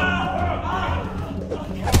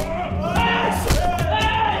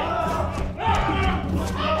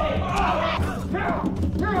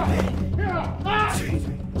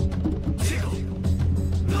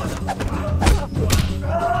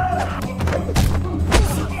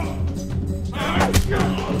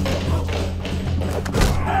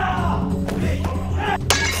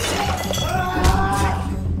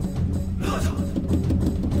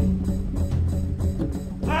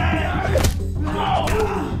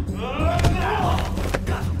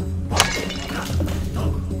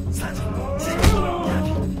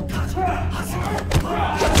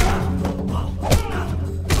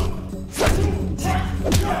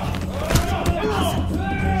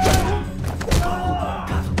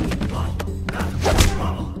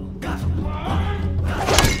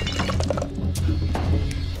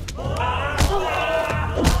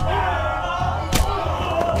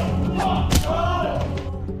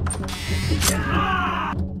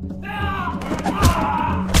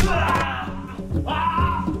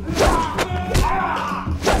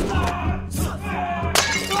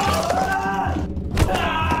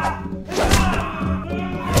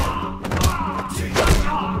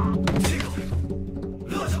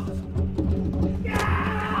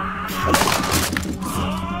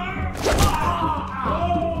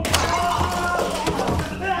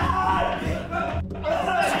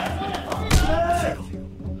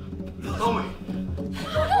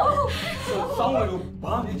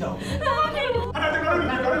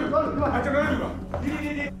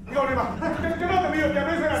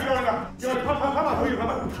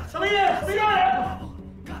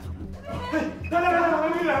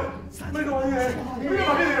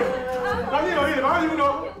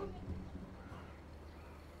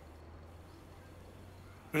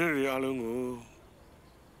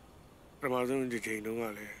ချိန်တုန်းက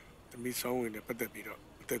လည်းသမီးဆောင်းဝင်နဲ့ပတ်သက်ပြီးတော့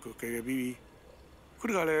အသက်ကိုကယ်ပြီးခု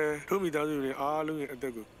တခါလဲတို့မိသားစုတွေအားလုံးရဲ့အသ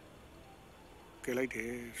က်ကိုကယ်လိုက်တ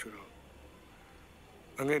ယ်ဆိုတော့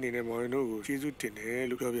အငဲ့အနေနဲ့မောင်ရင်တို့ကိုကျေးဇူးတင်တယ်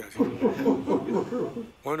လို့ပြောပြစီ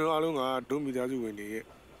မောင်တို့အားလုံးကတို့မိသားစုဝင်တွေရဲ့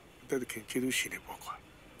အသက်သခင်ကျေးဇူးရှင်နေပေါ့ကွာ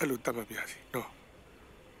အဲ့လိုတတ်မှတ်ပြစီနော်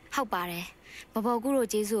ဟုတ်ပါတယ်ဘဘောကူတို့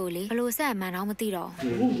ကျေးဇူးကိုလေဘလို့ဆက်မှန်းတော့မသိတော့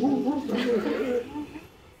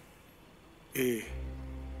အေး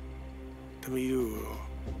သမီးတို့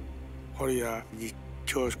ဟော်ရီယာညီ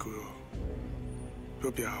ချော့စ်ကို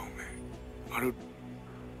ပြောပြအောင်မယ်ငါတို့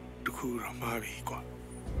တခုတော့မှားပြီကွာ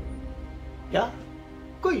ညာ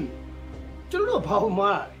ကိုကြီးကျွန်တော်တို့ဘာလို့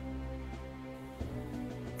မှားလဲ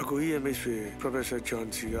အကိုကြီးရဲ့မိတ်ဆွေ Professor John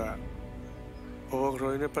C ကဘောဂ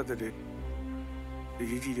ရိုင်းနဲ့ပတ်သက်တဲ့ဒီ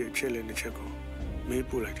ကြီးတဲ့အချက်လက်တစ်ချက်ကိုမေး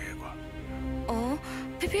ပို့လိုက်တယ်ကွာအော်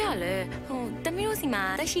ဖေဖေကလည်းတမီးတို့စီမှာ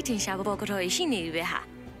တက်ရှိထင်ရှားဘောကတော့ရှိနေပြီပဲဟာ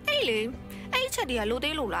အေးလေအဲ့ချက်တွေကလို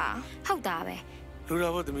သေးလို့လားဟုတ်တာပဲလိုတာ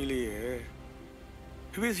ပေါ့သမီးလေးရဲ့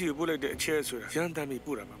ဖေဖေစီကိုပို့လိုက်တဲ့အချက်ဆိုတာရန်တမ်းပြီး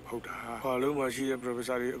ပို့တာမှမဟုတ်တာဘာလို့မှရှိတဲ့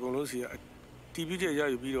professor တွေအကုန်လုံးစီကတီးပြီးတဲ့ရ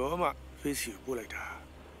ယူပြီးတော့မှဖေဖေစီကိုပို့လိုက်တာ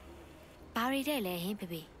ဘာတွေတဲ့လဲဟင်ဖေ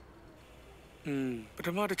ဖေပထ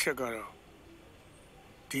မတစ်ချက်ကတော့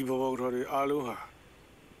ဒီဘောဘောတော်တွေအားလုံးဟာ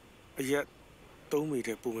အရက်3 မိန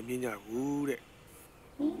စ်ပုံမမြင်ကြဘူးတဲ့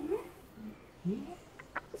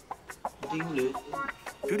ဒီလေ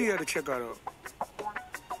ဒုတိယတစ်ချက်ကတော့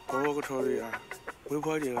ဘောဘောတော်တွေဟာဝေး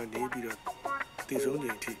ဖွားခြင်းကနေပြီးတော့တည်ဆုံးခြ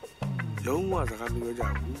င်းအထိလုံးဝစကားမပြောကြ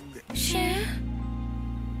ဘူးတဲ့ရှင်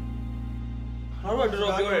ငါတို့က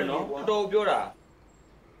တော်တော်ပြောတယ်နော်တော်ပြောတာ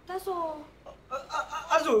ဒါဆို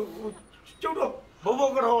အဲ့ဆိုကျုပ်တို့ဘောဘော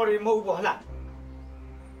ကတော်တွေမဟုတ်ဘူးဟလား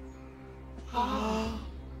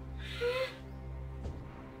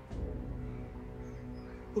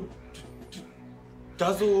ဒါ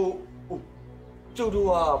ဆိုကျုပ်တို့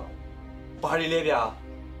ကဘာတွေလဲဗျာ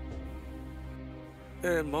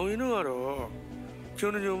မောင်ရင်တို့ကတော့ကျွ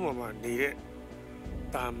န်းကျွန်းပေါ်မှာနေတဲ့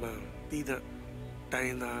တာမန်ပြီးတဲ့တို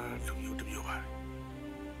င်းသားလူမျိုးတစ်မျိုးပါ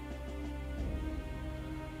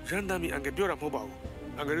ရန်တမ်းပြီးအင်္ဂပြောတာမဟုတ်ပါဘူး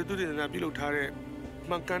အင်္ဂတို့တူနေတာပြုလုပ်ထားတဲ့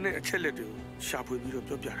မှန်ကန်တဲ့အချက်လက်တွေကိုရှာဖွေပြီးတော့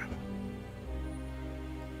ပြောပြတာပါ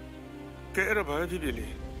ကဲအဲ့တော့ဘာဖြစ်ဖြစ်လဲ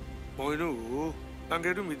မောင်ရင်တို့ကိုအင်္ဂ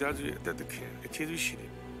တို့မိသားစုရဲ့အသက်သခင်အခြေစုရှိနေ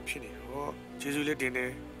ဖြစ်နေတော့ကျေးဇူးလည်းတင်တ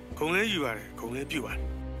ယ်ဂုဏ်လည်းယူရတယ်ဂုဏ်လည်းပြုပါတယ်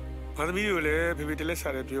ငါသမီးတို့လည်းဖေဖေတလက်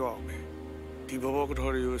စားလည်းပြောအောင်မယ်ဒီဘောဘောက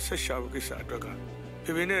တော်တွေကိုဆက်ရှာဖို့ကိစ္စအတွက်က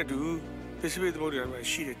ဖေဖေနဲ့အတူပစ္စည်းသမုဒ္ဒရာမှာ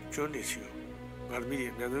ရှိတဲ့ကျွန်းနေစီကိုငါသမီးတွေ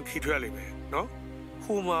အများဆုံးခိထွက်ရလိမ့်မယ်နော်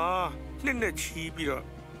ဟိုမှာနှစ်နဲ့ချီးပြီးတော့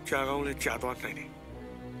ကြာကောင်းလည်းကြာသွားနိုင်တယ်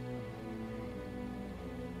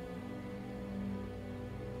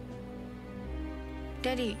တ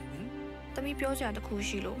က်ဒီသမီးပြောစရာတခု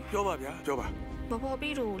ရှိလို့ပြောပါဗျာပြောပါဘဘော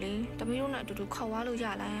ပြီးတို့လေသမီးတို့နဲ့အတူတူခေါ်သွားလို့ရ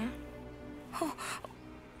လား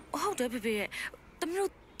ဟုတ်တယ်ဖေဖေရဲ့သမီး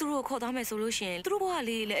တို့သူတို့ခေါ်သွားမယ်ဆိုလို့ရှိရင်သူတို့ဘဝ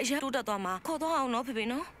လေးလည်းအရင်တိုးတက်သွားမှာခေါ်သွားအောင်နော်ဖေဖေ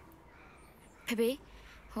နော်ဖေဖေ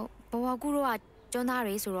ဟုတ်ဘဝကူတို့ကကျွန်းသား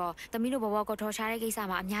တွေဆိုတော့သမီးတို့ဘဝကိုထော်ရှားတဲ့ကိစ္စ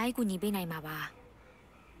မှာအများကြီးကူညီပေးနိုင်မှာပါ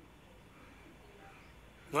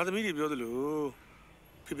ငါသမီးတွေပြောသလို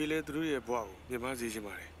ဖေဖေလည်းသူတို့ရဲ့ဘဝကိုမြင်မစေချင်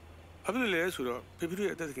ပါတယ်ဘာဖြစ်လို့လဲဆိုတော့ဖေဖေတို့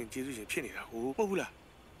ရဲ့အသက်သခင်ကျေးဇူးရှင်ဖြစ်နေတာဟုတ်မဟုတ်ဘူးလား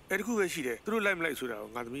အဲ့တခုပဲရှိတယ်သူတို့လိုက်မလိုက်ဆိုတာ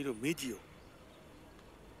ကိုငါသမီးတို့မေးကြည့်အောင်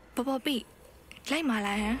ဘပြီးလိုက်မ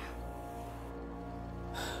လားဟမ်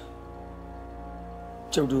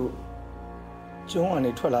ကျုပ်တို့ကျုံးက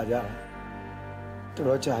နေထွက်လာကြတာတော်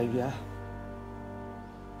တော်ကြာပြီဗျာ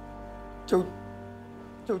ကျုပ်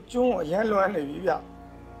ကျုံးအရန်လွမ်းနေပြီဗျ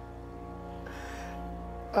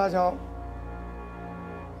အားကြောင့်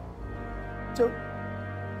ကျုပ်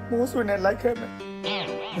မိုးဆွေနဲ့လိုက်ခဲ့မယ်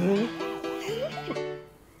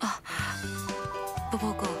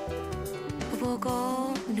ဘဘောက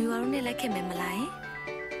လူရတို့နဲ့လိုက်ခဲ့မယ်မလား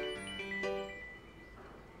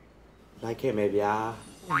လိုက်ခဲ့မယ်ဗျာ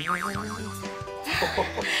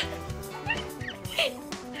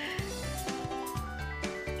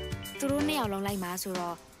သူတို့နှစ်ယောက်လုံးလိုက်မှာဆို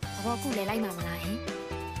တော့ဘဘောကူလည်းလိုက်မှာမလားဟင်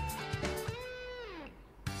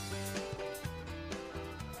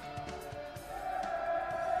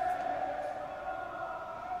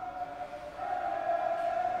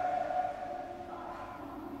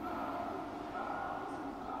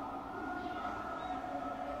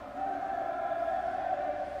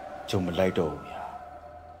ကျုံမလိုက်တော့ဘူးဗျာ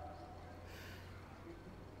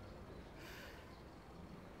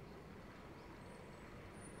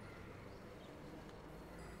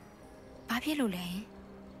ဘာဖြစ်လို့လဲ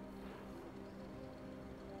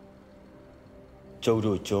ကျုပ်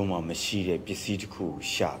တို့ကျုံးမှာမရှိတဲ့ပစ္စည်းတစ်ခု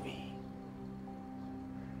ရှာပြီ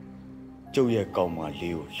ကျုပ်ရဲ့ကောင်မ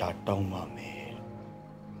လေးကိုလာတောင်းပါမယ်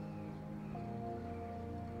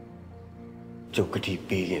ကျုပ်ကတိ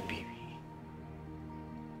ပေးခဲ့ပြီ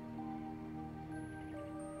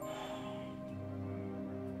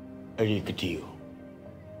အဲ့ဒီကတိကို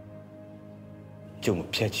ကျုံမ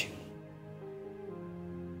ဖြတ်ချင်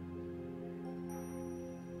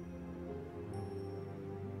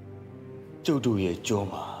ကျုပ်တို့ရဲ့ကြော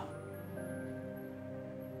မှာ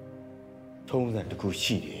ထုံးစံတစ်ခု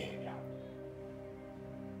ရှိတယ်ဗျာ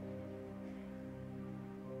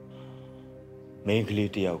မိန်းက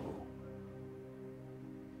လေးတစ်ယောက်ကို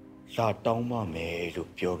လာတောင်းပါမယ်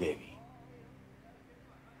လို့ပြောခဲ့ပြီ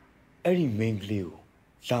အဲ့ဒီမိန်းကလေးကို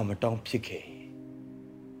လာမတောင်းဖြစ်ခဲ့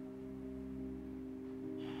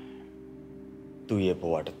သူ့ရဲ့ဘ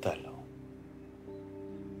ဝတစ်သက်လုံး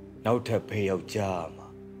နောက်ထပ်ဖေးယောက်ျားမှာ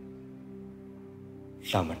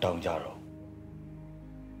လာမတောင်းကြတော့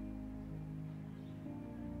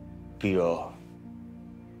ပြီးတော့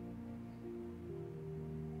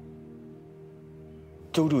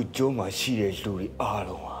ကျုပ်တို့ကျိုးမှာရှိတဲ့လူတွေအား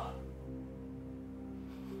လုံး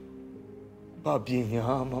ဟာ ဘာပညာ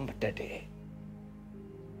မှမတတ်တဲ့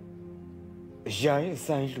အရာရဲ့အ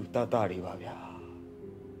ဆိုင်လူတတွေပါဗျာ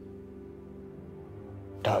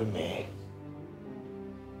ဒါပေမဲ့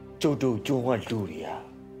ကျုပ်တို့ကျွန်းကလူတွေက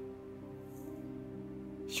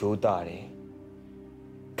ရိုးသားတယ်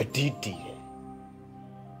ဂတိတည်တယ်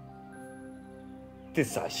သစ္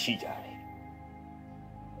စာရှိကြတယ်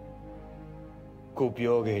ကို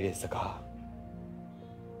ပြောခဲ့တဲ့စကား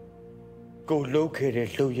ကိုလှုပ်ခဲ့တဲ့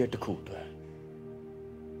လှုပ်ရက်တစ်ခုအတွက်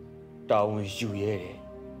တာဝန်ယူရဲတယ်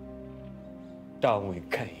တာဝန်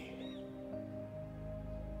ခံရဲ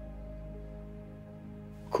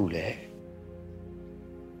ခုလေ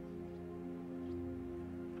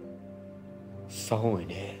စောင်းဝင်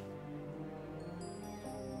တယ်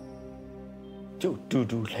ကျုပ်တူ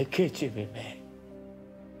တူလိုက်ခဲ့ချင်ပေမဲ့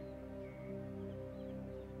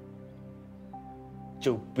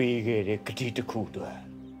ကျုပ်ပေးခဲ့တဲ့ဂတိတစ်ခုအတွက်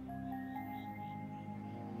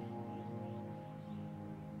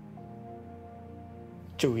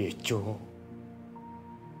ကျုပ်ရဲ့ကြုံ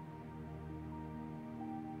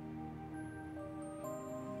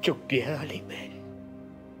ကျုပ်ပြန်လာလိမ့်မယ်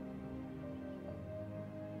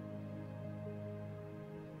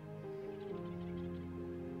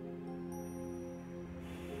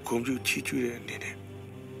ကွန်ပျူတာချီကျွေးတဲ့အနေနဲ့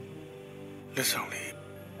လက်ဆောင်လေး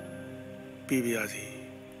ပေးပြရစီ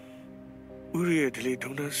ဥရိရဲ့ဒီလေး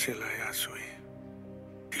ထုံးတန်းဆင်လာရဆိုရင်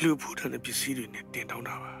ဒီလိုဖူးထန်တဲ့ပစ္စည်းတွေနဲ့တင်တောင်း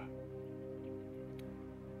တာပါ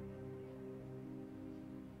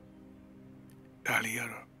ဒါလေးက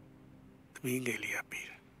တော့သမီးငယ်လေးကပေး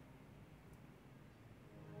တယ်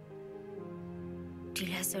ဒီ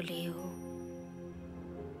လက်စွပ်လေးကို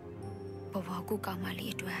ဘဝကူကောင်းမ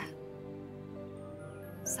လေးအတွက်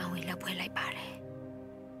စောင်းဝင်လက်ဖွဲ့လိုက်ပါတယ်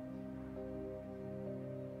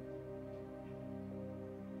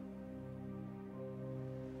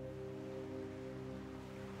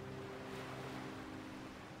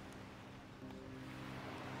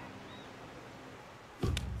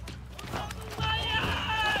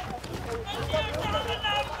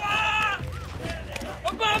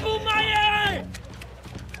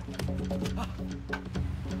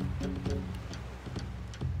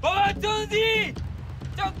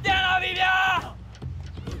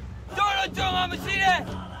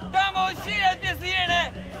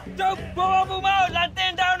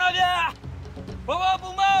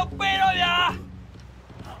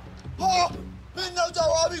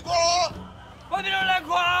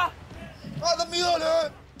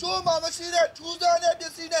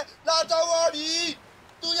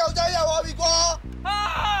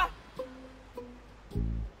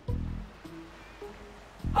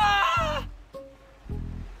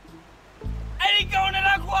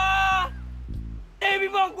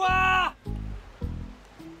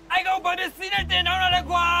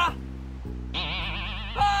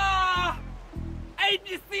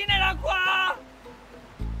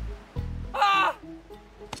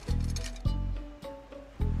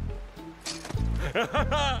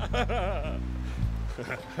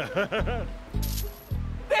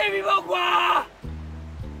Baby, Baw Baw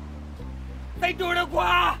Ka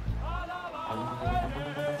Htaw-b